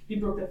 Yeah. He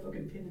broke that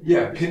fucking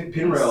pin.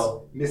 Pin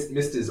rail missed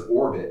his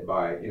orbit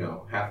by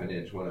half an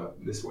inch, went up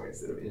this way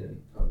instead of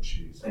in. Oh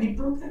jeez. And he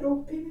broke that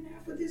old pin in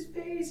half with his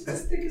face. It's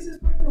as thick as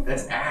his microphone.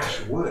 That's ash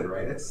wood,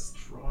 right? That's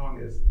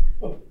strong as.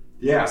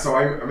 Yeah. So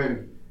I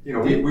mean,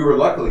 we were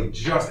luckily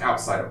just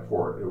outside of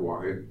port.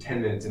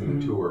 10 minutes into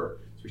the tour,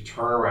 so we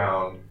turn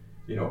around,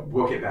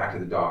 book it back to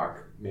the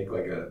dock, make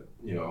like a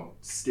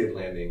skid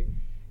landing.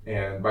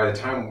 And by the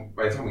time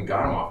we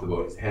got him off the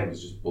boat, his head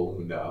was just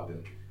ballooned up,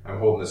 and I'm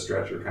holding the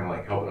stretcher, kind of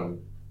like helping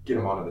him get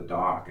him onto the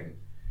dock, and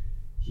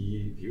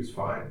he was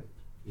fine.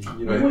 They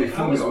flew him to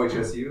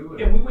OHSU.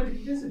 Yeah, we went to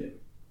visit him.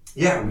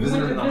 Yeah, we went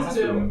visited to him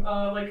visit him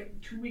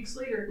like 2 weeks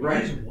later.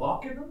 Right. He's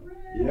walking around.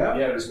 Yeah.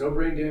 Yeah, there's no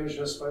brain damage,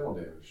 no spinal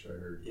damage, I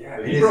heard. Yeah.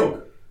 But he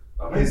broke.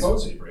 How many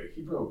bones did he break?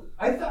 He broke.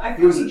 I thought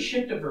he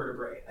chipped a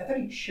vertebrae.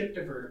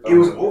 It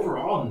was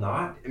overall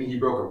not. I mean, he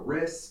broke a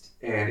wrist,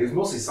 and it was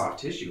mostly soft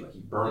tissue. Like he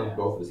burned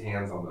both of his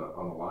hands on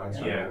the lines.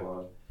 Yeah.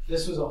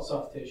 This was all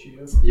soft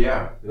tissue.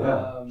 Yeah.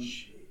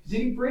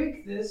 Did he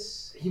break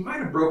this? He might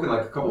have broken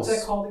like a couple What's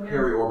that called again?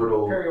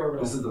 periorbital. Periorbital.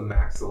 This is the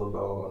maxilla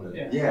bone.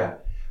 Yeah.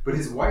 But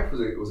his wife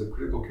was a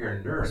critical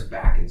care nurse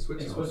back in In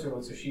Switzerland.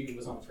 Switzerland, so she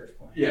was on the first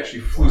plane. Yeah, she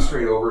flew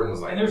straight over and was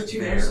like, And there's 2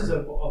 there. nurses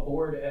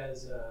aboard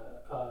as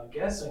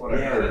guests.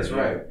 Yeah, that's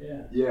right.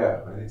 Yeah.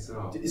 Yeah, I think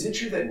so. Is it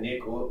true that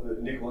Nick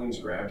Williams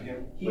grabbed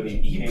him when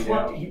He came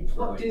plucked down?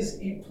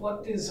 he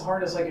plucked his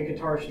harness like a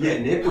guitar string. Yeah,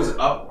 Nick was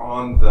up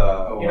on the.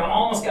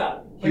 Almost got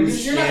it. He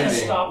was you're not going to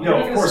standing. stop. No, You're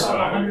of not course gonna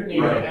stop not. 180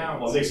 Right.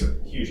 pounds. Well, Nick's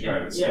a huge guy,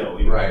 but Yeah.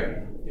 still. Right.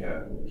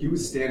 Yeah. He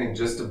was standing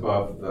just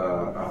above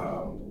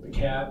The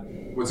cab.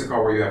 what's it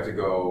called where you have to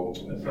go?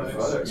 The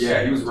buttocks.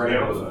 Yeah, he was right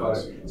Yeah, above the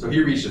buttocks. buttocks. So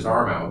he reached his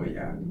arm out, but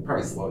yeah,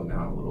 probably slowed him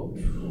down a little.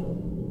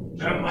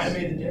 That might have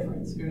made the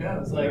difference. Who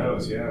knows? Like, Who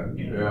knows? Yeah.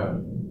 Yeah.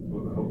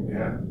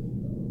 Yeah.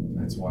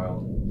 That's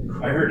wild.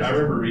 I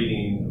remember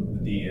reading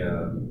the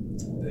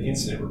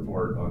incident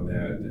report on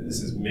that.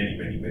 This is many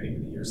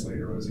years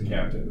later. I was a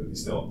captain, but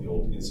still the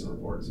old incident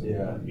reports.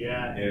 Yeah.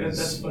 Yeah, It was-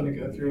 that's fun to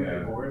go through yeah. on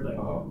the board. Like,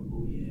 Oh.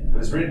 yeah. It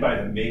was written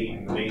by the mate,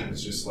 and the mate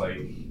was just like,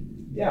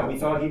 yeah, we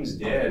thought he was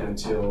dead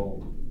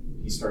until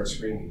he started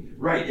screaming.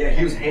 Right, yeah,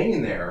 he was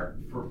hanging there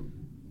for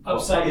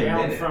Upside probably a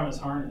down minute. from his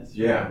harness.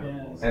 Yeah.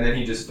 Yeah. And then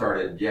he just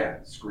started,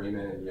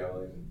 screaming and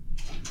yelling.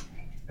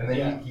 And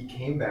then he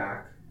came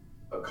back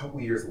a couple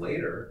years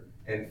later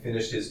and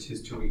finished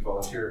his 2-week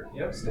volunteer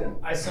stint.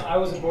 I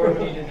was aboard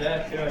when he did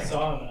that too. I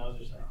saw him and I was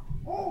just like,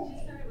 oh,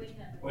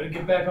 way to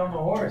get back on the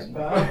horse,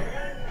 pal.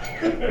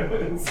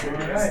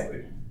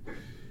 Seriously.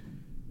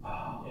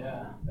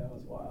 Yeah, that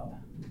was wild.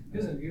 He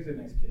was a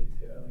nice kid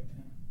too. I liked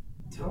him.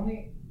 Tell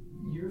me,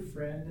 your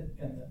friend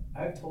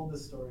I've told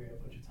this story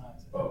a bunch of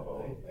times.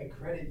 I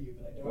credit you,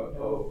 but I don't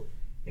know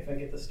if I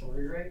get the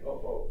story right.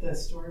 The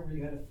story where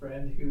you had a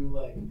friend who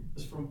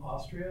was from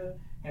Austria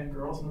and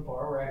girls in the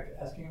bar were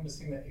asking him to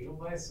sing the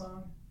Edelweiss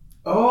song.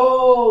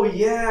 Oh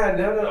yeah,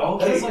 no,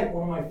 okay. That is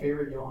one of my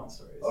favorite Johann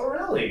stories. Oh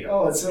really?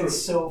 Oh, it's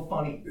so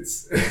funny.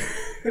 It's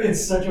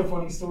It's such a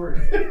funny story.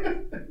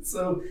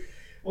 So,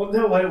 well,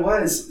 no, what it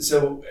was.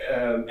 So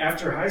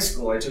after high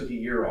school, I took a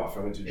year off.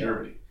 I went to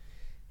Germany,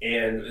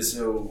 and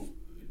so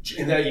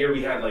in that year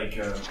we had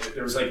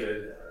there was I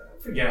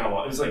forget how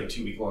long. It was like a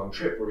 2-week long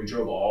trip where we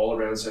drove all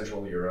around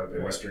Central Europe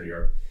and Western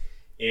Europe,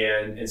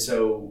 and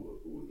so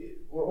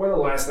one of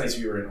the last nights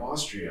we were in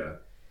Austria,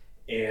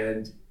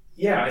 and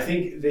yeah, I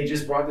think they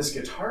just brought this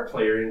guitar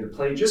player in to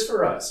play just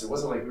for us. It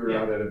wasn't like we were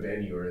out at a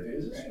venue or anything. It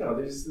was just,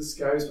 there's this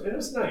guy who's, and it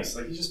was nice.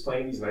 Like he's just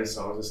playing these nice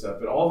songs and stuff.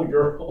 But all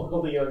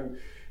the young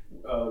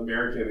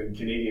American and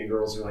Canadian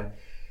girls are like,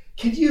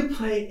 "Can you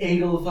play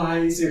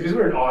Edelweiss?" Because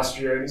we're in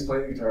Austria and he's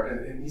playing the guitar,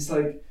 and he's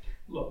like,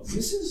 "Look,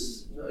 this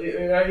is."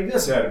 And I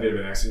guess I had a bit of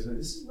an accent. He's like,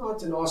 "This is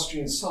not an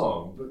Austrian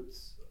song, but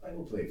I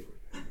will play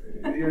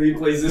for you." He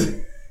plays this.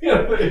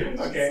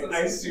 Okay,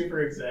 I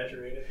super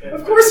exaggerated that.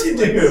 Of course you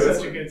do. It's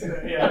such a good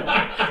story.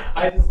 Yeah,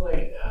 I just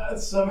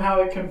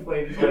somehow it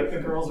conflated the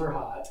girls are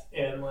hot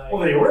and Well,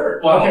 they were.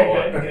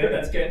 Okay, good,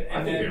 that's good.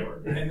 And I think then, they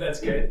were. and that's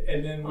good.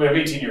 And then I'm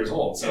 18 years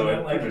old, so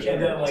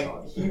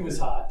he was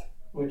hot,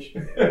 which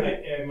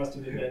I must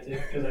have been that too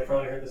because I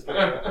probably heard the story.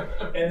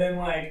 And then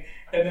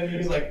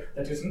he's like,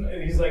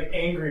 he's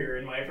angrier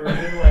in my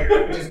version,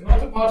 it is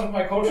not a part of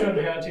my culture and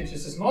heritage.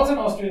 This is not an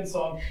Austrian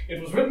song. It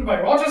was written by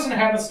Rodgers and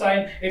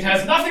Hammerstein. It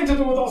has nothing to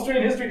do with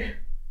Austrian history,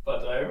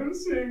 but I will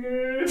sing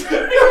it.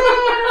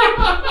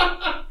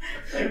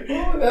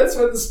 Oh, that's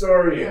what the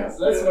story is.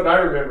 That's what I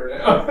remember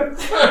now.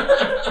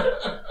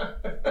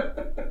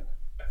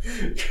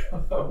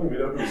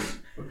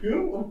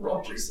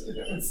 Rodgers and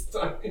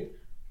Hammerstein.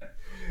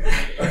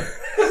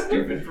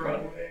 Stupid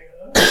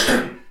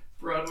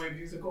Broadway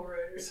musical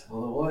writers.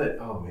 Well, what?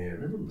 Oh man,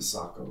 remember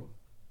Masako?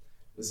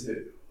 Was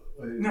it?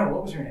 No,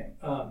 what was her name?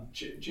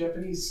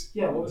 Japanese.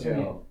 Yeah, what was her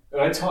name?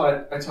 And I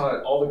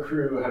taught all the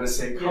crew how to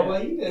say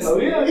kawaii desu. Oh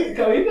yeah,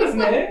 kawaii desu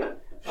ne.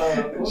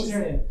 What was her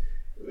name?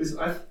 It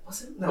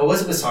wasn't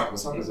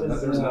Masako.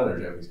 There was another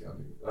Japanese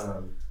company.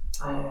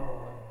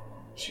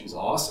 She was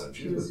awesome.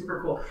 She was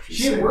super cool.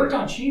 She had worked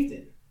on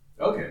Chieftain.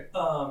 Okay.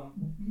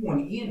 When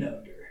Ian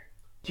owned her.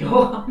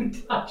 Johann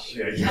touched.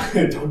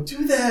 Yeah, don't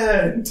do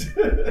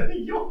that.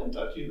 Johann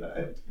touched you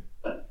that.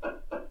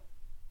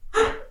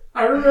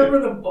 I remember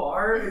the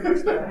bar in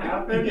which that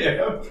happened.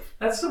 Yeah.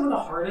 That's some of the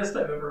hardest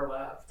I've ever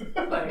laughed.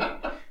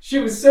 She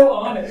was so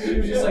honest. She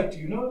was just like, "Do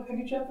you know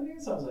any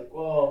Japanese?" I was like,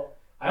 "Well,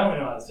 I only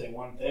know how to say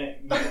one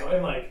thing."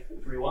 And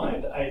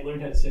rewind. I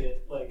learned how to say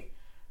it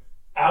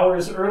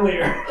hours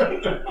earlier.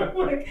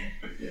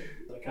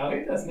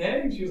 Kawaii desu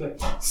ne? And she was like,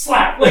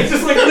 slap!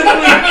 Just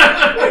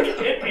literally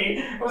hit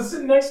me. I was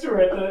sitting next to her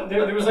at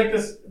there was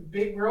this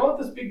big, we're all at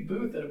this big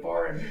booth at a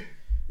bar, and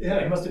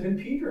it must have been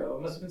Pedro.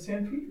 It must have been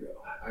San Pedro.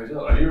 I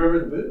don't. I do remember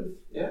the booth.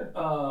 Yeah.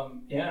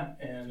 Yeah,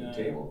 and the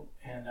table.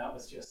 And that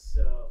was just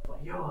so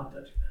funny. Yo, I'm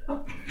touching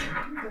that.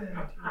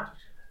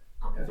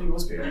 I think it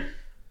was Pedro.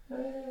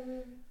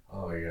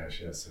 Oh my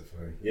gosh, that's so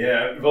funny.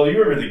 Yeah. Well, you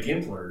remember the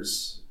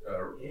Gimplers?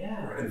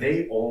 Yeah.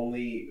 They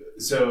only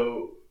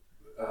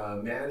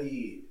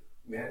Maddie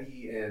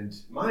and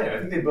Maya, I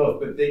think they both,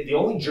 but the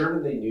only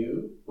German they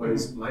knew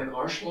was mein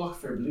Arschloch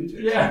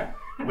verblutet. Yeah.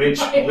 Which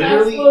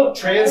literally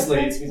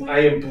translates means I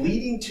am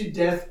bleeding to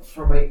death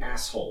from my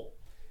asshole.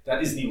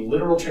 That is the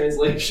literal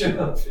translation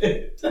of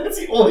it. That's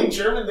the only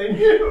German they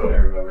knew. I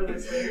remember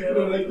this thing. And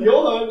I'm like,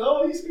 Johann,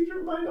 oh, you speak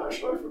German? I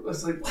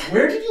was like,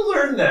 where did you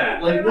learn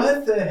that? Like,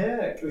 what the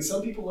heck? Like,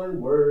 some people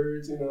learn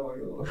words, you know,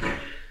 like, oh.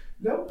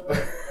 Nope.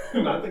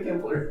 Not the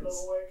Gimplers.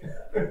 Oh my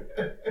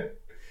god.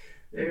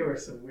 They were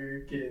some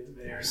weird kids,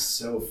 man. They're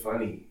so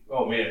funny.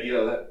 Oh man, you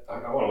know that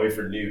I want to wait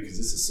for Newt because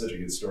this is such a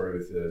good story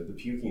with the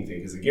puking thing.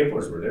 Because the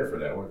Gimplers were there for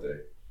that, weren't they?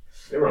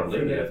 They were on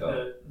Lady, I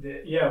thought.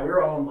 Yeah, we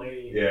were all on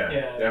Lady.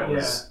 Yeah,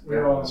 we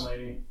were all on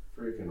Lady.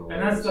 Freaking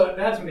hilarious. And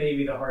that's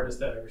maybe the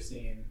hardest I've ever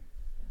seen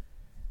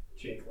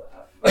Jake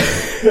laugh.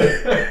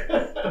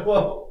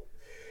 Well,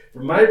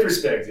 from my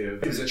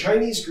perspective, it was a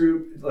Chinese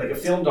group, like a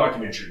film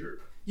documentary group.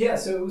 Yeah,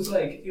 so it was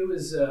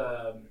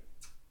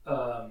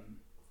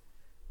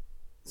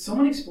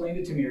someone explained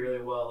it to me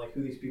really well, like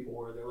who these people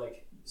were. They're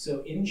like,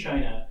 so in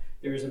China,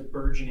 there is a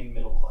burgeoning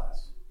middle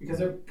class because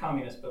they're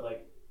communists, but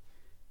like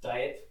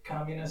diet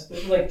communists.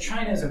 They're like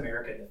China's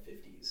America in the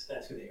 50s.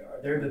 That's who they are.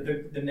 They're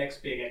the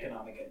next big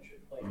economic engine.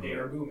 Like they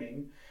are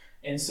booming.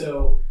 And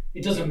so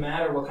it doesn't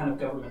matter what kind of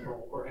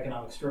governmental or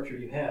economic structure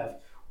you have.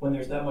 When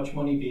there's that much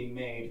money being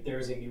made,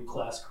 there's a new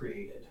class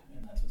created.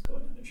 And that's what's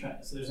going on in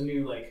China. So there's a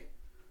new like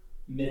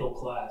middle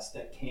class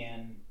that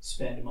can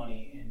spend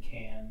money and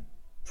can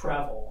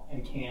travel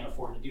and can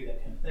afford to do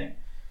that kind of thing.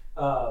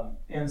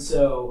 And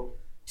so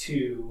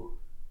to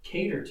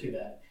cater to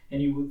that,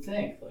 and you would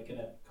think like in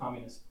a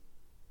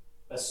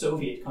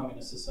Soviet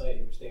communist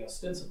society, which they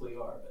ostensibly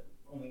are, but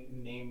only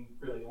name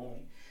really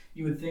only,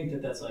 you would think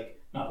that that's like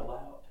not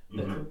allowed.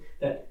 Mm-hmm.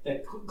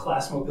 That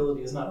class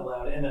mobility is not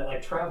allowed, and that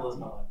like travel is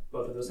not allowed.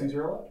 Both of those things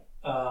are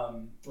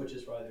allowed, which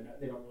is why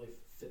they don't really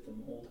fit the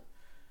mold.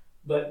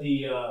 But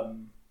the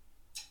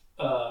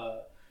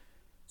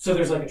so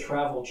there's like a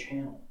travel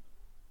channel.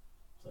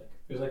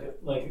 There's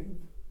like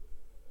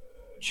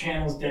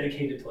channels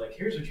dedicated to like,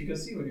 here's what you go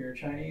see when you're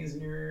Chinese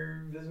and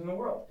you're visiting the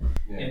world.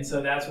 Yeah. And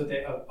so that's what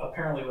they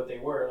apparently what they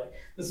were like.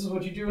 This is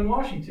what you do in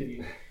Washington.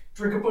 You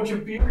drink a bunch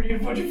of beer and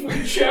eat a bunch of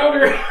fucking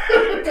chowder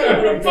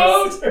on a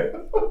boat.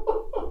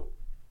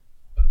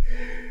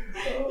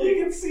 You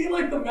can see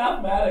like the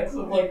mathematics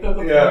of like the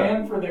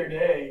plan for their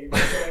day.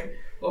 It's like,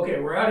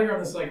 okay, we're out here on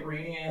this like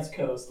rainy ass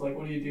coast. Like,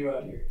 what do you do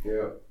out here?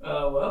 Yeah.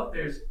 Well,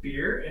 there's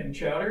beer and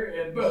chowder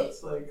and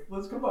boats. Like,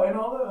 let's combine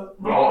all those.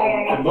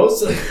 And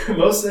most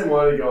of them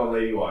wanted to go on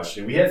Lady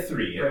Washington. We had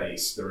 3 at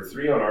least. There were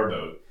 3 on our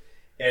boat.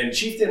 And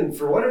Chieftain,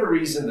 for whatever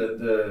reason,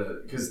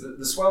 because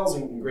the swells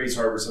in Grace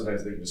Harbor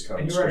sometimes they can just come.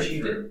 And you were on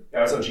Chieftain?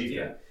 I was on Chieftain.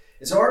 Yeah.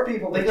 And so our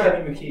people, they got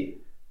Kevin McKee.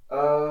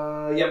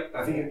 Yep.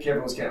 I think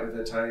Kevin was captain at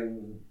that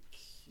time.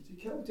 Did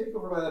Kevin take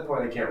over by that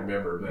point? I can't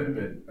remember, but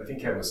I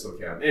think Kevin was still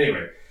captain.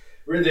 Anyway.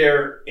 We're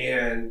there,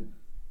 and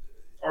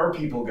our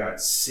people got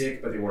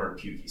sick, but they weren't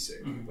pukey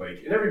sick. Mm-hmm.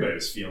 Like, and everybody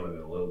was feeling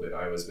it a little bit.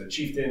 But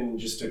Chieftain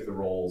just took the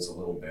rolls a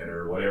little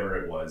better, whatever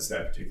it was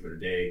that particular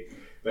day.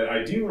 But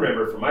I do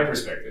remember, from my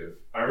perspective,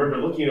 I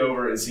remember looking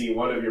over and seeing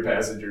one of your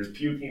passengers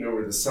puking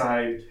over the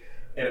side,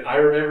 and I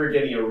remember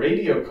getting a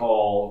radio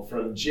call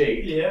from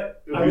Jake. Yeah,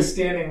 I was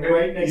standing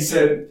right next to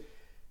him. He said,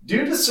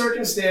 due to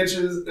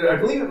circumstances, I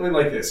believe it went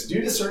like this.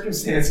 Due to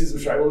circumstances,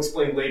 which I will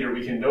explain later,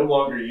 we can no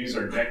longer use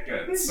our deck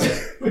guns.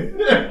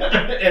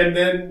 And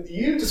then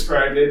you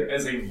described it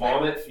as a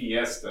vomit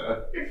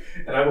fiesta.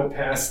 And I will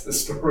pass the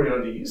story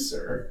on to you,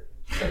 sir.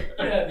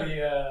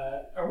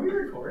 Yeah, are we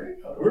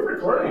recording? Oh, we're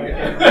recording. It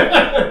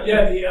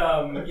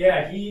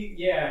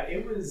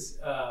was,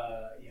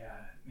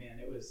 man,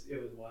 it was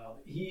wild.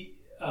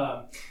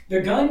 The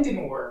gun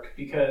didn't work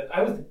because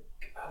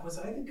was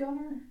I the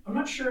gunner? I'm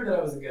not sure that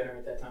I was the gunner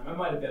at that time. I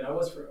might have been. I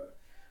was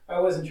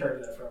in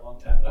charge of that for a long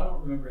time, but I don't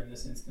remember in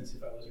this instance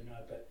if I was or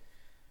not. But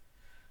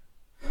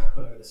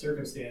whatever the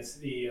circumstance,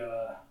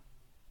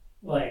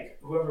 like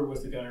whoever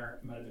was the gunner,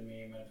 it might have been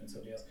me, it might have been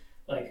somebody else.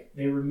 Like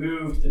they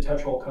removed the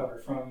touch hole cover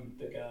from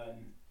the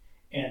gun,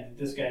 and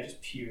this guy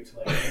just puked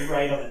like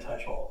right on the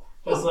touch hole,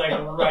 just like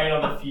right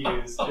on the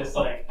fuse, just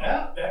like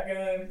that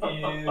gun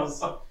is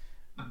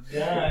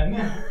done.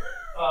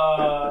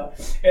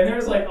 And there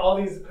was like all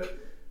these.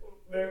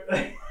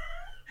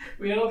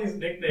 We had all these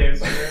nicknames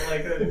for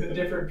like the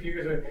different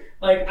pukers were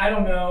like I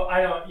don't know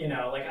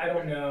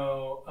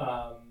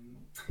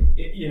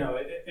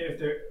if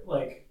they're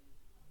like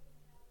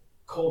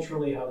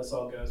culturally how this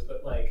all goes,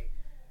 but like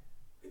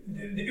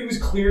it was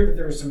clear that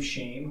there was some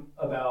shame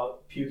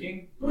about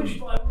puking, which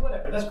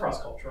whatever, that's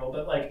cross-cultural,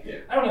 but like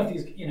I don't know if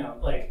these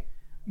like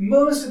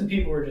most of the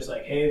people were just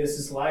like, hey, this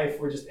is life,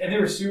 and they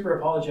were super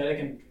apologetic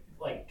and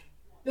like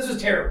this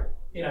was terrible.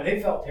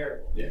 They felt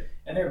terrible. Yeah.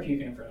 And they were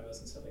puking in front of us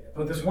and stuff like that.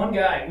 But this one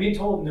guy, we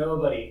told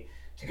nobody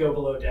to go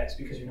below decks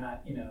because you're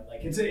not,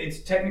 like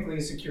it's technically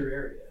a secure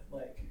area.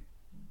 Like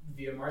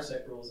via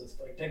MARSEC rules, it's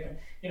like technically,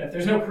 if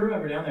there's no crew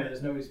member down there,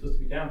 there's nobody supposed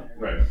to be down there.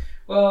 Right.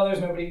 Well, there's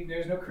no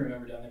crew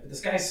member down there. But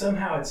this guy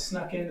somehow had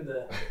snuck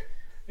into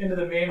into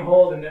the main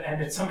hold, and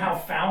it somehow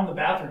found the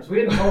bathrooms. We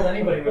hadn't told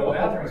anybody where the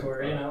bathrooms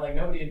were, like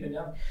nobody had been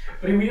down.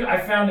 But I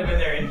found him in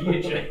there, and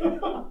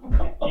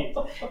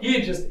he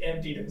had just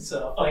emptied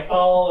himself like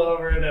all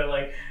over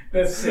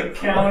the sink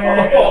counter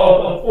and all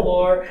over the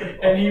floor,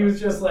 and he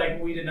was just like,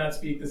 we did not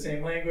speak the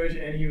same language,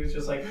 and he was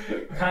just like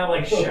kind of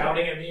like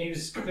shouting at me. He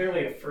was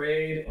clearly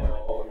afraid, and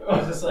I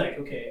was just like,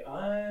 okay,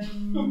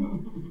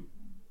 I'm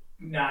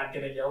not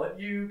gonna yell at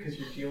you because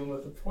you're dealing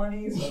with the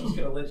plenty, so I'm just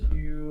gonna let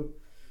you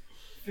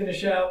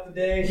finish out the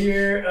day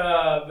here.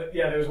 But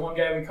yeah, there was one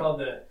guy we called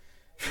the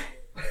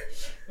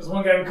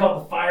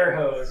fire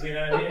hose,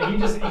 and he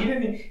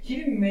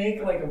didn't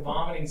make like a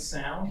vomiting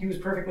sound. He was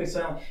perfectly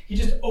silent. He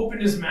just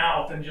opened his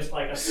mouth and just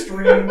like a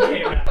stream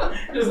came out.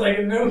 Just like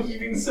no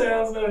heaving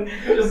sounds, and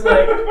he was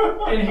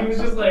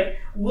just like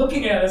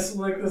looking at us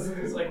like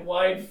this like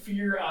wide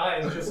fear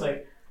eyes,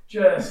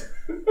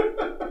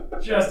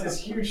 just this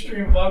huge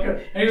stream of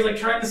vodka, and he was like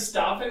trying to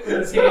stop it with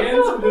his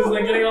hands, and it was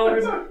like getting all over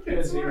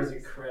his. It was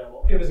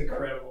incredible. It was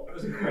incredible.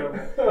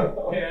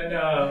 And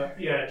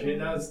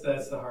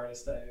that's the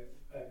hardest I've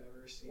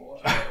ever seen.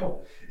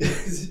 Wow.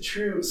 Is it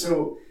true?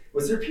 So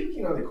was there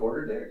puking on the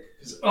quarterdeck?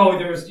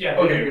 There was. Yeah.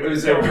 Okay, it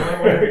was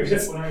 100%.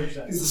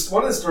 100%. Because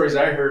one of the stories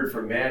I heard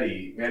from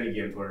Maddie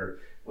Gimpler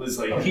was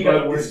like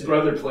his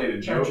brother played a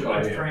joke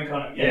on him. Prank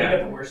on him. Yeah, he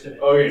got the worst of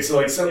it. Okay, so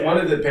like one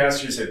of the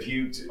pastors had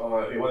puked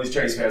on one of these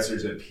Chinese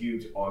pastors had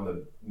puked on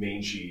the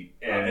main sheet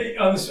and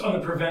on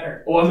the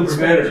preventer. Oh, on the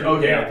preventer.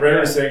 Okay, on the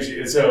preventer saying sheet.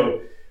 And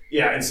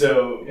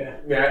so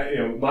Matt,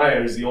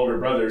 Maya, who's the older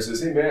brother,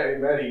 says, "Hey,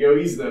 Matty, go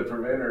ease the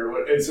preventer."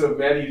 And so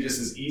Matty just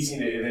is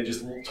easing it, and then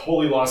just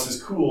totally lost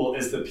his cool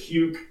as the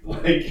puke,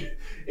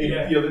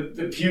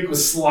 the puke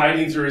was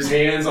sliding through his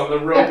hands on the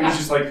rope. And he's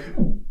just like,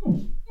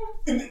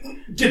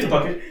 "Get the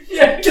bucket!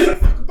 Yeah, get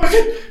the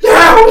bucket!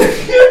 Now!"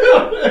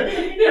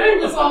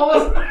 It was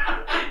almost,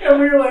 and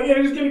we were like, he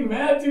was getting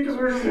mad too because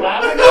we were just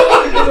laughing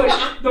because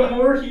like the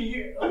more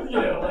he,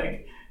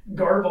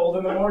 garbled,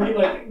 and the more he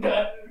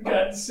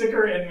got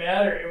sicker and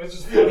madder, it was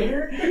just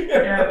funnier. And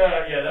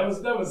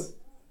that was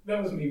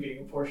me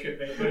being a poor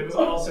shipmate, but it was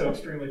also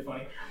extremely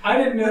funny. I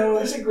didn't know.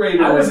 There's a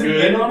greater I wasn't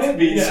good in on it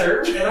being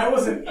served, and I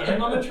wasn't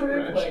in on the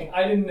trip. Like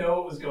I didn't know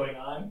what was going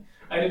on.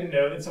 I didn't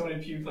know that someone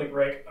had puked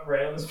right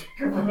on the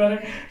speaker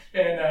preventer,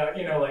 and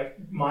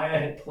Maya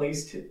had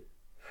placed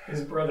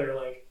his brother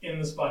in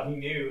the spot he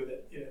knew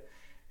that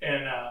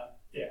and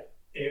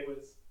it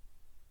was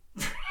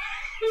it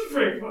was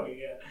pretty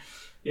funny.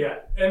 Yeah,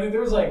 and then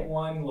there was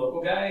one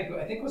local guy who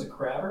I think was a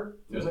crabber.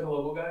 There was a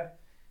local guy,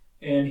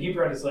 and he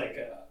brought his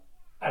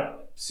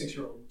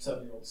 6-year-old,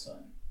 7-year-old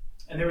son,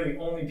 and they were the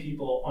only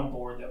people on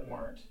board that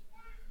weren't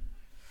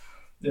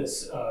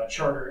this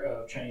charter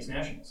of Chinese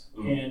nationals.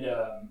 And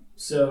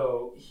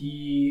so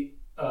he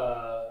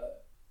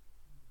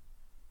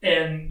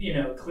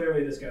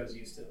clearly this guy was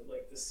used to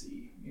the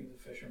sea. He was a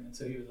fisherman,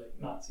 so he was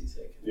not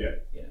seasick. Yeah.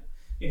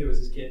 Neither was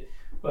his kid,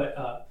 but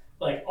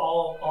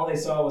all they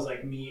saw was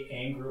me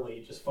angrily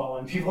just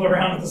following people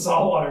around with the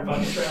saltwater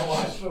bucket trying to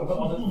watch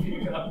all this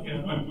puke up,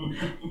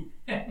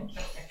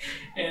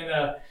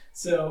 and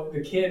so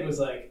the kid was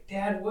like,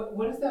 "Dad,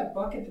 what is that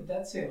bucket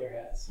that sailor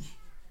has?"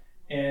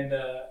 And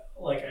I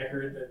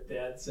heard that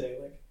Dad say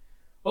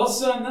 "Well,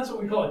 son, that's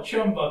what we call a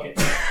chum bucket."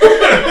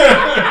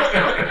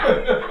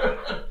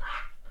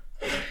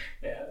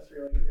 Yeah, that's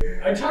really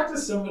good. I talked to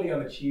somebody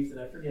on the Chiefs, and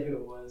I forget who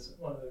it was.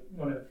 One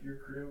of your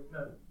crew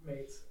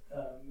mates.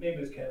 Maybe it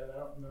was Kevin. I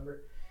don't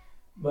remember.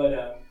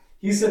 But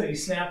he said that he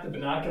snapped the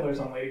binoculars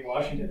on Lady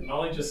Washington, and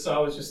all he just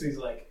saw was just these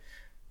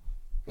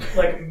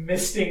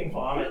misting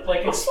vomit,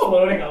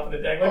 exploding off of the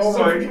deck.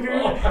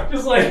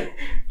 Just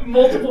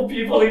multiple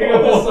people leaning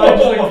on the side,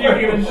 just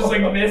puking, and just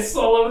mists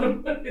all over the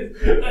place.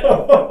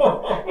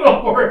 What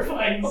a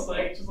horrifying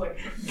sight! Just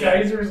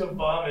geysers of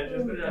vomit.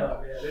 Just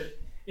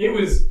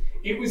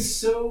it was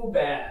so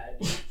bad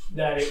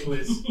that it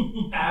was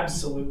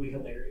absolutely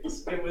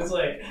hilarious. It was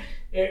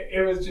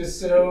it was just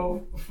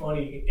so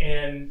funny,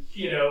 and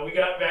we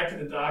got back to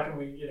the dock and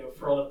we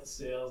furled up the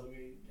sails, and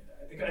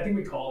I think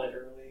we called it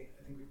early.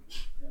 I think we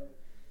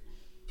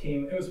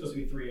came. It was supposed to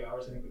be 3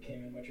 hours. I think we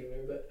came in much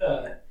earlier, but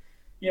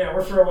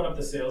we're furling up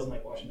the sails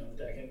and washing down the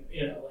deck, and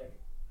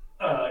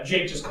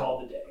Jake just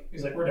called the day.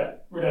 He's like, "We're done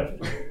for the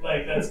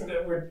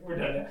day. We're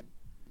done now."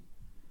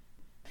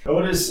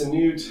 Otis and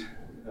Newt,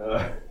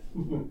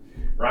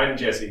 Ryan and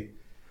Jesse.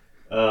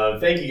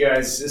 Thank you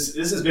guys.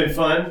 This has been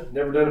fun.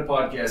 Never done a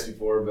podcast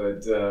before,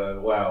 but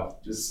wow,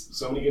 just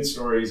so many good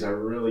stories. I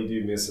really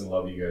do miss and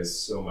love you guys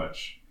so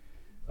much.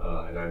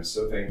 And I'm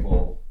so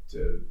thankful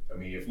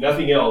if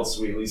nothing else,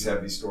 we at least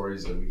have these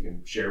stories that we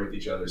can share with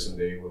each other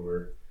someday when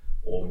we're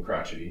old and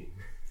crotchety.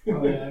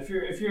 Oh yeah, if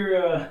you're if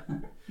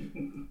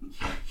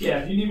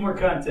you need more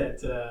content,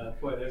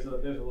 boy, there's a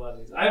lot of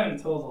these. I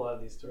haven't told a lot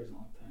of these stories in a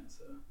long time,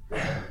 so.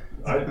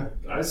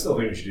 I still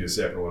think we should do a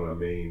separate one on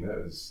Maine.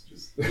 That was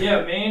just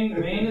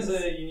Maine is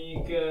a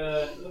unique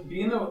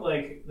being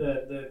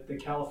the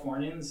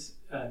Californians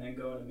and then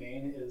going to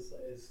Maine is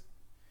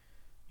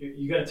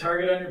you got a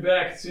target on your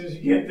back as soon as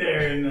you get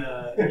there. And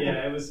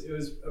yeah, it was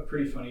a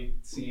pretty funny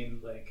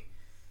scene, like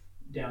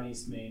down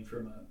East Maine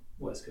from a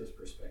West Coast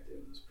perspective.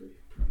 It was pretty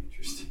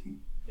interesting.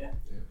 Yeah.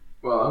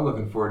 Well, I'm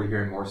looking forward to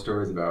hearing more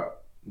stories about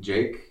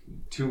Jake.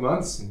 2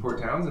 months in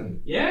Port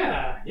Townsend.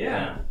 Yeah.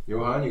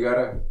 Johan, you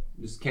gotta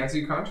just cancel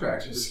your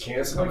contract. Just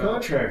cancel my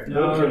contract.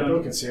 No.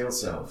 Bill can sail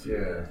south.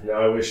 Yeah. No,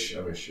 I wish.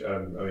 I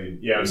mean,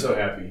 yeah, I'm so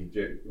happy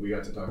we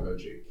got to talk about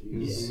Jake.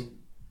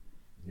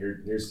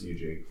 Here's to you,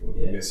 Jake.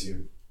 We miss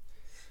you.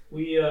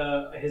 We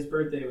his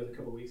birthday was a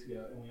couple weeks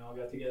ago, and we all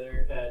got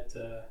together at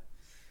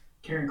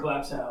Karen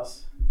Clapp's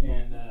house,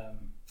 and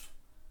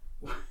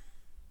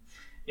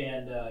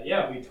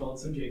yeah, we told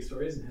some Jake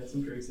stories and had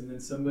some drinks, and then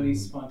somebody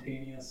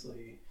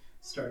spontaneously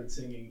started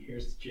singing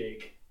 "Here's to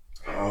Jake."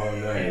 Oh,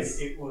 nice!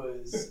 And it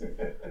was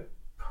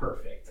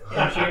perfect.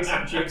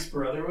 And Jake's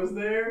brother was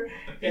there,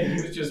 and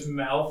he was just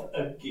mouth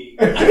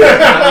agape, and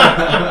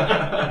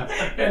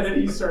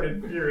then he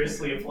started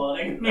furiously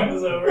applauding when it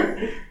was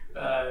over.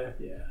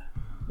 Yeah.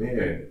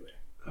 Man,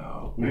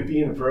 would it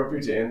be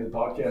inappropriate to end the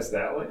podcast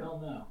that way? Hell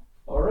no.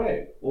 All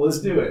right, well,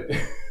 let's do it.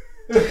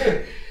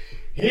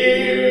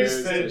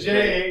 Here's to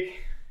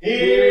Jake.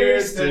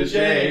 Here's to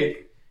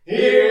Jake.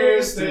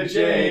 Here's to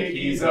Jake.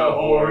 He's a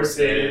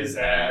horse's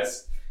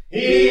ass.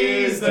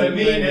 He's the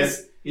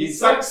meanest. He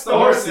sucks the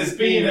horse's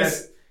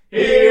penis.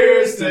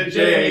 Here's to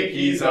Jake.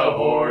 He's a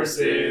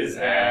horse's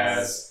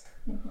ass.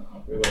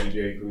 We love you,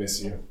 Jake. We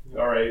miss you.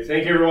 All right.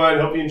 Thank you, everyone.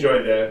 Hope you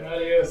enjoyed that.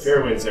 Adios.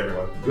 Fair winds,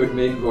 everyone. Good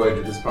maiden voyage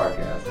of this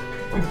podcast.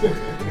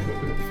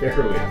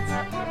 Fair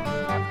winds.